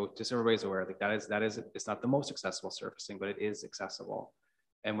 Like, so just so everybody's aware, like that is, it's not the most accessible surfacing, but it is accessible.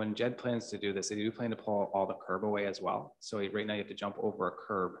 And when JED plans to do this, they do plan to pull all the curb away as well. So right now you have to jump over a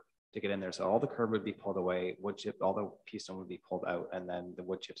curb to get in there. So all the curb would be pulled away, wood chip, all the pea stone would be pulled out, and then the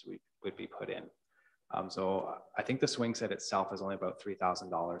wood chips would be put in. So I think the swing set itself is only about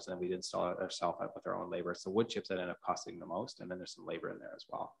 $3,000, and we'd install it ourselves with our own labor. So wood chips that end up costing the most, and then there's some labor in there as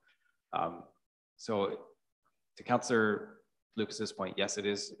well. So to Councillor Lucas's point, yes, it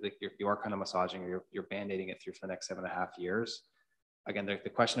is like you are kind of massaging, or you're band-aiding it through for the next 7.5 years. Again, the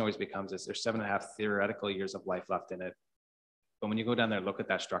question always becomes: is there's 7.5 theoretical years of life left in it? But when you go down there and look at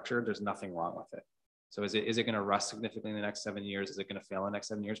that structure, there's nothing wrong with it. So is it going to rust significantly in the next 7 years? Is it going to fail in the next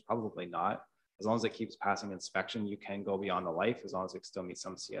 7 years? Probably not. As long as it keeps passing inspection, you can go beyond the life as long as it still meets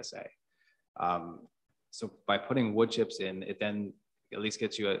some CSA. So by putting wood chips in, it then at least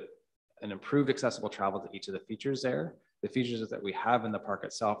gets you an improved accessible travel to each of the features there. The features that we have in the park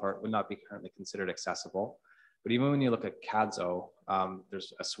itself would not be currently considered accessible. But even when you look at CADZO,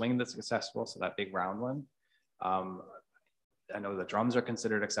 there's a swing that's accessible, so that big round one. I know the drums are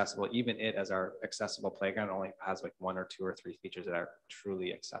considered accessible. Even it, as our accessible playground, only has like 1 or 2 or 3 features that are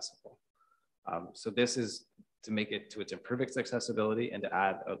truly accessible. So this is to make it to its improved accessibility and to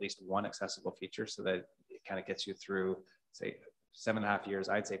add at least 1 accessible feature so that it kind of gets you through, say, 7.5 years.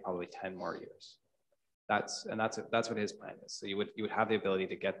 I'd say probably 10 more years. That's what his plan is. So you would have the ability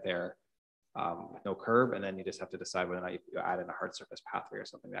to get there with no curb, and then you just have to decide whether or not you add in a hard surface pathway or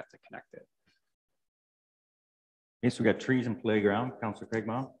something that to connect it. Okay, so we got trees and playground. Councillor Craig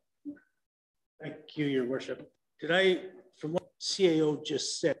Mah. Thank you, Your Worship. From what CAO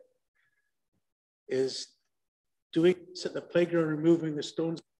just said, is doing at the playground, removing the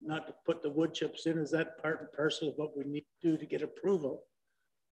stones, not to put the wood chips in, is that part and parcel of what we need to do to get approval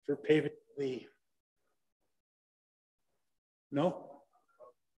for paving the? No?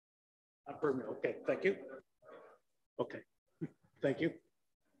 Not permanent. Okay, thank you. Okay, thank you.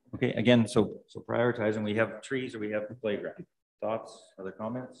 Okay, again, so prioritizing, we have trees or we have the playground. Thoughts, other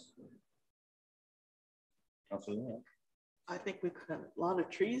comments? Councillor. I think we've got a lot of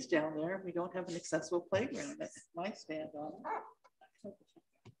trees down there. We don't have an accessible playground. That's my stand on it.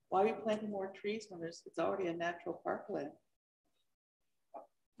 Why are we planting more trees when it's already a natural parkland?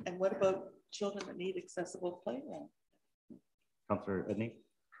 And what about children that need accessible playground? Councillor Edney.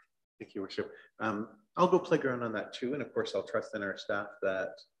 Thank you, Worship. I'll go playground on that too. And of course, I'll trust in our staff that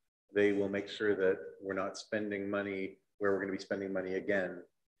they will make sure that we're not spending money where we're going to be spending money again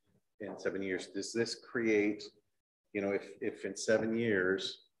in 7 years. Does this create, you know, if in 7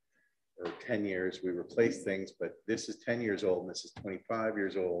 years or 10 years we replace things, but this is 10 years old and this is 25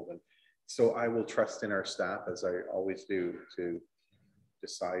 years old. And so I will trust in our staff, as I always do, to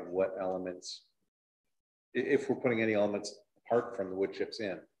decide what elements, if we're putting any elements apart from the wood chips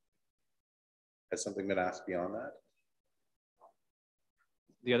in. Has something been asked beyond that?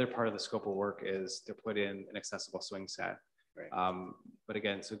 The other part of the scope of work is to put in an accessible swing set. Right. But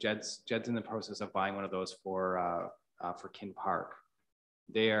again, so JED's in the process of buying one of those for Kin Park.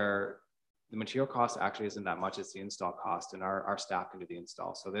 The material cost actually isn't that much, it's the install cost, and our staff can do the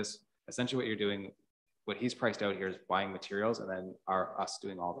install. So this, essentially what you're doing, what he's priced out here is buying materials and then us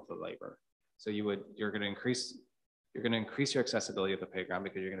doing all of the labor. So you're going to increase your accessibility of the playground,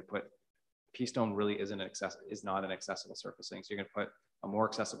 because you're going to put, pea stone really is not an accessible surfacing. So you're going to put a more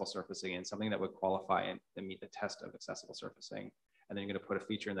accessible surfacing in, something that would qualify and meet the test of accessible surfacing. And then you're going to put a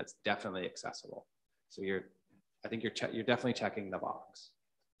feature in that's definitely accessible. So I think you're definitely checking the box.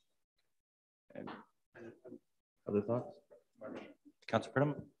 And other thoughts? Councillor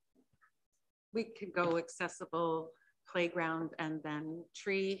Pridham? We could go accessible playground and then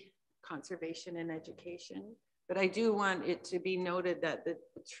tree conservation and education. But I do want it to be noted that the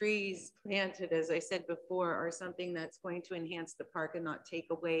trees planted, as I said before, are something that's going to enhance the park and not take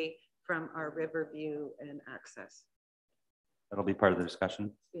away from our river view and access. That'll be part of the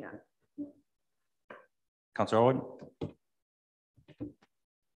discussion. Yeah. Councillor Owen?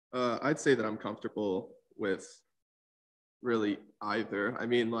 I'd say that I'm comfortable with really either. I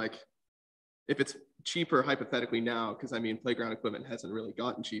mean, like, if it's cheaper hypothetically now, because I mean, playground equipment hasn't really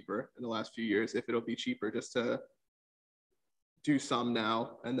gotten cheaper in the last few years. If it'll be cheaper just to do some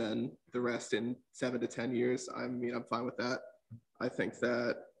now and then the rest in 7 to 10 years, I mean, I'm fine with that. I think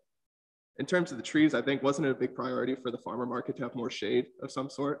that in terms of the trees, I think, wasn't it a big priority for the farmer market to have more shade of some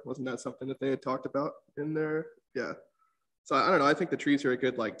sort? Wasn't that something that they had talked about in there? Yeah. So I don't know. I think the trees are a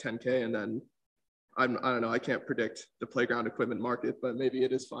good like 10K, and then I don't know. I can't predict the playground equipment market, but maybe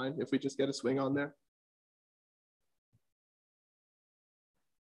it is fine if we just get a swing on there.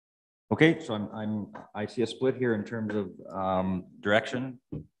 Okay, so I see a split here in terms of direction.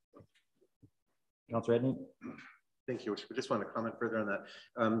 Councilor Edney? Thank you. I just want to comment further on that.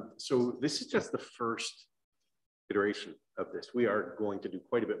 So this is just the first iteration of this. We are going to do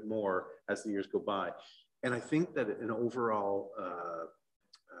quite a bit more as the years go by. And I think that an overall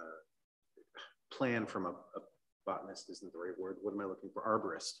plan from a botanist isn't the right word. What am I looking for?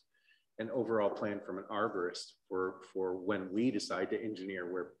 Arborist. An overall plan from an arborist for when we decide to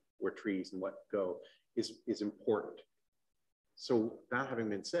engineer where trees and what go is important. So that having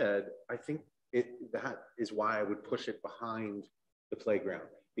been said, I think that is why I would push it behind the playground,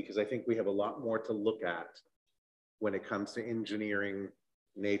 because I think we have a lot more to look at when it comes to engineering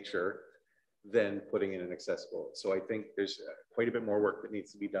nature than putting in an accessible. So I think there's quite a bit more work that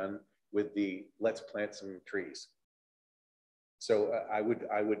needs to be done with the let's plant some trees. So I would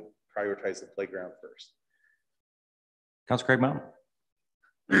prioritize the playground first. Councilor Craig Mount.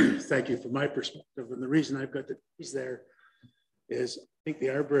 Thank you. From my perspective, and the reason I've got the trees there is I think the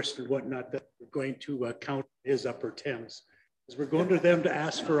arborist and whatnot that we're going to count is Upper Thames, because we're going to them to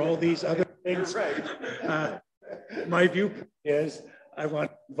ask for all these other things. Right. My view is I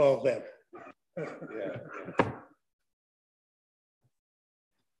want to involve them. Yeah.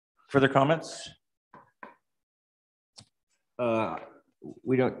 Further comments?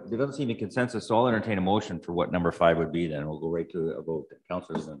 There doesn't seem to be consensus, so I'll entertain a motion for what number 5 would be, then we'll go right to a vote.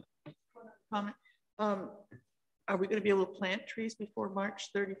 Councilors. Comment. Are we going to be able to plant trees before March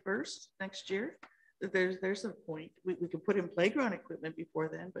 31st next year? There's a point. We can put in playground equipment before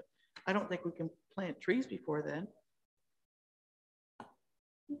then, but I don't think we can plant trees before then.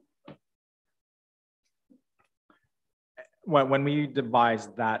 When we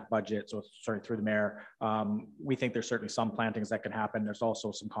devised that budget, so sorry, through the mayor, we think there's certainly some plantings that can happen. There's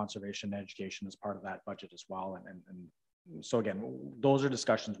also some conservation and education as part of that budget as well. And so again, those are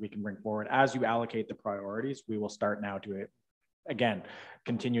discussions we can bring forward. As you allocate the priorities, we will start now to, again,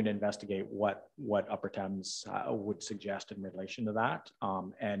 continue to investigate what Upper Thames would suggest in relation to that,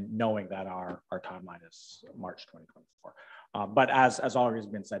 and knowing that our timeline is March 2024. But as already has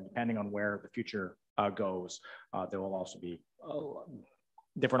been said, depending on where the future goes, there will also be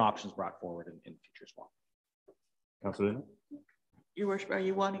different options brought forward in the future as well. Councilor, Your Worship, are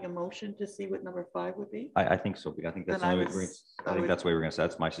you wanting a motion to see what number 5 would be? I think so. I think that's the only way that's the way we're going to.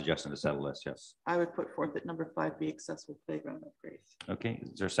 That's my suggestion to settle this. Yes. I would put forth that number 5 be accessible playground upgrades. Okay.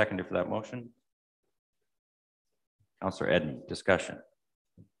 Is there a seconder for that motion? Councilor Edney, discussion.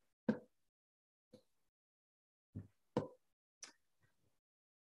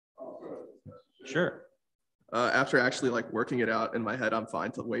 Sure. After actually like working it out in my head, I'm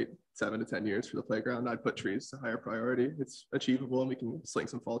fine to wait 7 to 10 years for the playground. I'd put trees to higher priority. It's achievable and we can sling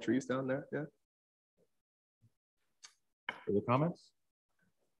some fall trees down there. Yeah. Further comments?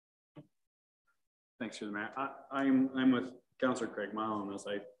 Thanks for the mayor. I'm with Councillor Craig Mile on this.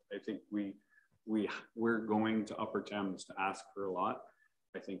 I think we're going to Upper Thames to ask for a lot.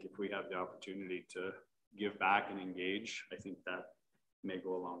 I think if we have the opportunity to give back and engage, I think that may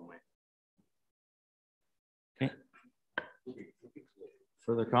go a long way. Okay.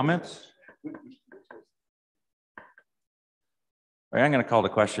 Further comments? All right, I'm going to call the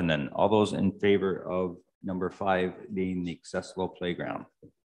question then. All those in favor of number 5 being the accessible playground?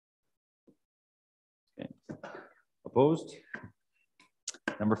 Okay. Opposed?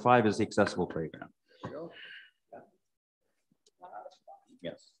 Number 5 is the accessible playground.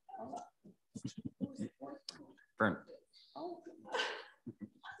 Yes. Burn.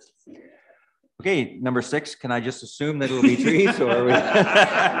 Okay, number 6, can I just assume that it'll be trees or are we...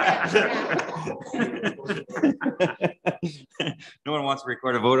 No one wants to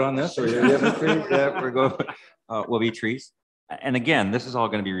record a vote on this? Or yeah, we're going, will be trees. And again, this is all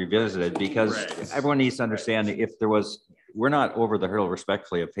going to be revisited because everyone needs to understand that if there was, we're not over the hurdle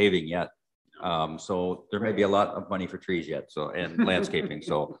respectfully of paving yet. So there may be a lot of money for trees yet, so and landscaping.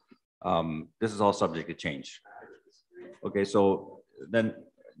 So this is all subject to change. Okay, so then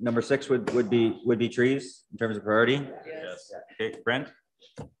number 6 would be trees in terms of priority. Yes. Okay, Brent.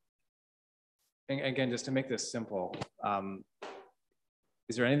 And again, just to make this simple,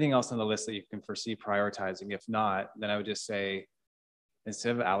 is there anything else on the list that you can foresee prioritizing? If not, then I would just say,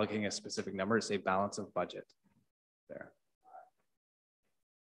 instead of allocating a specific number, say balance of budget there.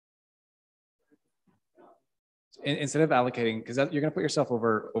 Instead of allocating, because you're going to put yourself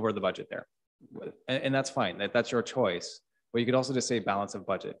over the budget there, and that's fine. That's your choice. But you could also just say balance of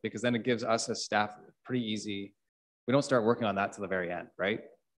budget, because then it gives us as staff pretty easy. We don't start working on that till the very end, right?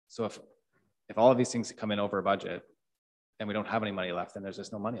 So if all of these things come in over budget and we don't have any money left, then there's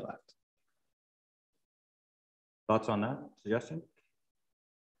just no money left. Thoughts on that suggestion?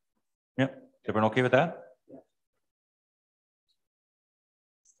 Yep. Everyone okay with that?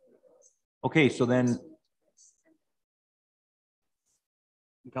 Okay, so then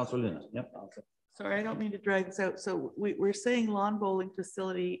Councilor Luna. Yep. Sorry, I don't mean to drag this out. So we're saying lawn bowling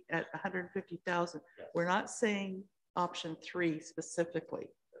facility at 150,000. We're not saying option 3 specifically.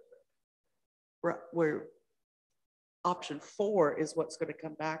 We're option 4 is what's going to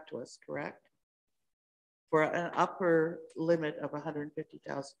come back to us, correct? For an upper limit of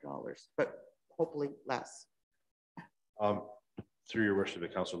 $150,000, but hopefully less. Through your worship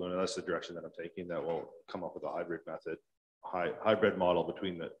of Councilor Luna, that's the direction that I'm taking, that will come up with a hybrid method, hybrid model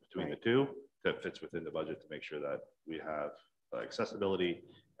between the two that fits within the budget to make sure that we have accessibility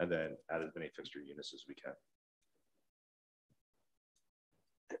and then add as many fixture units as we can.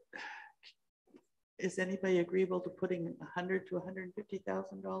 Is anybody agreeable to putting $100,000 to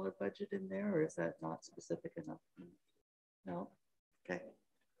 $150,000 budget in there, or is that not specific enough? No. Okay.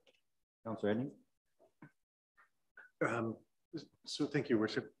 Councilor Edney? So thank you,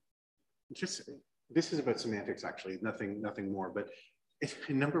 Worship. Just this is about semantics, actually, nothing more. But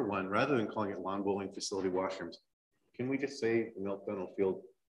in number 1, rather than calling it lawn bowling facility washrooms, can we just say Milt Donald Field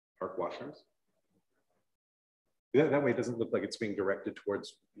Park washrooms? That way, it doesn't look like it's being directed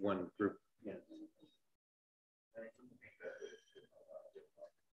towards one group. Yeah.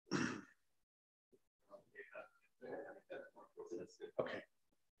 Okay.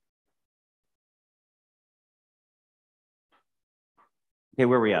 Okay,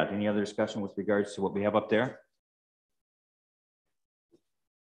 where are we at? Any other discussion with regards to what we have up there?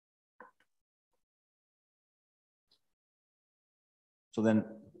 So then,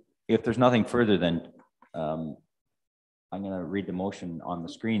 if there's nothing further, then I'm going to read the motion on the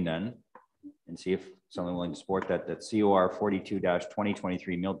screen then and see if someone willing to support that COR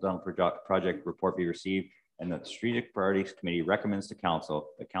 42-2023 Milt Donald project report be received, and that the Strategic Priorities Committee recommends to Council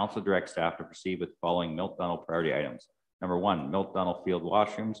that Council direct staff to proceed with the following Milt Donald priority items. Number 1, Milt Donald Field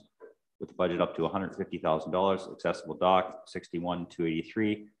washrooms with the budget up to $150,000, accessible dock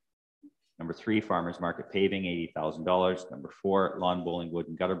 61,283. Number 3, farmers market paving $80,000. Number 4, lawn bowling wood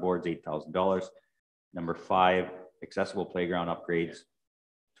and gutter boards $8,000. Number 5, accessible playground upgrades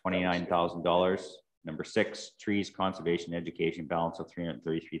 $29,000. Number 6, trees conservation education balance of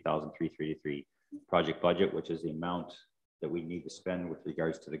 $333,333. Project budget, which is the amount that we need to spend with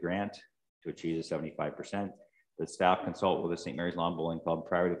regards to the grant to achieve the 75%. The staff consult with the St. Mary's Lawn Bowling Club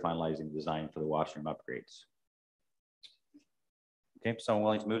prior to finalizing design for the washroom upgrades. Okay, someone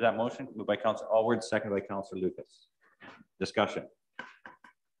willing to move that motion? Moved by Councilor Allward, seconded by Councilor Lucas. Discussion.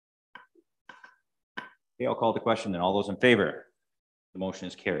 Okay, I'll call the question then. All those in favor? The motion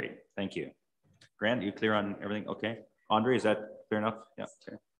is carried. Thank you. Grant, you clear on everything? Okay. Andre, is that clear enough? Yeah.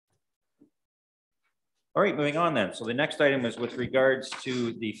 Okay. All right, moving on then. So the next item is with regards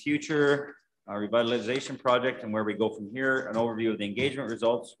to the future revitalization project and where we go from here, an overview of the engagement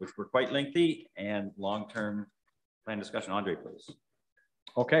results, which were quite lengthy, and long-term plan discussion. Andre, please.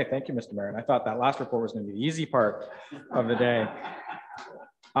 Okay, thank you, Mr. Mayor. And I thought that last report was going to be the easy part of the day.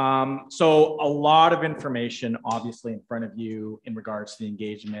 So a lot of information obviously in front of you in regards to the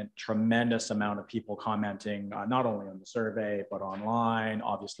engagement, tremendous amount of people commenting, not only on the survey, but online.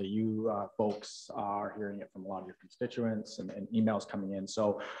 Obviously you folks are hearing it from a lot of your constituents and emails coming in.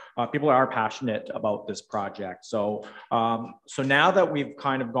 So people are passionate about this project. So, so now that we've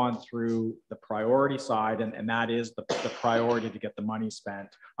kind of gone through the priority side, and that is the priority to get the money spent,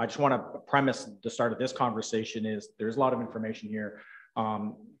 I just want to premise the start of this conversation is there's a lot of information here.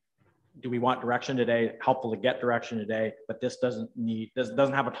 Do we want direction today? Helpful to get direction today, but this doesn't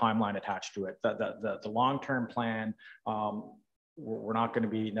have a timeline attached to it. The long-term plan, we're not going to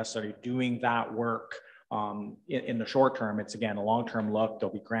be necessarily doing that work in the short term. It's again a long-term look.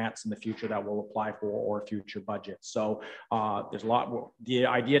 There'll be grants in the future that we'll apply for or future budgets. So there's a lot. The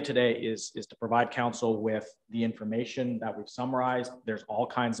idea today is to provide council with the information that we've summarized. There's all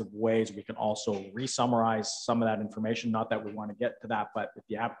kinds of ways we can also re-summarize some of that information. Not that we want to get to that, but if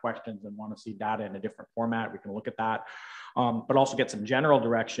you have questions and want to see data in a different format, we can look at that, but also get some general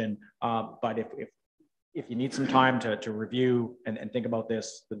direction. But if you need some time to review and think about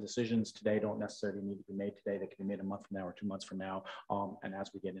this, the decisions today don't necessarily need to be made today. They can be made a month from now or 2 months from now. And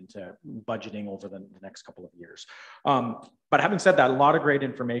as we get into budgeting over the next couple of years. But having said that, a lot of great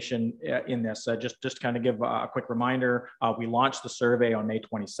information in this. Just to kind of give a quick reminder, we launched the survey on May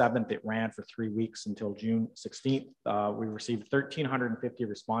 27th. It ran for 3 weeks until June 16th. We received 1,350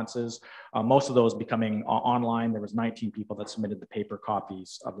 responses, most of those becoming online. There was 19 people that submitted the paper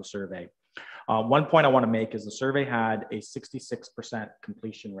copies of the survey. One point I want to make is the survey had a 66%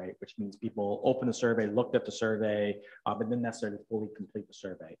 completion rate, which means people opened the survey, looked at the survey, but didn't necessarily fully complete the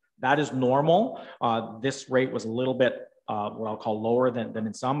survey. That is normal. This rate was a little bit what I'll call lower than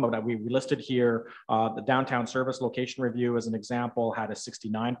in some, but we listed here the downtown service location review as an example had a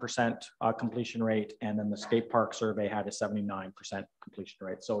 69% completion rate, and then the skate park survey had a 79% completion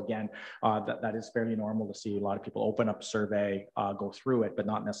rate. So again, that is fairly normal to see a lot of people open up a survey, go through it, but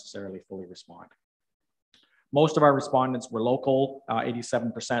not necessarily fully respond. Most of our respondents were local,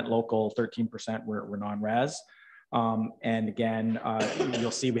 87% local, 13% were non-res. And again,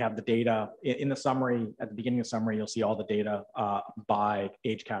 you'll see we have the data in the summary. At the beginning of the summary, you'll see all the data by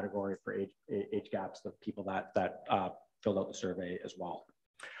age category for age gaps, the people that filled out the survey as well.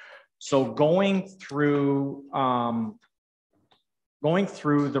 So going through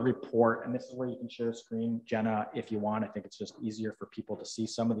the report, and this is where you can share a screen, Jenna, if you want. I think it's just easier for people to see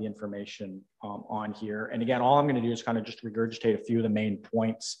some of the information on here. And again, all I'm going to do is kind of just regurgitate a few of the main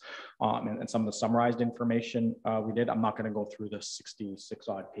points and some of the summarized information we did. I'm not going to go through the 66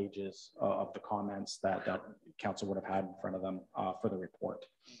 odd pages of the comments that council would have had in front of them for the report.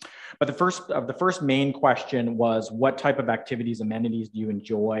 But the first main question was, what type of activities, amenities do you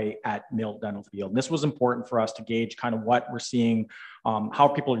enjoy at Milt Dental Field? And this was important for us to gauge kind of what we're seeing, how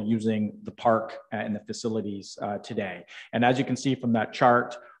people are using the park and the facilities today. And as you can see from that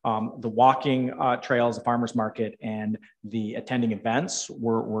chart, the walking trails, the farmers market, and the attending events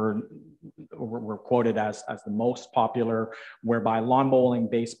were quoted as the most popular, whereby lawn bowling,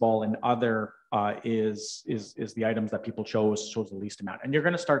 baseball, and other is the items that people chose the least amount. And you're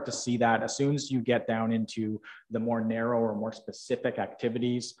going to start to see that as soon as you get down into the more narrow or more specific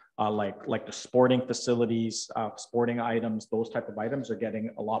activities, like the sporting facilities, sporting items, those type of items are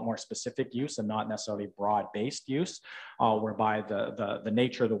getting a lot more specific use and not necessarily broad-based use, whereby the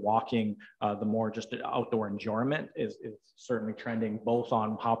nature of the walking, the more just outdoor enjoyment is certainly trending both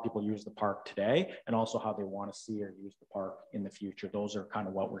on how people use the park today and also how they want to see or use the park in the future. Those are kind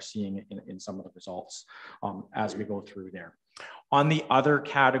of what we're seeing in some of the results as we go through there. On the other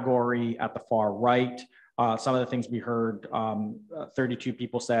category at the far right, some of the things we heard, 32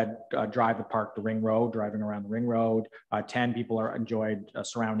 people said drive the park, the ring road, driving around the ring road. 10 people enjoyed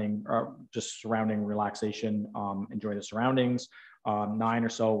surrounding relaxation, enjoy the surroundings. 9 or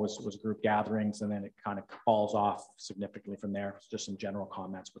so was group gatherings, and then it kind of falls off significantly from there. It's just some general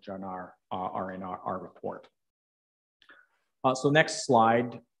comments which are in our report. So next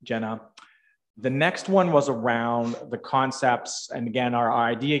slide, Jenna. The next one was around the concepts. And again, our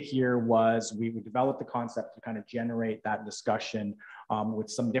idea here was we would develop the concept to kind of generate that discussion with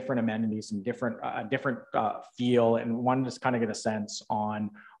some different amenities, some different feel, and wanted to kind of get a sense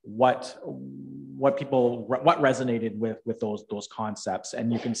on what resonated with those concepts.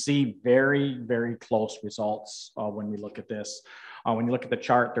 And you can see very, very close results when we look at this. When you look at the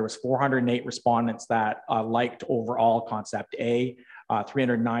chart, there was 408 respondents that liked overall concept A,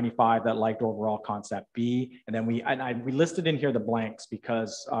 395 that liked overall concept B. And then we listed in here the blanks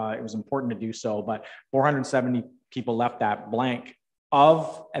because it was important to do so, but 470 people left that blank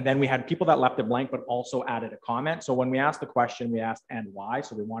and then we had people that left it blank, but also added a comment. So when we asked the question, we asked and why.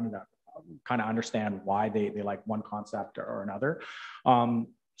 So we wanted to kind of understand why they like one concept or another.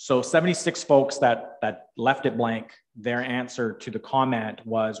 So 76 folks that left it blank, their answer to the comment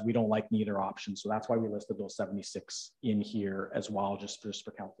was, we don't like neither option. So that's why we listed those 76 in here as well, just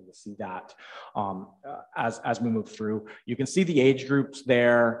for council to see that as we move through. You can see the age groups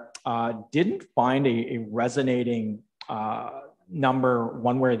there. Didn't find a resonating number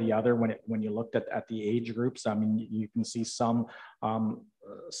one way or the other when you looked at the age groups. I mean, you can see some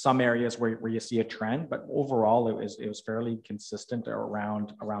areas where you see a trend, but overall it was fairly consistent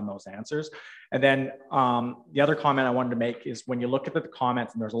around those answers. And then the other comment I wanted to make is when you look at the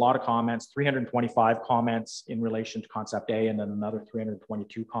comments, and there's a lot of comments, 325 comments in relation to concept A, and then another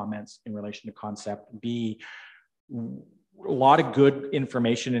 322 comments in relation to concept B. A lot of good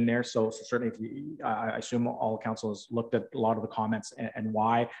information in there. So certainly, I assume all councils looked at a lot of the comments and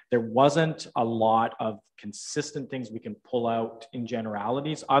why. There wasn't a lot of consistent things we can pull out in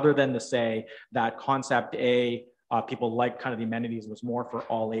generalities, other than to say that concept A People like kind of the amenities was more for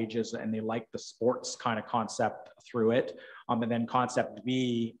all ages, and they like the sports kind of concept through it. And then concept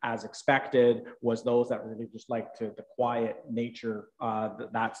B, as expected, was those that really just like the quiet nature,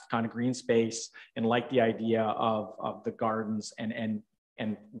 that's kind of green space, and like the idea of the gardens and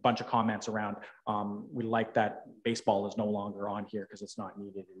a bunch of comments around, we like that baseball is no longer on here because it's not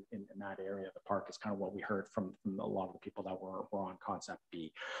needed in that area of the park, is kind of what we heard from a lot of the people that were on concept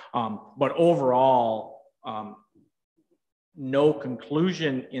B. But overall, no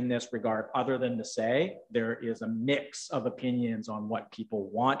conclusion in this regard other than to say there is a mix of opinions on what people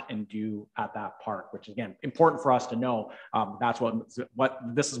want and do at that park, which again, important for us to know. That's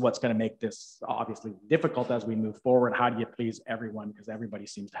this is what's going to make this obviously difficult as we move forward. How do you please everyone? Because everybody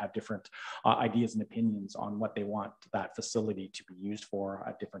seems to have different ideas and opinions on what they want that facility to be used for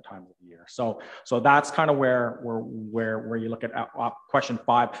at different times of the year. So that's kind of where you look at question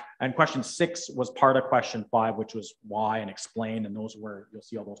 5, and question 6 was part of question 5, which was why and explain, and those were, you'll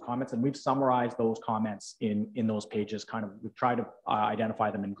see all those comments, and we've summarized those comments in those pages. Kind of, we've tried to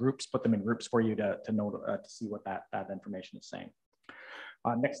identify them in groups, put them in groups for you to know, to see what that information is saying.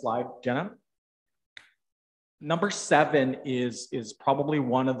 Next slide, Jenna. Number 7 is probably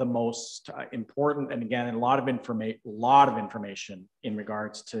one of the most important, and again, a lot of information in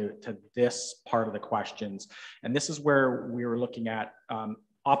regards to this part of the questions. And this is where we were looking at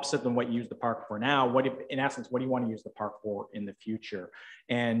opposite than what you use the park for now. In essence, what do you want to use the park for in the future?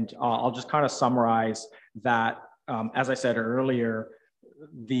 And I'll just kind of summarize that. As I said earlier,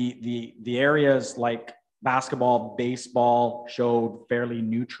 the areas like basketball, baseball showed fairly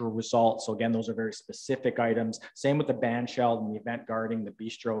neutral results. So again, those are very specific items. Same with the band shell and the event guarding, the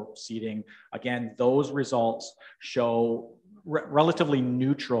bistro seating. Again, those results show relatively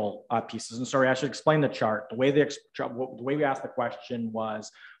neutral pieces. And sorry, I should explain the chart. The way we asked the question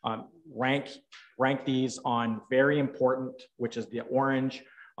was rank these on very important, which is the orange,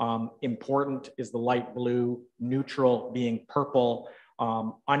 important is the light blue, neutral being purple,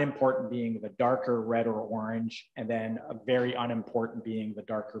 unimportant being the darker red or orange, and then very unimportant being the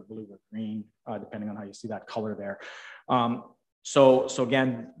darker blue or green, depending on how you see that color there. So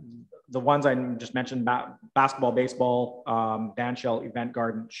again, the ones I just mentioned, basketball, baseball, band shell, event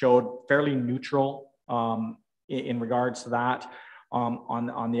garden, showed fairly neutral in regards to that.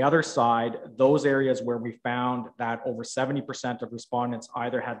 On the other side, those areas where we found that over 70% of respondents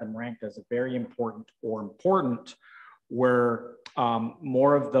either had them ranked as a very important or important were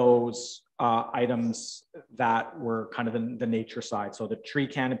more of those items that were kind of the nature side. So the tree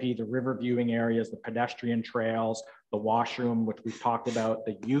canopy, the river viewing areas, the pedestrian trails, the washroom, which we've talked about,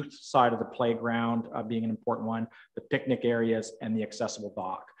 the youth side of the playground being an important one, the picnic areas, and the accessible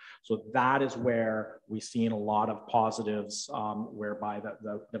dock. So that is where we've seen a lot of positives, whereby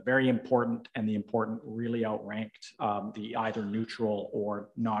the very important and the important really outranked the either neutral or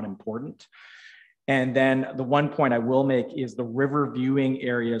not important. And then the one point I will make is the river viewing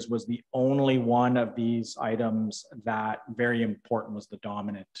areas was the only one of these items that very important was the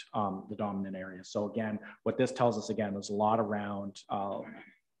dominant area. So again, what this tells us again was a lot around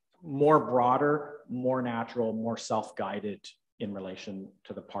more broader, more natural, more self-guided in relation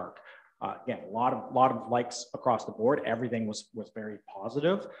to the park. Again, a lot of likes across the board. Everything was very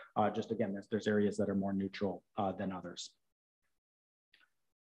positive. Just again, there's areas that are more neutral than others.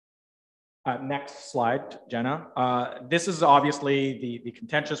 Next slide, Jenna. This is obviously the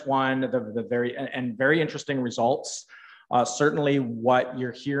contentious one, the very interesting results. Certainly what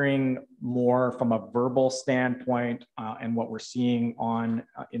you're hearing more from a verbal standpoint and what we're seeing on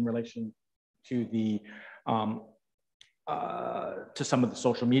in relation to the to some of the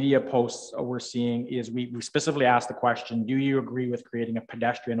social media posts we're seeing is we specifically asked the question, do you agree with creating a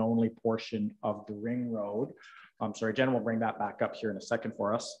pedestrian only portion of the ring road? I'm sorry, Jen will bring that back up here in a second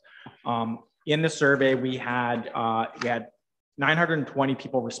for us. In the survey, we had 920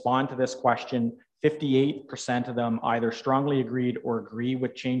 people respond to this question. 58% of them either strongly agreed or agree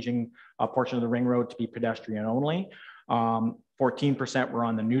with changing a portion of the ring road to be pedestrian only. 14% were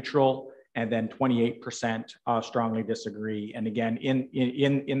on the neutral, and then 28% strongly disagree. And again,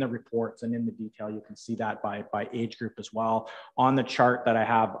 in the reports and in the detail, you can see that by age group as well. On the chart that I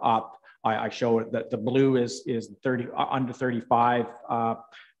have up, I show that the blue is 30 under 35,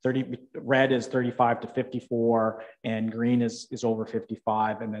 30 red is 35 to 54, and green is over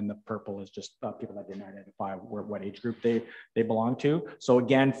 55, and then the purple is just people that didn't identify what age group they belong to. So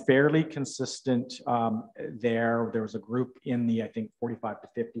again, fairly consistent there. There was a group in the, I think, 45 to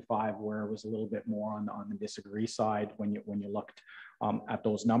 55 where it was a little bit more on the disagree side when you looked at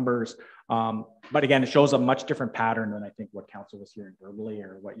those numbers. But again, it shows a much different pattern than I think what council was hearing verbally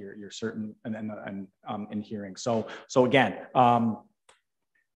or what you're certain and in hearing. So again,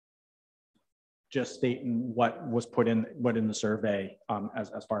 just stating what was put in the survey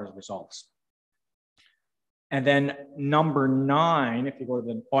as far as results. And then number 9, if you go to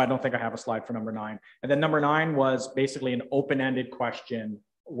the, I don't think I have a slide for number 9. And then number 9 was basically an open-ended question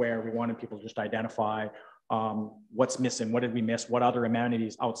where we wanted people to just identify what's missing, what did we miss, what other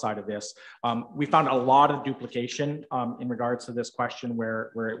amenities outside of this. We found a lot of duplication in regards to this question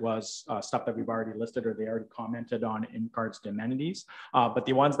where it was stuff that we've already listed or they already commented on in regards to amenities. But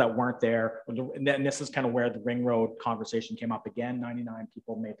the ones that weren't there, and this is kind of where the Ring Road conversation came up again. 99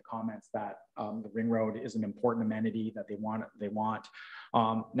 people made the comments that the Ring Road is an important amenity that they want.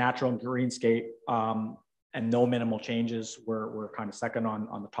 Natural and greenscape and no minimal changes were kind of second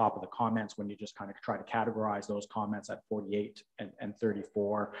on the top of the comments when you just kind of try to categorize those comments at 48 and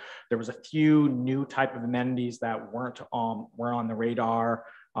 34. There was a few new type of amenities that weren't on the radar.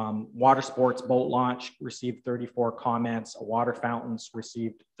 Water sports boat launch received 34 comments. Water fountains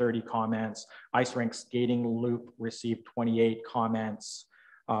received 30 comments. Ice rink skating loop received 28 comments.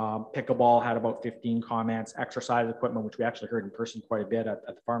 Pickleball had about 15 comments. Exercise equipment, which we actually heard in person quite a bit at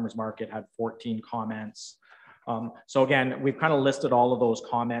the farmers market, had 14 comments. So again, we've kind of listed all of those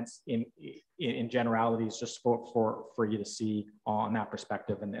comments in generalities just for you to see on that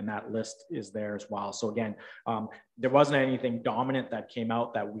perspective, and that list is there as well. So again, there wasn't anything dominant that came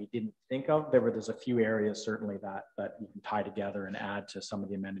out that we didn't think of. There's a few areas certainly that you can tie together and add to some of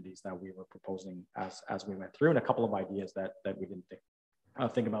the amenities that we were proposing as we went through, and a couple of ideas that we didn't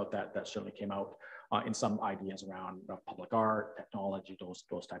think about that certainly came out in some ideas around public art, technology,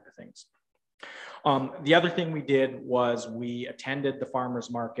 those type of things. The other thing we did was we attended the farmers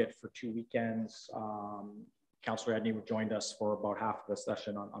market for 2 weekends. Councillor Edney joined us for about half of the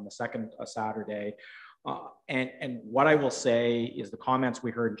session on the second Saturday. And what I will say is the comments we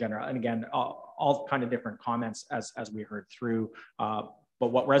heard in general, and again, all kind of different comments as we heard through. But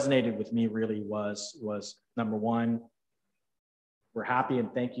what resonated with me really was number 1, we're happy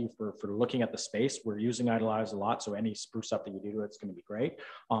and thank you for looking at the space. We're using Idolize a lot, so any spruce up that you do to it's going to be great.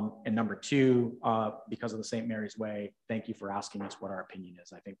 And number 2, because of the St. Mary's Way, thank you for asking us what our opinion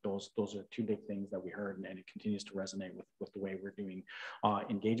is. I think those are 2 big things that we heard, and it continues to resonate with the way we're doing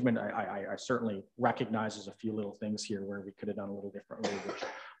engagement. I certainly recognize there's a few little things here where we could have done a little differently, which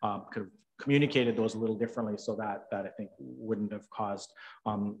could have communicated those a little differently, so that I think wouldn't have caused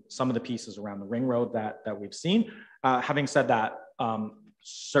some of the pieces around the Ring Road that we've seen. Having said that,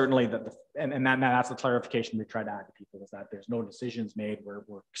 certainly that's the clarification we try to add to people, is that there's no decisions made.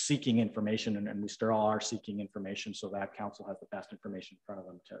 We're seeking information, and we still are seeking information so that council has the best information in front of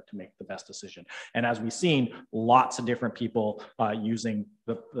them to make the best decision. And as we've seen, lots of different people using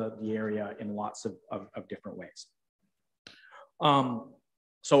the area in lots of different ways.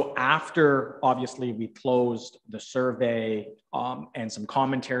 So after, obviously, we closed the survey and some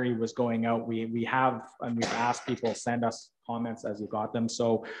commentary was going out, we've asked people send us comments as you got them.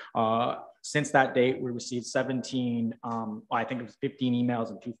 So since that date, we received 17, I think it was 15 emails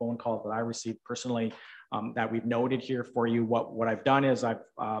and 2 phone calls that I received personally that we've noted here for you. What I've done is a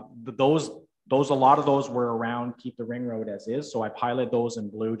lot of those were around keep the Ring Road as is. So I've highlighted those in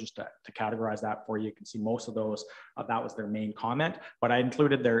blue just to categorize that for you. You can see most of those, that was their main comment, but I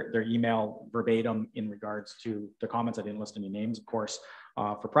included their email verbatim in regards to the comments. I didn't list any names, of course,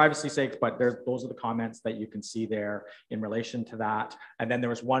 for privacy's sake, but those are the comments that you can see there in relation to that. And then there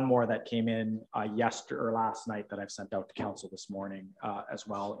was one more that came in last night that I've sent out to council this morning as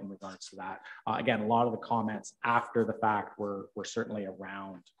well in regards to that. Again, a lot of the comments after the fact were certainly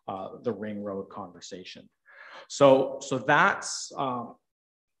around the Ring Road conversation. So that's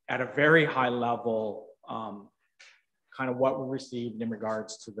at a very high level, kind of what we received in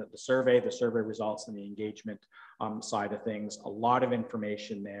regards to the survey results, and the engagement side of things. A lot of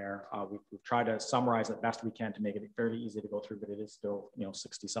information there. We've tried to summarize it best we can to make it fairly easy to go through, but it is still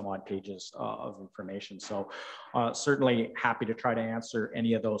 60 some odd pages of information. So certainly happy to try to answer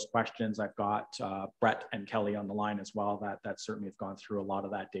any of those questions. I've got Brett and Kelly on the line as well that certainly have gone through a lot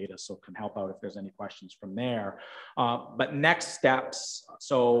of that data, so can help out if there's any questions from there. But next steps,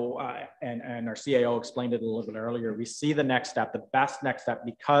 so and our CAO explained it a little bit earlier, we see the next step, the best next step,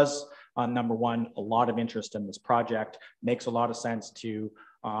 because number 1, a lot of interest in this project, makes a lot of sense to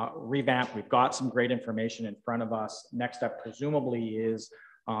revamp. We've got some great information in front of us. Next step presumably is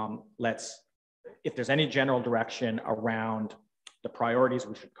if there's any general direction around the priorities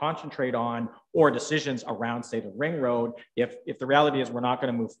we should concentrate on, or decisions around, say, the ring road. If the reality is we're not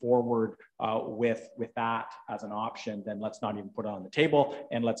going to move forward with that as an option, then let's not even put it on the table,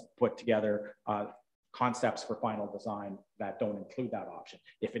 and let's put together concepts for final design that don't include that option.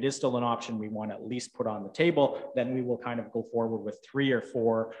 If it is still an option we want to at least put on the table, then we will kind of go forward with 3 or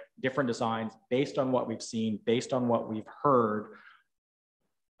 4 different designs based on what we've seen, based on what we've heard,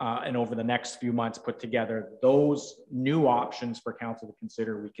 and over the next few months put together those new options for council to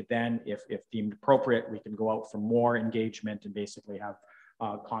consider. We could then, if deemed appropriate, we can go out for more engagement and basically have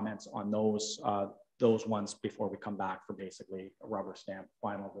comments on those ones before we come back for basically a rubber stamp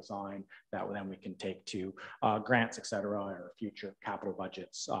final design that then we can take to grants, et cetera, or future capital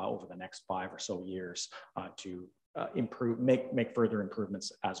budgets over the next 5 or so years to make further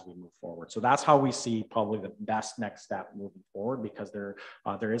improvements as we move forward. So that's how we see probably the best next step moving forward, because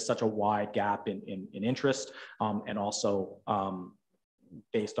there is such a wide gap in interest, and also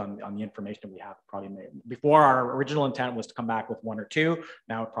based on the information we have, probably before our original intent was to come back with 1 or 2.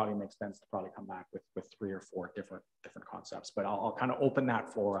 Now it probably makes sense to probably come back with 3 or 4 different concepts. But I'll kind of open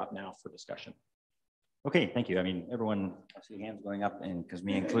that floor up now for discussion. Okay, thank you. I mean, everyone, I see hands going up, and because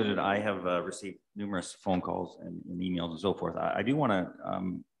me included, I have received numerous phone calls and emails and so forth. I do want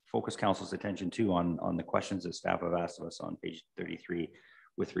to focus council's attention too on the questions that staff have asked of us on page 33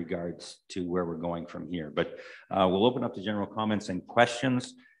 with regards to where we're going from here. But we'll open up to general comments and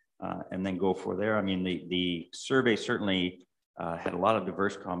questions and then go for there. I mean, the survey certainly had a lot of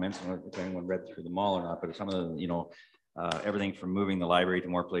diverse comments. I don't know if anyone read through them all or not, but some of the, everything from moving the library to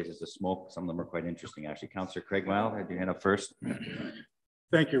more places to smoke. Some of them are quite interesting, actually. Councillor Craig Mile, had your hand up first.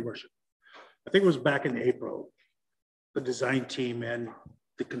 Thank you, Your Worship. I think it was back in April, the design team and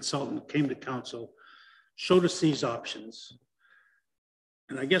the consultant came to council, showed us these options.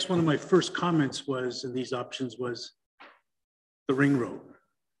 And I guess one of my first comments was, in these options, was the ring road.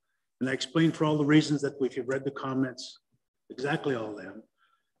 And I explained for all the reasons that if you've read the comments, exactly all of them.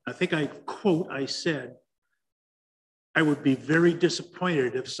 I think I said, I would be very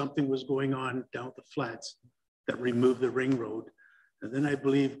disappointed if something was going on down at the flats that removed the ring road. And then I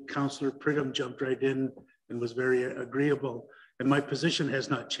believe Councillor Pridham jumped right in and was very agreeable. And my position has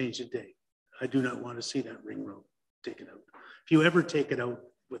not changed a day. I do not want to see that ring road taken out. If you ever take it out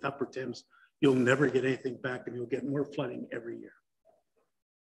with Upper Thames, you'll never get anything back, and you'll get more flooding every year.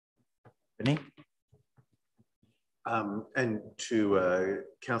 Vinny? And to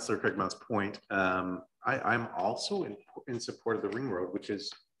Councillor Craig Mount's point, I'm also in support of the ring road, which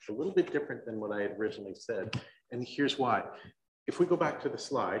is a little bit different than what I had originally said. And here's why. If we go back to the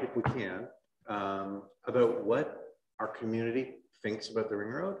slide, if we can, about what our community thinks about the ring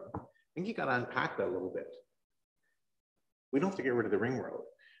road, I think you got to unpack that a little bit. We don't have to get rid of the ring road,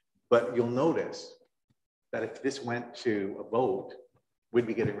 but you'll notice that if this went to a vote, we'd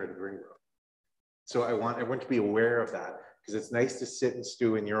be getting rid of the ring road. So I want everyone to be aware of that, because it's nice to sit and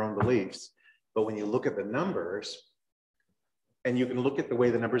stew in your own beliefs. But when you look at the numbers, and you can look at the way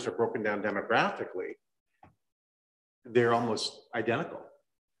the numbers are broken down demographically, they're almost identical.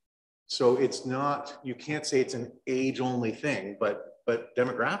 So it's not, you can't say it's an age-only thing, but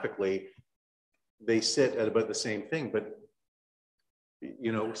demographically, they sit at about the same thing. But,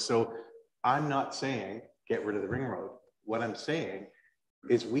 so I'm not saying get rid of the ring road. What I'm saying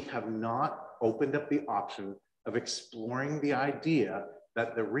is we have not opened up the option of exploring the idea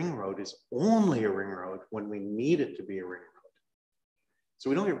that the ring road is only a ring road when we need it to be a ring road. So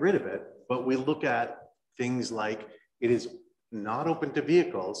we don't get rid of it, but we look at things like it is not open to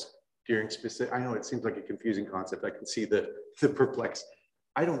vehicles during specific, I know it seems like a confusing concept. I can see the perplex.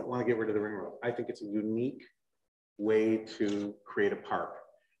 I don't want to get rid of the ring road. I think it's a unique way to create a park.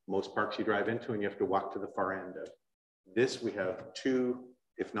 Most parks you drive into and you have to walk to the far end of. This, we have 2,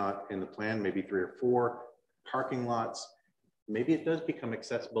 if not in the plan, maybe 3 or 4 parking lots. Maybe it does become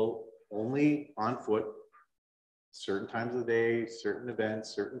accessible only on foot, certain times of the day, certain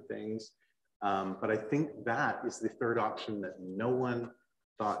events, certain things. But I think that is the third option that no one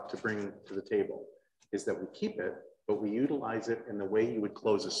thought to bring to the table, is that we keep it, but we utilize it in the way you would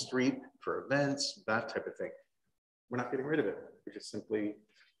close a street for events, that type of thing. We're not getting rid of it. We're just simply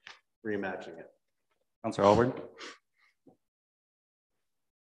reimagining it. Councillor Alward.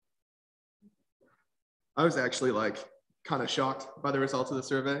 I was actually kind of shocked by the results of the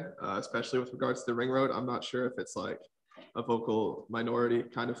survey, especially with regards to the ring road. I'm not sure if it's like a vocal minority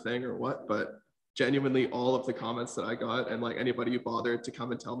kind of thing or what, but genuinely all of the comments that I got, and anybody who bothered to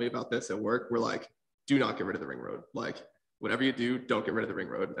come and tell me about this at work, were like, do not get rid of the ring road. Whatever you do, don't get rid of the ring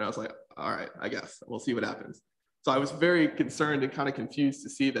road. And I was like, all right, I guess we'll see what happens. So I was very concerned and kind of confused to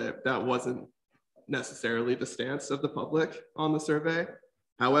see that that wasn't necessarily the stance of the public on the survey.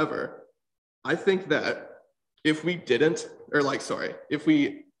 However, I think that if we didn't, or like, sorry, if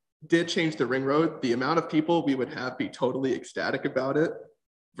we did change the ring road, the amount of people we would have be totally ecstatic about it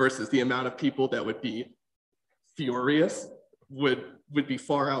versus the amount of people that would be furious would be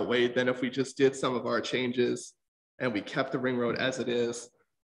far outweighed than if we just did some of our changes and we kept the ring road as it is.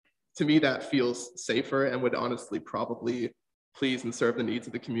 To me, that feels safer and would honestly probably please and serve the needs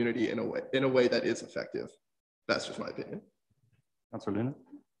of the community in a way that is effective. That's just my opinion. Councilor Luna.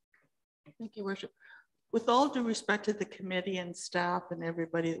 Thank you, Worship. With all due respect to the committee and staff and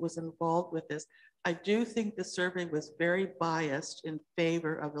everybody that was involved with this, I do think the survey was very biased in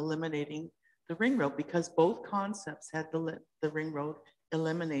favor of eliminating the ring road because both concepts had the ring road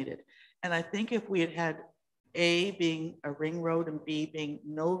eliminated. And I think if we had had A being a ring road and B being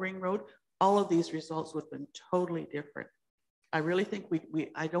no ring road, all of these results would have been totally different. I really think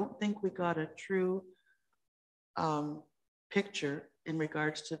I don't think we got a true picture in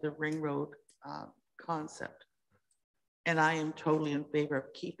regards to the ring road concept. And I am totally in favor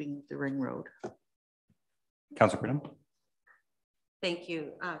of keeping the ring road. Councilor Brennan. Thank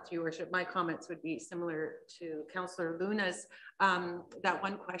you, Your Worship. My comments would be similar to Councillor Luna's. That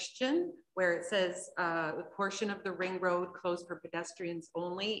one question where it says a portion of the ring road closed for pedestrians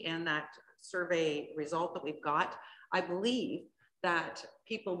only, and that survey result that we've got, I believe that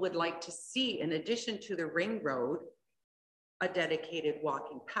people would like to see, in addition to the ring road, a dedicated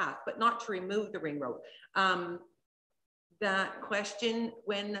walking path, but not to remove the ring road. That question,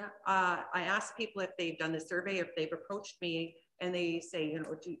 when I ask people if they've done the survey, if they've approached me and they say, you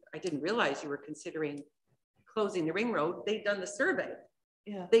know, I didn't realize you were considering closing the ring road, they'd done the survey.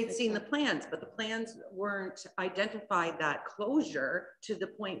 Yeah, they'd seen the plans, but the plans weren't identified that closure to the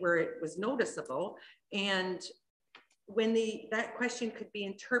point where it was noticeable. And when that question could be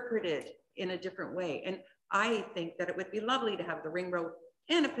interpreted in a different way. And I think that it would be lovely to have the ring road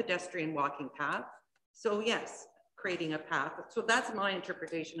and a pedestrian walking path. So yes, creating a path. So that's my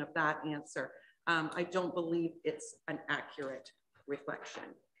interpretation of that answer. I don't believe it's an accurate reflection.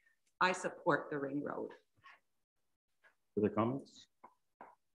 I support the ring road. Further comments?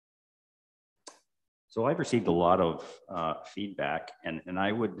 So I've received a lot of feedback, and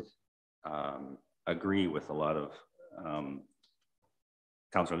I would agree with a lot of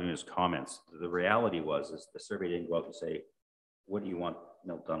Councilor Luna's comments. The reality is the survey didn't go out and say, what do you want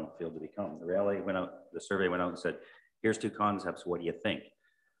Milt Donald Field to become? The reality went out, the survey went out and said, here's two concepts, what do you think?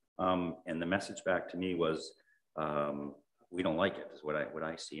 And the message back to me was, we don't like it, is what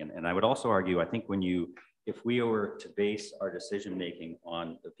I see. And I would also argue, I think if we were to base our decision-making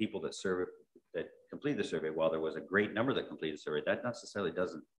on the people that complete the survey, while there was a great number that completed the survey, that necessarily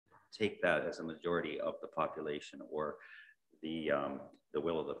doesn't take that as a majority of the population or the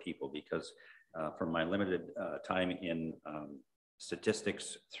will of the people, because from my limited time in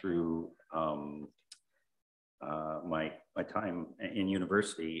statistics through my time in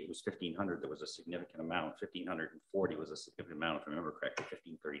university, it was 1,500 that was a significant amount. 1,540 was a significant amount, if I remember correctly.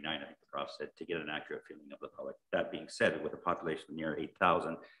 1,539, I think the prof said, to get an accurate feeling of the public. That being said, with a population of near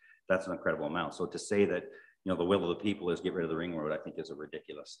 8,000, that's an incredible amount. So to say that, you know, the will of the people is get rid of the ring road, I think is a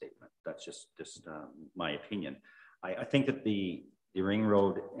ridiculous statement. That's just my opinion. I think that the ring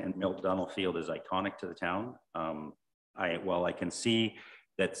road and Milt Donald Field is iconic to the town. While I can see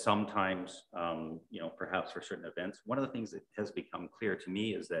that sometimes, you know, perhaps for certain events, one of the things that has become clear to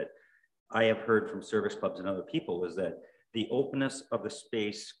me is that I have heard from service clubs and other people is that the openness of the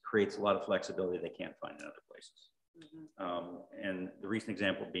space creates a lot of flexibility they can't find in other places. And the recent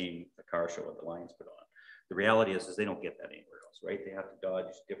example being the car show that the Lions put on. The reality is they don't get that anywhere else, right? They have to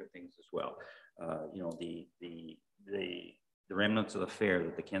dodge different things as well. You know, the remnants of the fair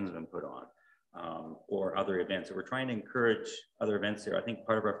that the Kinsmen put on, or other events. So we're trying to encourage other events there. I think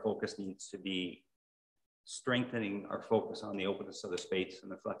part of our focus needs to be strengthening our focus on the openness of the space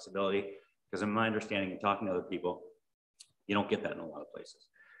and the flexibility, because in my understanding and talking to other people, you don't get that in a lot of places.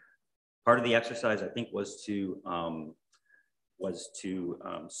 Part of the exercise, I think, was to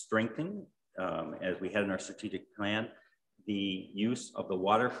strengthen, as we had in our strategic plan, the use of the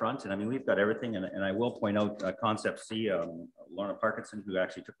waterfront. And I mean, we've got everything. And I will point out Concept C, Lorna Parkinson, who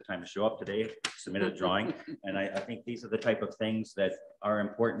actually took the time to show up today, submitted a drawing. And I think these are the type of things that are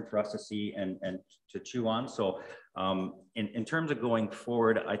important for us to see and to chew on. So in terms of going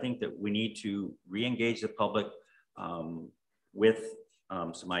forward, I think that we need to re-engage the public with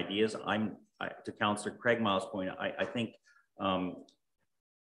some ideas. To Councillor Craig Miles' point, I think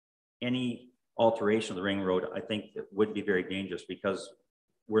any alteration of the ring road, I think that would be very dangerous, because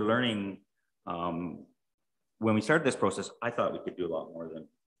we're learning. When we started this process, I thought we could do a lot more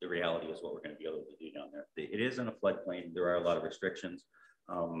the reality is what we're going to be able to do down there. It is in a floodplain. There are a lot of restrictions.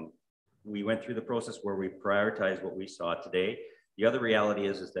 We went through the process where we prioritized what we saw today. The other reality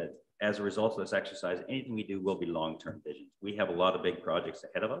is that as a result of this exercise, anything we do will be long-term vision. We have a lot of big projects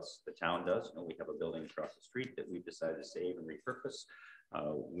ahead of us. The town does. You know, we have a building across the street that we've decided to save and repurpose.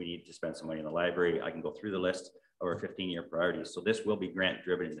 We need to spend some money in the library. I can go through the list of our 15-year priorities. So this will be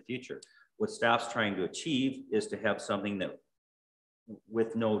grant-driven in the future. What staff's trying to achieve is to have something that,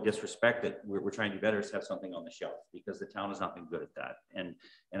 with no disrespect, that we're trying to do better, is have something on the shelf, because the town has not been good at that. And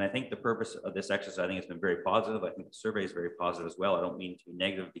I think the purpose of this exercise, I think it's been very positive. I think the survey is very positive as well. I don't mean to be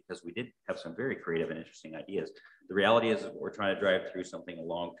negative, because we did have some very creative and interesting ideas. The reality is that we're trying to drive through something, a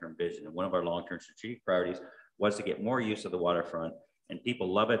long-term vision. And one of our long-term strategic priorities was to get more use of the waterfront, and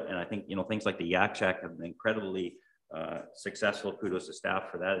people love it. And I think, you know, things like the Yak Shack have been incredibly successful. Kudos to staff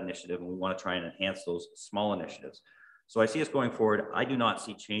for that initiative. And we want to try and enhance those small initiatives. So I see us going forward. I do not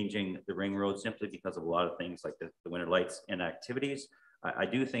see changing the ring road simply because of a lot of things like the winter lights and activities. I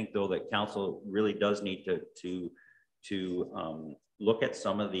do think, though, that council really does need to look at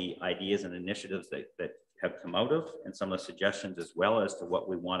some of the ideas and initiatives that have come out of, and some of the suggestions as well as to what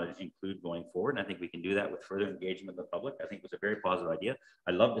we want to include going forward. And I think we can do that with further engagement of the public. I think it was a very positive idea.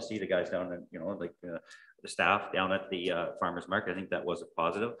 I love to see the guys down in, you know, like the staff down at the farmers market. I think that was a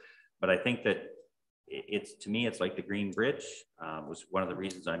positive, but I think that it's, to me, it's like the Green Bridge was one of the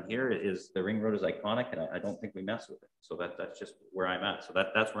reasons I'm here. Is the ring road is iconic, and I don't think we mess with it. So that's just where I'm at. So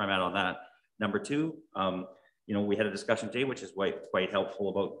that's where I'm at on that. Number two, you know, we had a discussion today, which is quite helpful,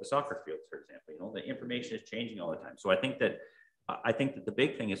 about the soccer fields, for example. You know, the information is changing all the time. So I think that the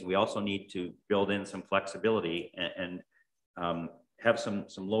big thing is we also need to build in some flexibility and have some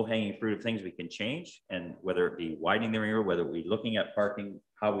low-hanging fruit of things we can change, and whether it be widening the ring road, whether we looking at parking,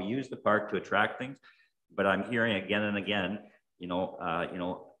 how we use the park to attract things. But I'm hearing again and again, you know,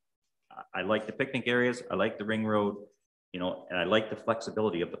 I like the picnic areas, I like the ring road, you know, and I like the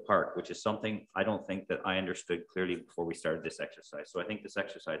flexibility of the park, which is something I don't think that I understood clearly before we started this exercise. So I think this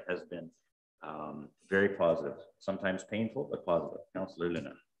exercise has been very positive, sometimes painful, but positive. Councillor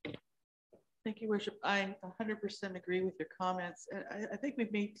Luna. Thank you, Worship. I 100% agree with your comments. And I think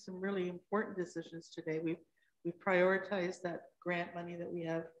we've made some really important decisions today. We've prioritized that grant money that we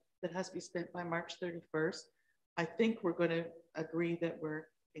have that has to be spent by March 31st. I think we're going to agree that we're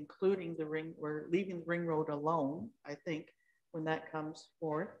including the ring, we're leaving the ring road alone, I think, when that comes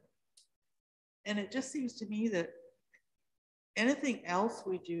forth. And it just seems to me that anything else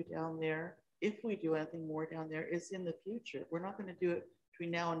we do down there, if we do anything more down there, is in the future. We're not going to do it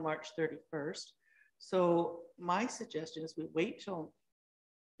between now and March 31st. So my suggestion is we wait till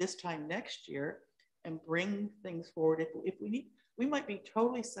this time next year and bring things forward. If we need, we might be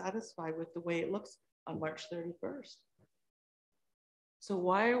totally satisfied with the way it looks on March 31st. So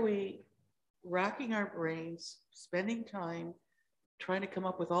why are we racking our brains, spending time trying to come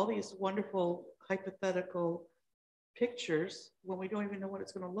up with all these wonderful hypothetical pictures when we don't even know what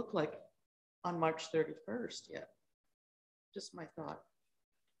it's going to look like on March 31st yet? Just my thought.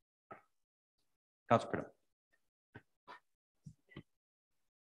 Councilor Pridham.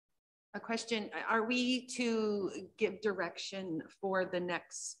 A question, are we to give direction for the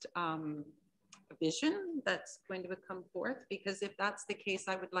next vision that's going to come forth? Because if that's the case,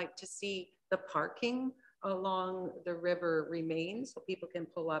 I would like to see the parking along the river remain so people can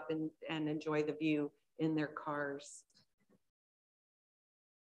pull up and enjoy the view in their cars.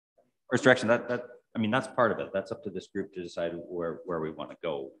 First direction, I mean, that's part of it. That's up to this group to decide where we want to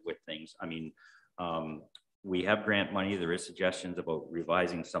go with things. I mean, we have grant money. There is suggestions about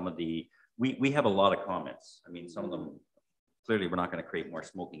revising some of the, we have a lot of comments. I mean, some of them, clearly we're not going to create more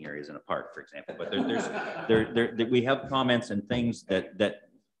smoking areas in a park, for example, but we have comments and things that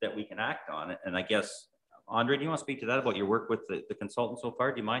we can act on. And I guess, Andre, do you want to speak to that about your work with the consultant so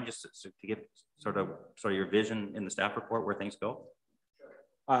far? Do you mind just to give sort of your vision in the staff report where things go?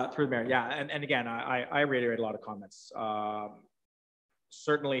 Through the mayor, yeah, and again, I reiterate a lot of comments.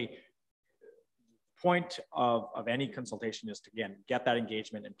 Certainly, point of any consultation is to, again, get that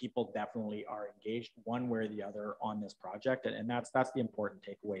engagement, and people definitely are engaged one way or the other on this project, and that's the important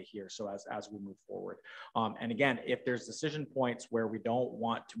takeaway here. So as we move forward, and again, if there's decision points where we don't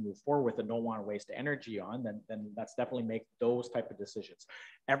want to move forward with and don't want to waste energy on, then that's definitely make those type of decisions.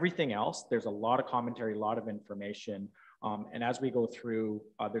 Everything else, there's a lot of commentary, a lot of information. And as we go through,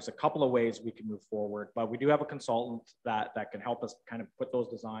 there's a couple of ways we can move forward, but we do have a consultant that can help us kind of put those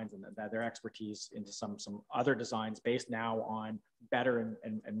designs and their expertise into some other designs based now on better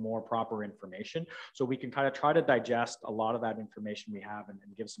and more proper information. So we can kind of try to digest a lot of that information we have and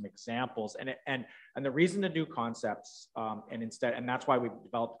give some examples. And the reason to do concepts and that's why we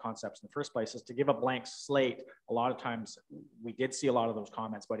developed concepts in the first place, is to give a blank slate. A lot of times we did see a lot of those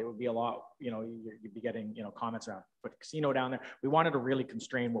comments, but it would be a lot, you'd be getting, comments around put a casino down there. We wanted to really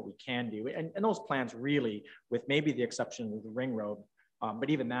constrain what we can do. And those plans really, with maybe the exception of the ring road, but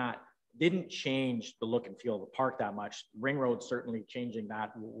even that didn't change the look and feel of the park that much. Ring road certainly changing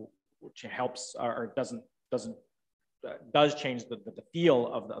that, which helps or does change the feel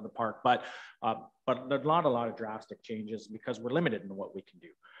of the park, but there's not a lot of drastic changes because we're limited in what we can do.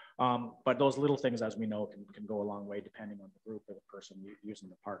 But those little things, as we know, can go a long way depending on the group or the person using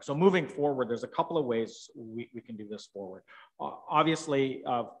the park. So moving forward, there's a couple of ways we can do this forward. Obviously,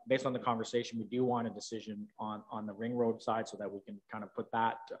 based on the conversation, we do want a decision on the ring road side so that we can kind of put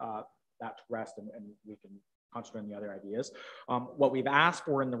that to rest and we can concentrate on the other ideas. What we've asked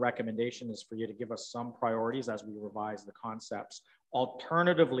for in the recommendation is for you to give us some priorities as we revise the concepts.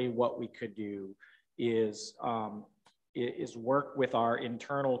 Alternatively, what we could do is work with our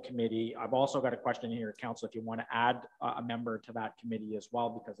internal committee. I've also got a question here, Council, if you want to add a member to that committee as well,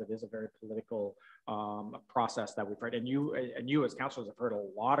 because it is a very political process that we've heard. And you as councillors have heard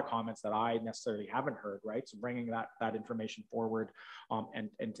a lot of comments that I necessarily haven't heard, right? So bringing that information forward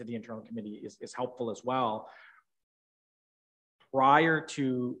and to the internal committee is helpful as well. Prior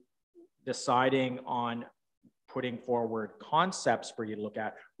to deciding on putting forward concepts for you to look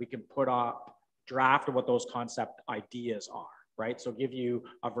at, we can put up draft of what those concept ideas are, right? So give you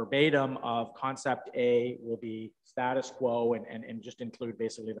a verbatim of concept A will be status quo and just include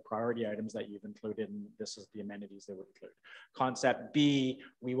basically the priority items that you've included, and this is the amenities they would include. Concept B,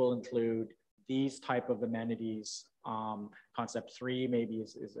 we will include these type of amenities. Concept 3 maybe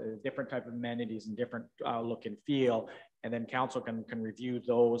is a different type of amenities and different look and feel. And then council can review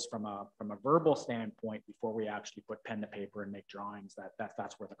those from a verbal standpoint before we actually put pen to paper and make drawings.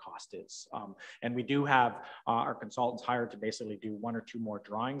 That's where the cost is. And we do have our consultants hired to basically do 1 or 2 more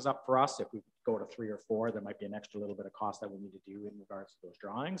drawings up for us. If we go to 3 or 4, there might be an extra little bit of cost that we need to do in regards to those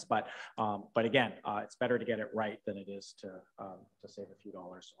drawings. But again, it's better to get it right than it is to save a few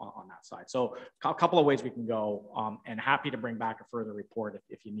dollars on that side. So a couple of ways we can go, and happy to bring back a further report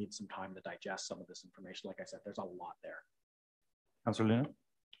if you need some time to digest some of this information. Like I said, there's a lot there. Councillor Luna.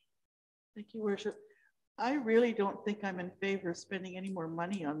 Thank you, Worship. I really don't think I'm in favor of spending any more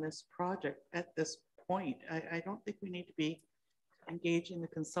money on this project at this point. I don't think we need to be engaging the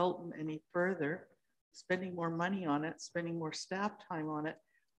consultant any further, spending more money on it, spending more staff time on it,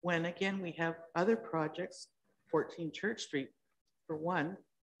 when again, we have other projects, 14 Church Street for one,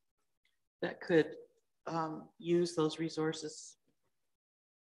 that could use those resources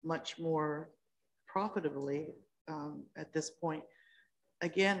much more profitably at this point.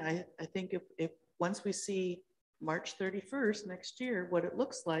 Again, I think if once we see March 31st next year, what it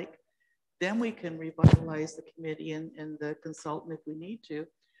looks like, then we can revitalize the committee and the consultant if we need to.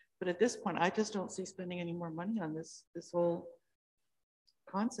 But at this point, I just don't see spending any more money on this whole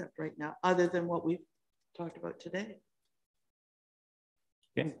concept right now, other than what we've talked about today.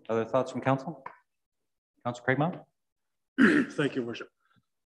 Okay, other thoughts from council? Councillor Craigmont. Thank you, Worship.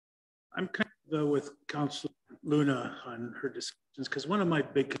 I'm kind of with Councillor Luna on her discussions, because one of my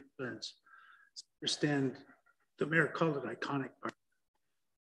big concerns is I understand the mayor called it iconic park,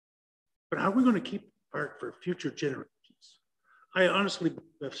 but how are we going to keep the park for future generations? I honestly believe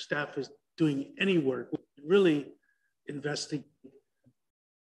if staff is doing any work, really investing,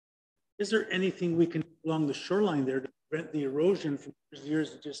 is there anything we can do along the shoreline there to prevent the erosion from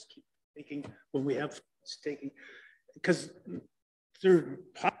years to just keep taking when we have taking? Because there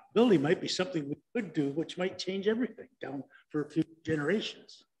possibility might be something we could do which might change everything down for a few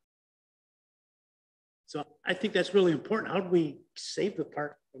generations. So I think that's really important. How do we save the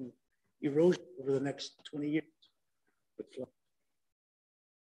park from erosion over the next 20 years?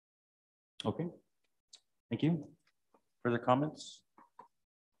 Okay, thank you. Further comments?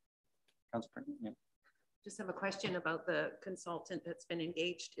 Councillor, yeah. Just have a question about the consultant that's been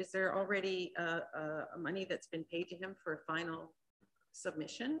engaged. Is there already money that's been paid to him for a final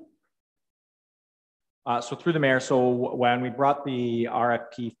submission? So through the mayor, so when we brought the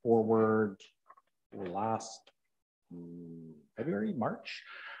RFP forward last February, March,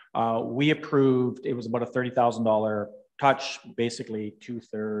 we approved, it was about a $30,000 touch. Basically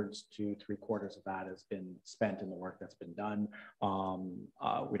 2/3 to 3/4 of that has been spent in the work that's been done.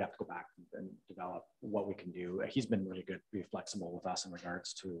 We'd have to go back and develop what we can do. He's been really good, be flexible with us in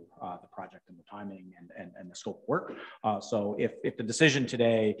regards to the project and the timing and the scope of work. So if the decision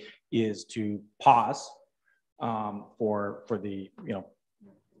today is to pause for the,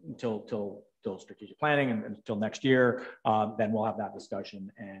 till strategic planning and until next year, then we'll have that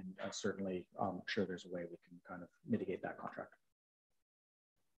discussion, and certainly sure there's a way we can kind of mitigate that contract.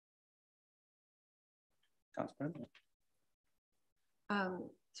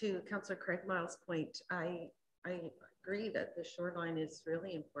 To Councillor Craig Miles' point, I agree that the shoreline is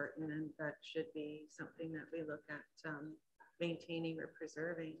really important, and that should be something that we look at maintaining or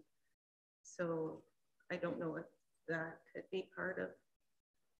preserving. So I don't know if that could be part of,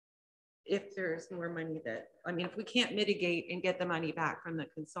 if there's more money that, I mean, if we can't mitigate and get the money back from the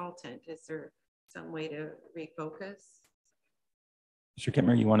consultant, is there some way to refocus? Mr.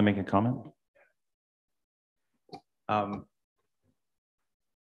 Kittmer, you want to make a comment?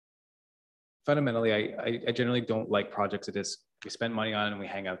 Fundamentally, I generally don't like projects that is we spend money on and we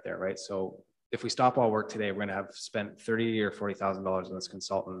hang out there, right? So if we stop all work today, we're going to have spent $30,000 or $40,000 on this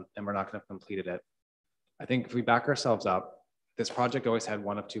consultant, and we're not going to have completed it. I think if we back ourselves up, this project always had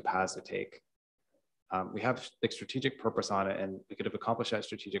one of two paths to take. We have like strategic purpose on it, and we could have accomplished that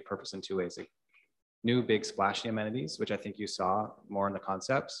strategic purpose in two ways: like new big splashy amenities, which I think you saw more in the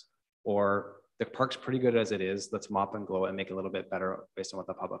concepts, or the park's pretty good as it is. Let's mop and glow and make it a little bit better based on what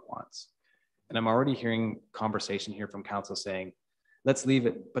the public wants. And I'm already hearing conversation here from council saying, let's leave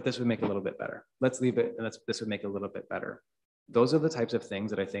it, but this would make it a little bit better. Let's leave it, and this would make it a little bit better. Those are the types of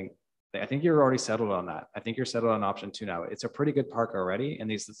things that I think you're already settled on that. I think you're settled on option 2 now. It's a pretty good park already,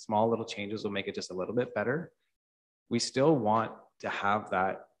 and these small little changes will make it just a little bit better. We still want to have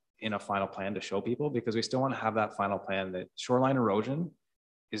that in a final plan to show people, because we still want to have that final plan that shoreline erosion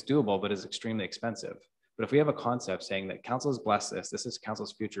is doable, but is extremely expensive. But if we have a concept saying that council has blessed this is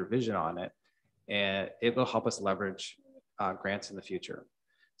council's future vision on it, and it will help us leverage grants in the future.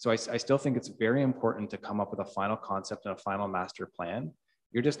 So I still think it's very important to come up with a final concept and a final master plan.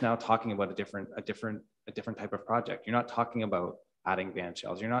 You're just now talking about a different type of project. You're not talking about adding band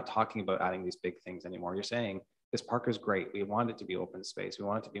shells. You're not talking about adding these big things anymore. You're saying this park is great. We want it to be open space. We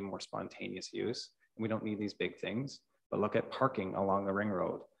want it to be more spontaneous use. And we don't need these big things. But look at parking along the ring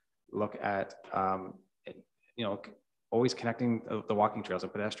road. Look at always connecting the walking trails, a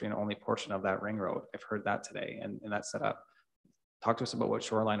pedestrian only portion of that ring road. I've heard that today, and that's set up. Talk to us about what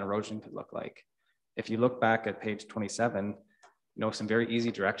shoreline erosion could look like. If you look back at page 27, some very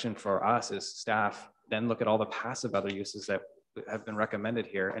easy direction for us as staff, then look at all the passive other uses that have been recommended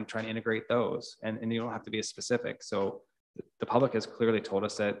here and try and integrate those. And you don't have to be as specific. So the public has clearly told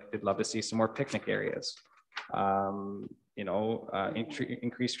us that they'd love to see some more picnic areas,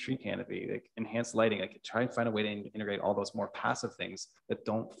 increased tree canopy, like enhanced lighting. Like try and find a way to integrate all those more passive things that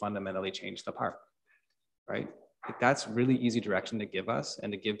don't fundamentally change the park, right? Like that's really easy direction to give us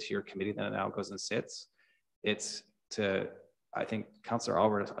and to give to your committee that now goes and sits. It's to, I think Councillor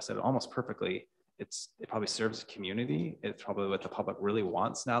Albert said it almost perfectly. It probably serves the community. It's probably what the public really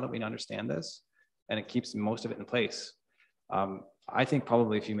wants now that we understand this, and it keeps most of it in place. I think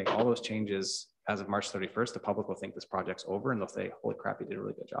probably if you make all those changes as of March 31st, the public will think this project's over and they'll say, holy crap, you did a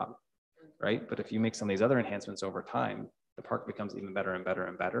really good job, right? But if you make some of these other enhancements over time, the park becomes even better and better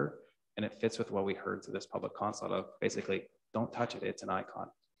and better. And it fits with what we heard through this public consult of basically, don't touch it, it's an icon.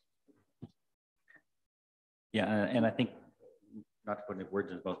 Yeah, and I think, not to put any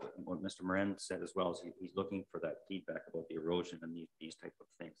words in about what Mr. Moran said as well, is he's looking for that feedback about the erosion and these type of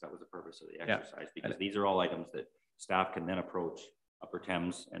things. That was the purpose of the exercise, because these are all items that staff can then approach Upper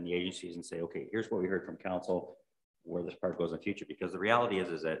Thames and the agencies and say, okay, here's what we heard from council, where this part goes in the future. Because the reality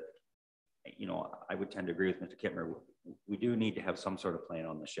is that, I would tend to agree with Mr. Kittmer. We do need to have some sort of plan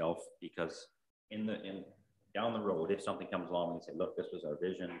on the shelf, because down the road, if something comes along and say, look, this was our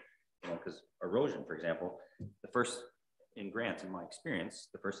vision, because erosion, for example, in grants, in my experience,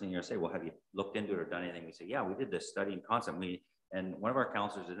 the first thing you're gonna say, well, have you looked into it or done anything? We say, yeah, we did this study and concept. And one of our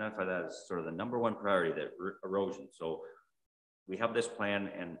counselors identified that as sort of the #1 priority, that erosion. So we have this plan,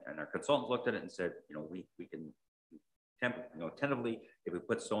 and our consultants looked at it and said, we can tentatively, if we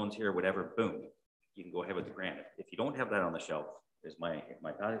put stones here, whatever, boom, you can go ahead with the grant. If you don't have that on the shelf, is my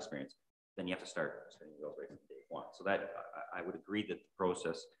past experience, then you have to start spending those right from day one. So that I would agree that the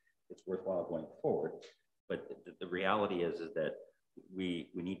process, it's worthwhile going forward. But the reality is that we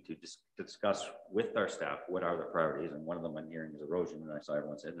need to discuss with our staff what are the priorities, and one of them I'm hearing is erosion. And I saw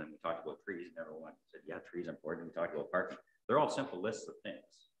everyone said, and then we talked about trees, and everyone said, yeah, trees are important. We talked about parking. They're all simple lists of things.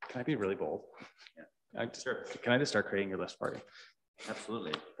 Can I be really bold? Yeah, sure. Can I just start creating your list for you?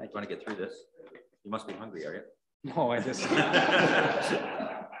 Absolutely. I want to get through this. You must be hungry, are you? No, I just.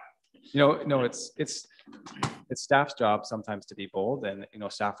 No, it's staff's job sometimes to be bold, and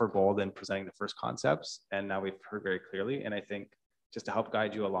staff were bold in presenting the first concepts, and now we've heard very clearly. And I think just to help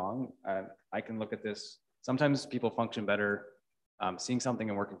guide you along, I can look at this sometimes people function better seeing something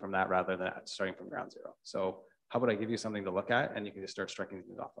and working from that rather than starting from ground zero. So how about I give you something to look at and you can just start striking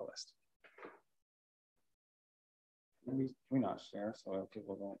things off the list. Can we not share so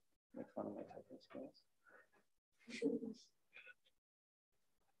people don't make fun of my typing skills?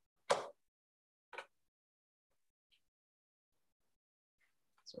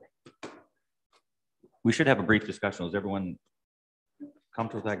 Sorry. We should have a brief discussion. Is everyone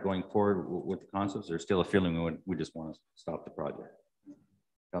comfortable with that going forward with the concepts? There's still a feeling we just want to stop the project.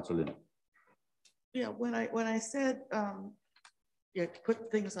 Councilor Lynn. Yeah, when I said yeah, to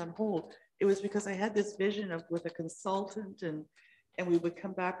put things on hold, it was because I had this vision of with a consultant and we would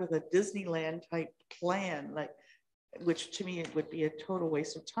come back with a Disneyland type plan, like, which to me it would be a total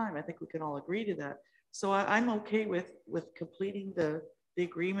waste of time. I think we can all agree to that. So I'm okay with completing the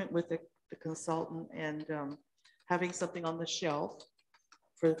agreement with the consultant and having something on the shelf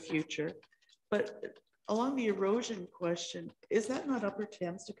for the future. But along the erosion question, is that not Upper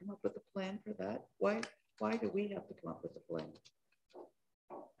Thames to come up with a plan for that? Why do we have to come up with a plan?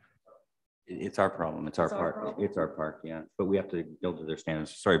 It's our problem. It's our park. It's our park, yeah. But we have to build to their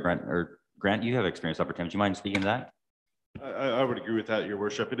standards. Sorry, Brent or Grant, you have experience Upper Thames. Do you mind speaking to that? I would agree with that, Your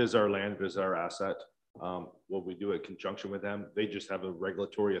Worship. It is our land, it is our asset. What we do in conjunction with them, they just have a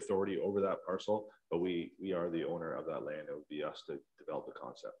regulatory authority over that parcel, but we are the owner of that land. It would be us to develop the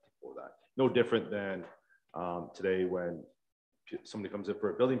concept for that. No different than today when somebody comes in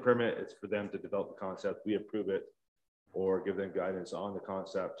for a building permit, it's for them to develop the concept. We approve it or give them guidance on the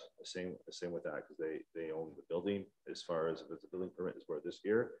concept. The same with that, because they own the building. As far as if it's a building permit is where this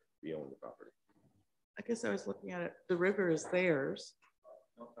year, we own the property. I guess I was looking at it. The river is theirs.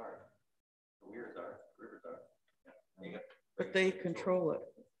 No, sorry. The weirs are, rivers are. Yeah. But they control it.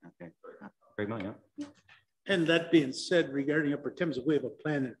 Okay. Very much, yeah. And that being said, regarding Upper Thames, if we have a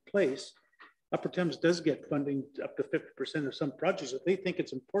plan in place, Upper Thames does get funding up to 50% of some projects. If they think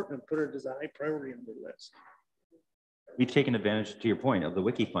it's important and put it as a high priority on the list. We've taken advantage, to your point, of the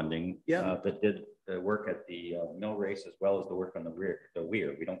wiki funding that did the work at the mill race as well as the work on the weir.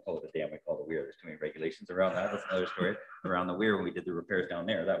 We don't call it the dam, we call it the weir. There's too many regulations around that. That's another story. Around the weir, when we did the repairs down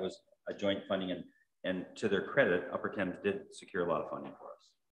there, that was a joint funding, and to their credit, Upper Thames did secure a lot of funding for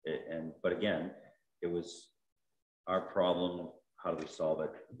us. But again, it was our problem. How do we solve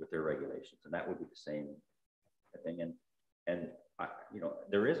it with their regulations? And that would be the same thing. And you know,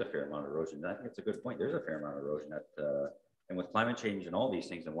 there is a fair amount of erosion. I think it's a good point. There's a fair amount of erosion and with climate change and all these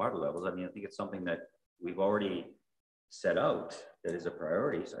things and water levels, I mean, I think it's something that we've already set out that is a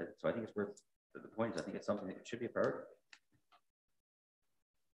priority. So I think it's worth the point. I think it's something that should be a priority.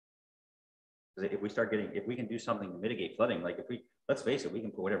 If we can do something to mitigate flooding, like let's face it, we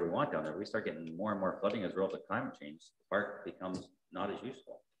can put whatever we want down there. If we start getting more and more flooding as a result of climate change, the park becomes not as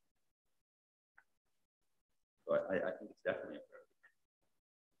useful. So I think it's definitely a priority.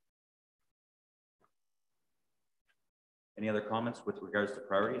 Any other comments with regards to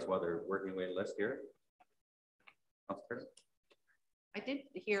priorities while they're working away the list here? I did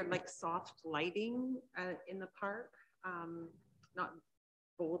hear like soft lighting in the park, not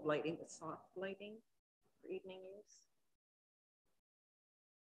bold lighting, but soft lighting for evening use.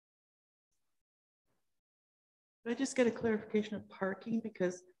 Could I just get a clarification of parking?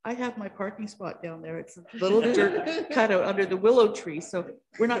 Because I have my parking spot down there. It's a little dirt kind of under the willow tree. So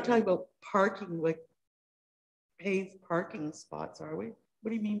we're not talking about parking like paved parking spots, are we? What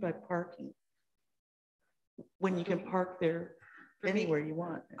do you mean by parking? When you can park there anywhere you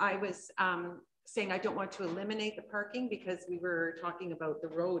want. I was saying I don't want to eliminate the parking because we were talking about the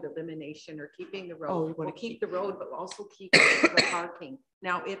road elimination or keeping the road. Oh, we'll keep the road, but we'll also keep the parking.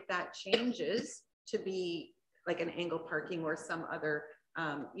 Now, if that changes to be like an angle parking or some other,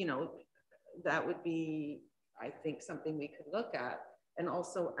 you know, that would be, I think, something we could look at. And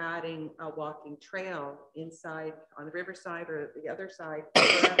also adding a walking trail inside on the riverside or the other side,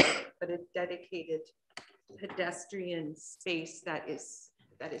 wherever, but a dedicated pedestrian space that is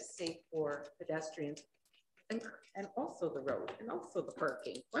safe for pedestrians, and also the road and also the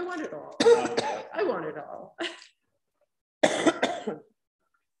parking. I want it all. I want it all.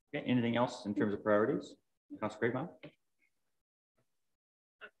 Okay, anything else in terms of priorities? Councilor Craigmont?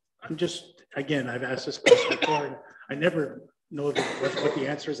 I'm just, again, I've asked this question before, and I never know what the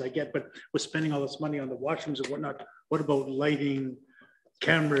answer is I get, but we're spending all this money on the washrooms and whatnot. What about lighting,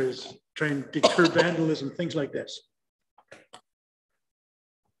 cameras, trying to deter vandalism, things like this?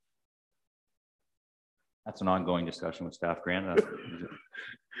 That's an ongoing discussion with staff, Grant.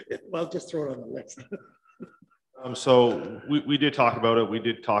 Well, just throw it on the list. So we did talk about it. We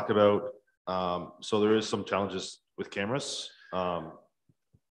did talk about, so there is some challenges with cameras.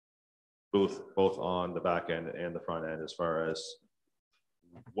 both on the back end and the front end, as far as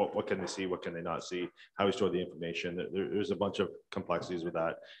what can they see, what can they not see, how we store the information. There's a bunch of complexities with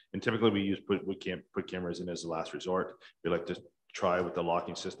that. And typically we can't put cameras in as a last resort. We like to try with the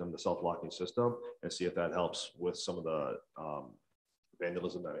locking system, the self-locking system, and see if that helps with some of the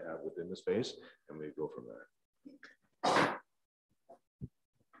vandalism that we have within the space, and we go from there.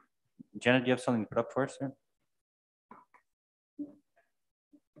 Jenna, do you have something to put up for us here?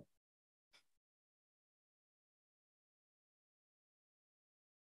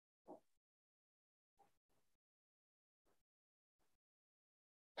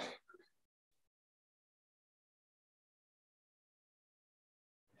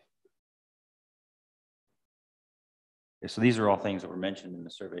 So these are all things that were mentioned in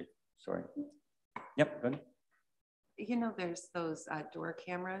the survey. Sorry. Yep, good. You know, there's those door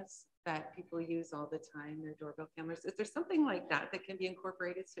cameras that people use all the time, their doorbell cameras. Is there something like that that can be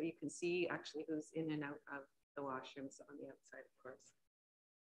incorporated so you can see actually who's in and out of the washrooms on the outside, of course?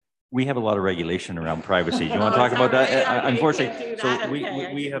 We have a lot of regulation around privacy. Do you want to talk about that? Right? Unfortunately, So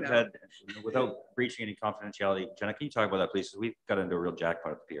we have had, without breaching any confidentiality, Jenna, can you talk about that, please? We've got into a real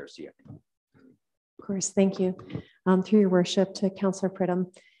jackpot at the PRC, I think. Of course, thank you. Through your worship to Councillor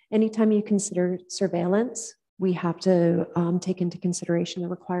Pridham, anytime you consider surveillance, we have to take into consideration the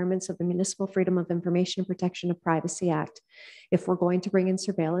requirements of the Municipal Freedom of Information and Protection of Privacy Act. If we're going to bring in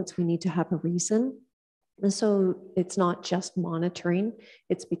surveillance, we need to have a reason. And so it's not just monitoring,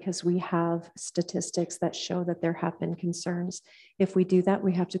 it's because we have statistics that show that there have been concerns. If we do that,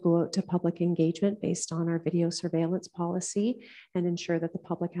 we have to go out to public engagement based on our video surveillance policy and ensure that the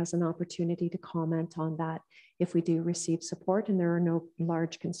public has an opportunity to comment on that. If we do receive support and there are no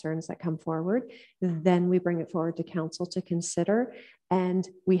large concerns that come forward, then we bring it forward to council to consider. And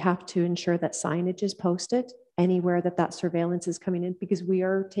we have to ensure that signage is posted anywhere that surveillance is coming in, because we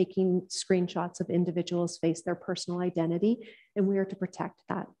are taking screenshots of individuals' face, their personal identity, and we are to protect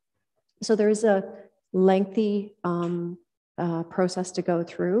that. So there is a lengthy process to go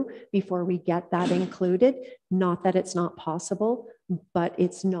through before we get that included. Not that it's not possible, but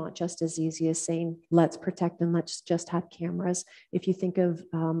it's not just as easy as saying, let's protect them, let's just have cameras. If you think of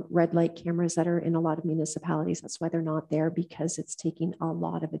red light cameras that are in a lot of municipalities, that's why they're not there, because it's taking a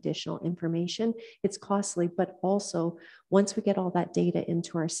lot of additional information. It's costly, but also once we get all that data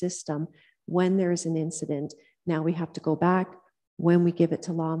into our system, when there's an incident, now we have to go back. When we give it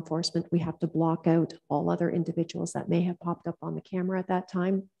to law enforcement, we have to block out all other individuals that may have popped up on the camera at that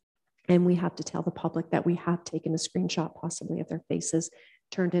time. And we have to tell the public that we have taken a screenshot possibly of their faces,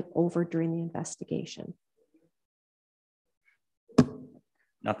 turned it over during the investigation.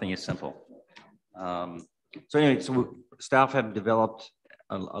 Nothing is simple. So anyway, so staff have developed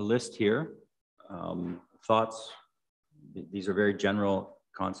a list here. Thoughts? These are very general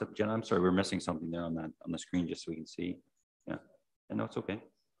concept. Jenna, I'm sorry, we're missing something there on the screen just so we can see. Yeah, no, it's okay.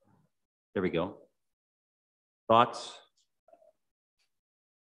 There we go. Thoughts?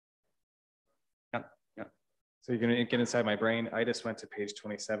 Yeah. So you're gonna get inside my brain. I just went to page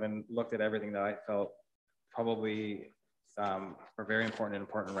 27, looked at everything that I felt probably are very important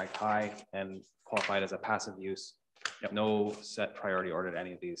and ranked high and qualified as a passive use. Yep. No set priority order to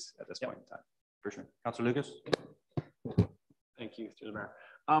any of these at this point in time. For sure. Councilor Lucas? Thank you, through the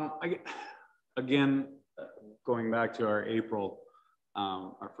mayor. Again, going back to our April,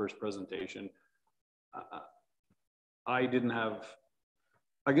 our first presentation, I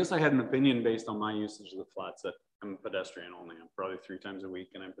guess I had an opinion based on my usage of the flats that I'm pedestrian only. I'm probably 3 times a week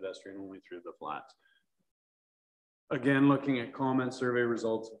and I'm pedestrian only through the flats. Again, looking at comments, survey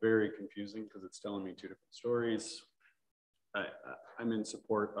results, very confusing because it's telling me 2 different stories. I'm in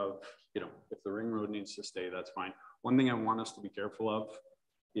support of, if the ring road needs to stay, that's fine. One thing I want us to be careful of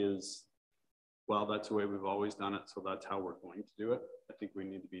is, well, that's the way we've always done it, so that's how we're going to do it. I think we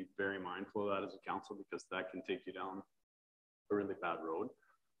need to be very mindful of that as a council, because that can take you down a really bad road.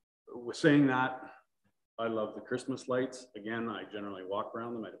 With saying that, I love the Christmas lights. Again, I generally walk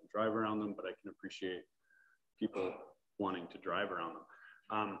around them. I don't drive around them, but I can appreciate people wanting to drive around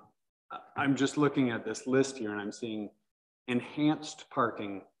them. I'm just looking at this list here and I'm seeing enhanced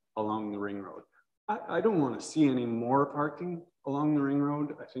parking along the ring road. I don't want to see any more parking along the ring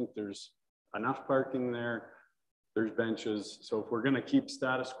road. I think there's enough parking there. There's benches. So if we're going to keep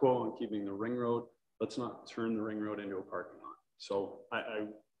status quo and keeping the ring road, let's not turn the ring road into a parking lot. So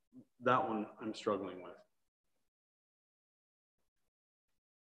that one I'm struggling with.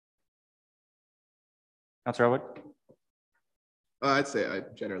 Councilor Elwood? I'd say I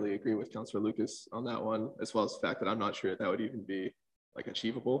generally agree with Councilor Lucas on that one, as well as the fact that I'm not sure that would even be like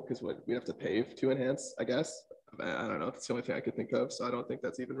achievable, because we'd have to pave to enhance, I guess. I don't know. That's the only thing I could think of. So I don't think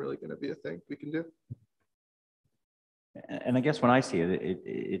that's even really going to be a thing we can do. And I guess when I see it,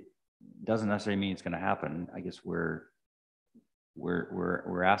 it doesn't necessarily mean it's going to happen. I guess we're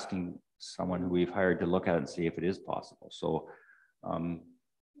asking someone who we've hired to look at it and see if it is possible. So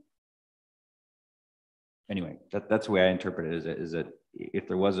anyway, that's the way I interpret it. Is that if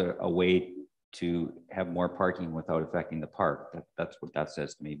there was a way to have more parking without affecting the park, that's what that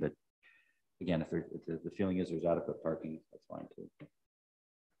says to me. But again, if the feeling is there's adequate parking, that's fine too.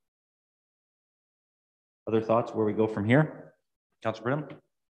 Other thoughts where we go from here? Councilor Brenham?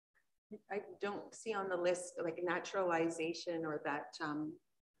 I don't see on the list like naturalization or that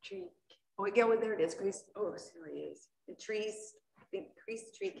tree. Oh, yeah, well, there it is. Oh, sorry, it is the trees,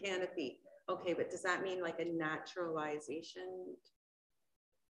 increased tree canopy. Okay, but does that mean like a naturalization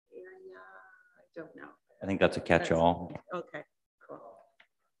area? I don't know. I think that's a catch-all. Okay, cool.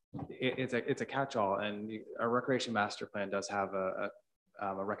 It's a catch-all, and our recreation master plan does have a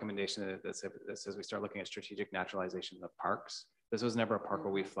recommendation that says we start looking at strategic naturalization of parks. This was never a park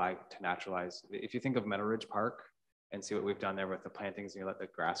where we flagged to naturalize. If you think of Meadow Ridge Park and see what we've done there with the plantings and you let the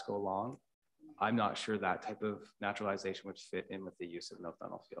grass go along, I'm not sure that type of naturalization would fit in with the use of Mill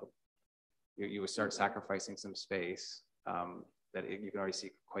Tunnel Field. You would start sacrificing some space that you can already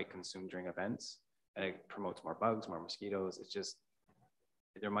see quite consumed during events, and it promotes more bugs, more mosquitoes. It's just,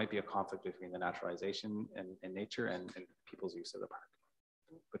 there might be a conflict between the naturalization and nature and people's use of the park.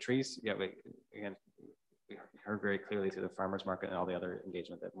 But trees, yeah, again, we heard very clearly through the farmers market and all the other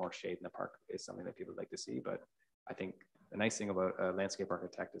engagement that more shade in the park is something that people would like to see. But I think the nice thing about a landscape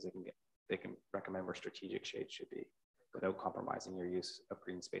architect is they can recommend where strategic shade should be without compromising your use of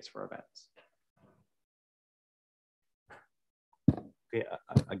green space for events. Okay,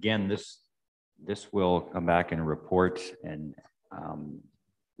 again, this will come back in a report, and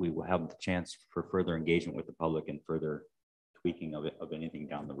we will have the chance for further engagement with the public and further tweaking of anything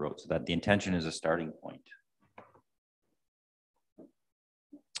down the road, so that the intention is a starting point.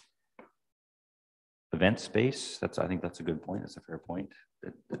 Event space, I think that's a good point. That's a fair point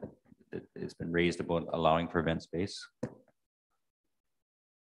that has been raised about allowing for event space.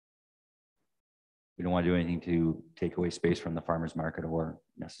 We don't want to do anything to take away space from the farmers market or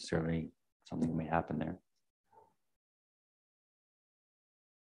necessarily something that may happen there.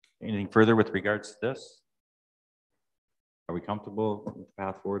 Anything further with regards to this? Are we comfortable with the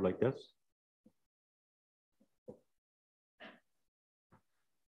path forward like this?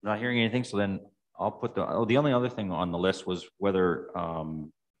 Not hearing anything, so then I'll put the only other thing on the list was whether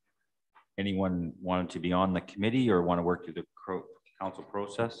anyone wanted to be on the committee or want to work through the council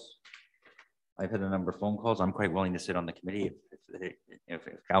process. I've had a number of phone calls. I'm quite willing to sit on the committee if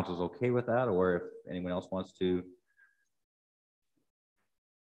council's okay with that, or if anyone else wants to.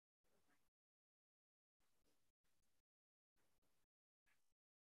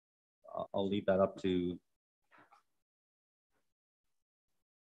 I'll leave that up to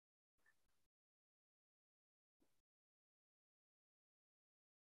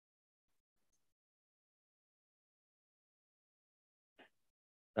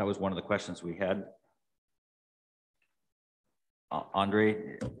that was one of the questions we had.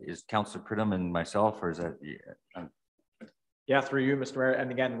 Andre, is Councillor Pridham and myself, or is that? Yeah, through you, Mr. Mayor. And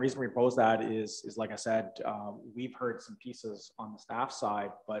again, the reason we propose that is like I said, we've heard some pieces on the staff side,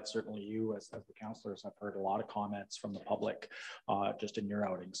 but certainly you as the councillors have heard a lot of comments from the public just in your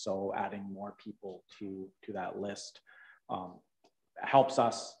outing. So adding more people to that list helps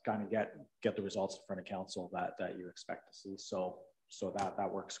us kind of get the results in front of council that you expect to see. So that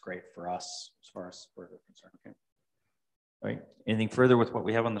works great for us as far as we're concerned. Okay. All right. Anything further with what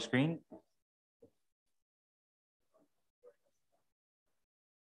we have on the screen?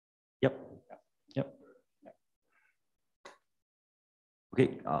 Yep.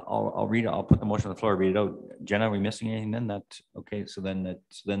 Okay, I'll read it. I'll put the motion on the floor, read it out. Jenna, are we missing anything then? Okay, so then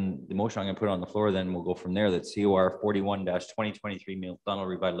the motion I'm gonna put on the floor, then we'll go from there. That COR 41-2023 Mill Tunnel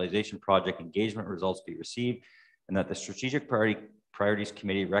Revitalization Project engagement results be received, and that the Strategic Priorities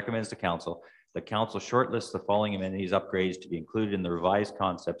Committee recommends to council that council shortlist the following amenities upgrades to be included in the revised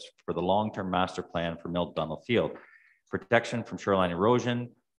concepts for the long-term master plan for Mill Tunnel Field. Protection from shoreline erosion,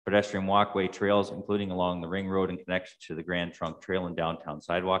 pedestrian walkway trails, including along the ring road in connection to the Grand Trunk Trail and downtown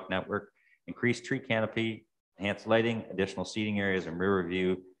sidewalk network, increased tree canopy, enhanced lighting, additional seating areas and river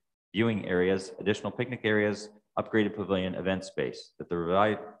viewing areas, additional picnic areas, upgraded pavilion event space, that the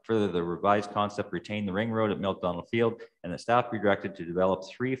revised concept retain the ring road at Milt Donald Field, and that staff be directed to develop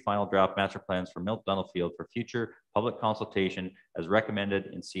 3 final draft master plans for Milt Donald Field for future public consultation as recommended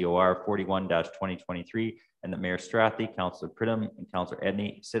in COR 41-2023, and that Mayor Strathy, Councillor Pridham, and Councillor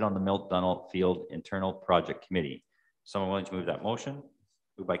Edney sit on the Milt Donald Field Internal Project Committee. Someone willing to move that motion?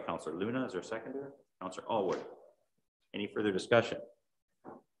 Moved by Councillor Luna. Is there a seconder? Councillor Allwood. Any further discussion?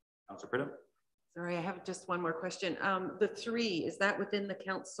 Councillor Pridham? Sorry, I have just one more question. The 3, is that within the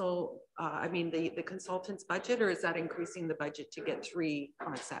council, the consultant's budget, or is that increasing the budget to get 3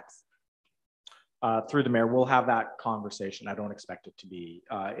 concepts? Through the mayor, we'll have that conversation. I don't expect it to be,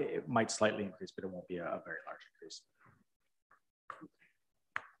 it might slightly increase, but it won't be a very large increase.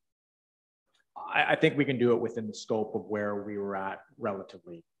 I think we can do it within the scope of where we were at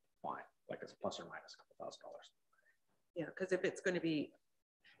relatively fine, like it's plus or minus a couple $1,000. Yeah, because if it's going to be,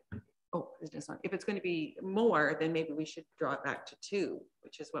 if it's going to be more, then maybe we should draw it back to 2,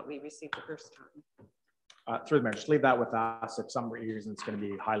 which is what we received the first time. Through the mayor, just leave that with us. If some reason it's going to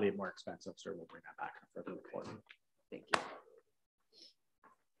be highly more expensive, so we'll bring that back in a further report. Thank you.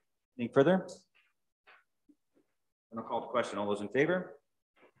 Anything further? I'll call the question. All those in favor?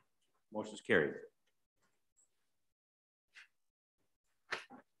 Motion is carried.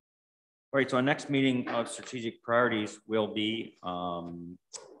 All right, so our next meeting of strategic priorities will be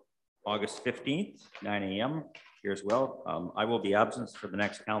August 15th, 9 a.m. here as well. I will be absent for the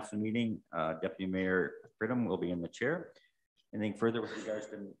next council meeting. Deputy Mayor Pridham will be in the chair. Anything further with regards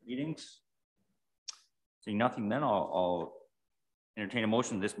to meetings? Seeing nothing, then I'll entertain a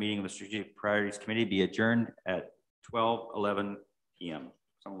motion this meeting of the Strategic Priorities Committee be adjourned at 12:11 p.m.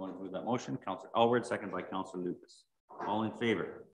 Someone want to move that motion? Councillor Alward, second by Councillor Lucas. All in favor?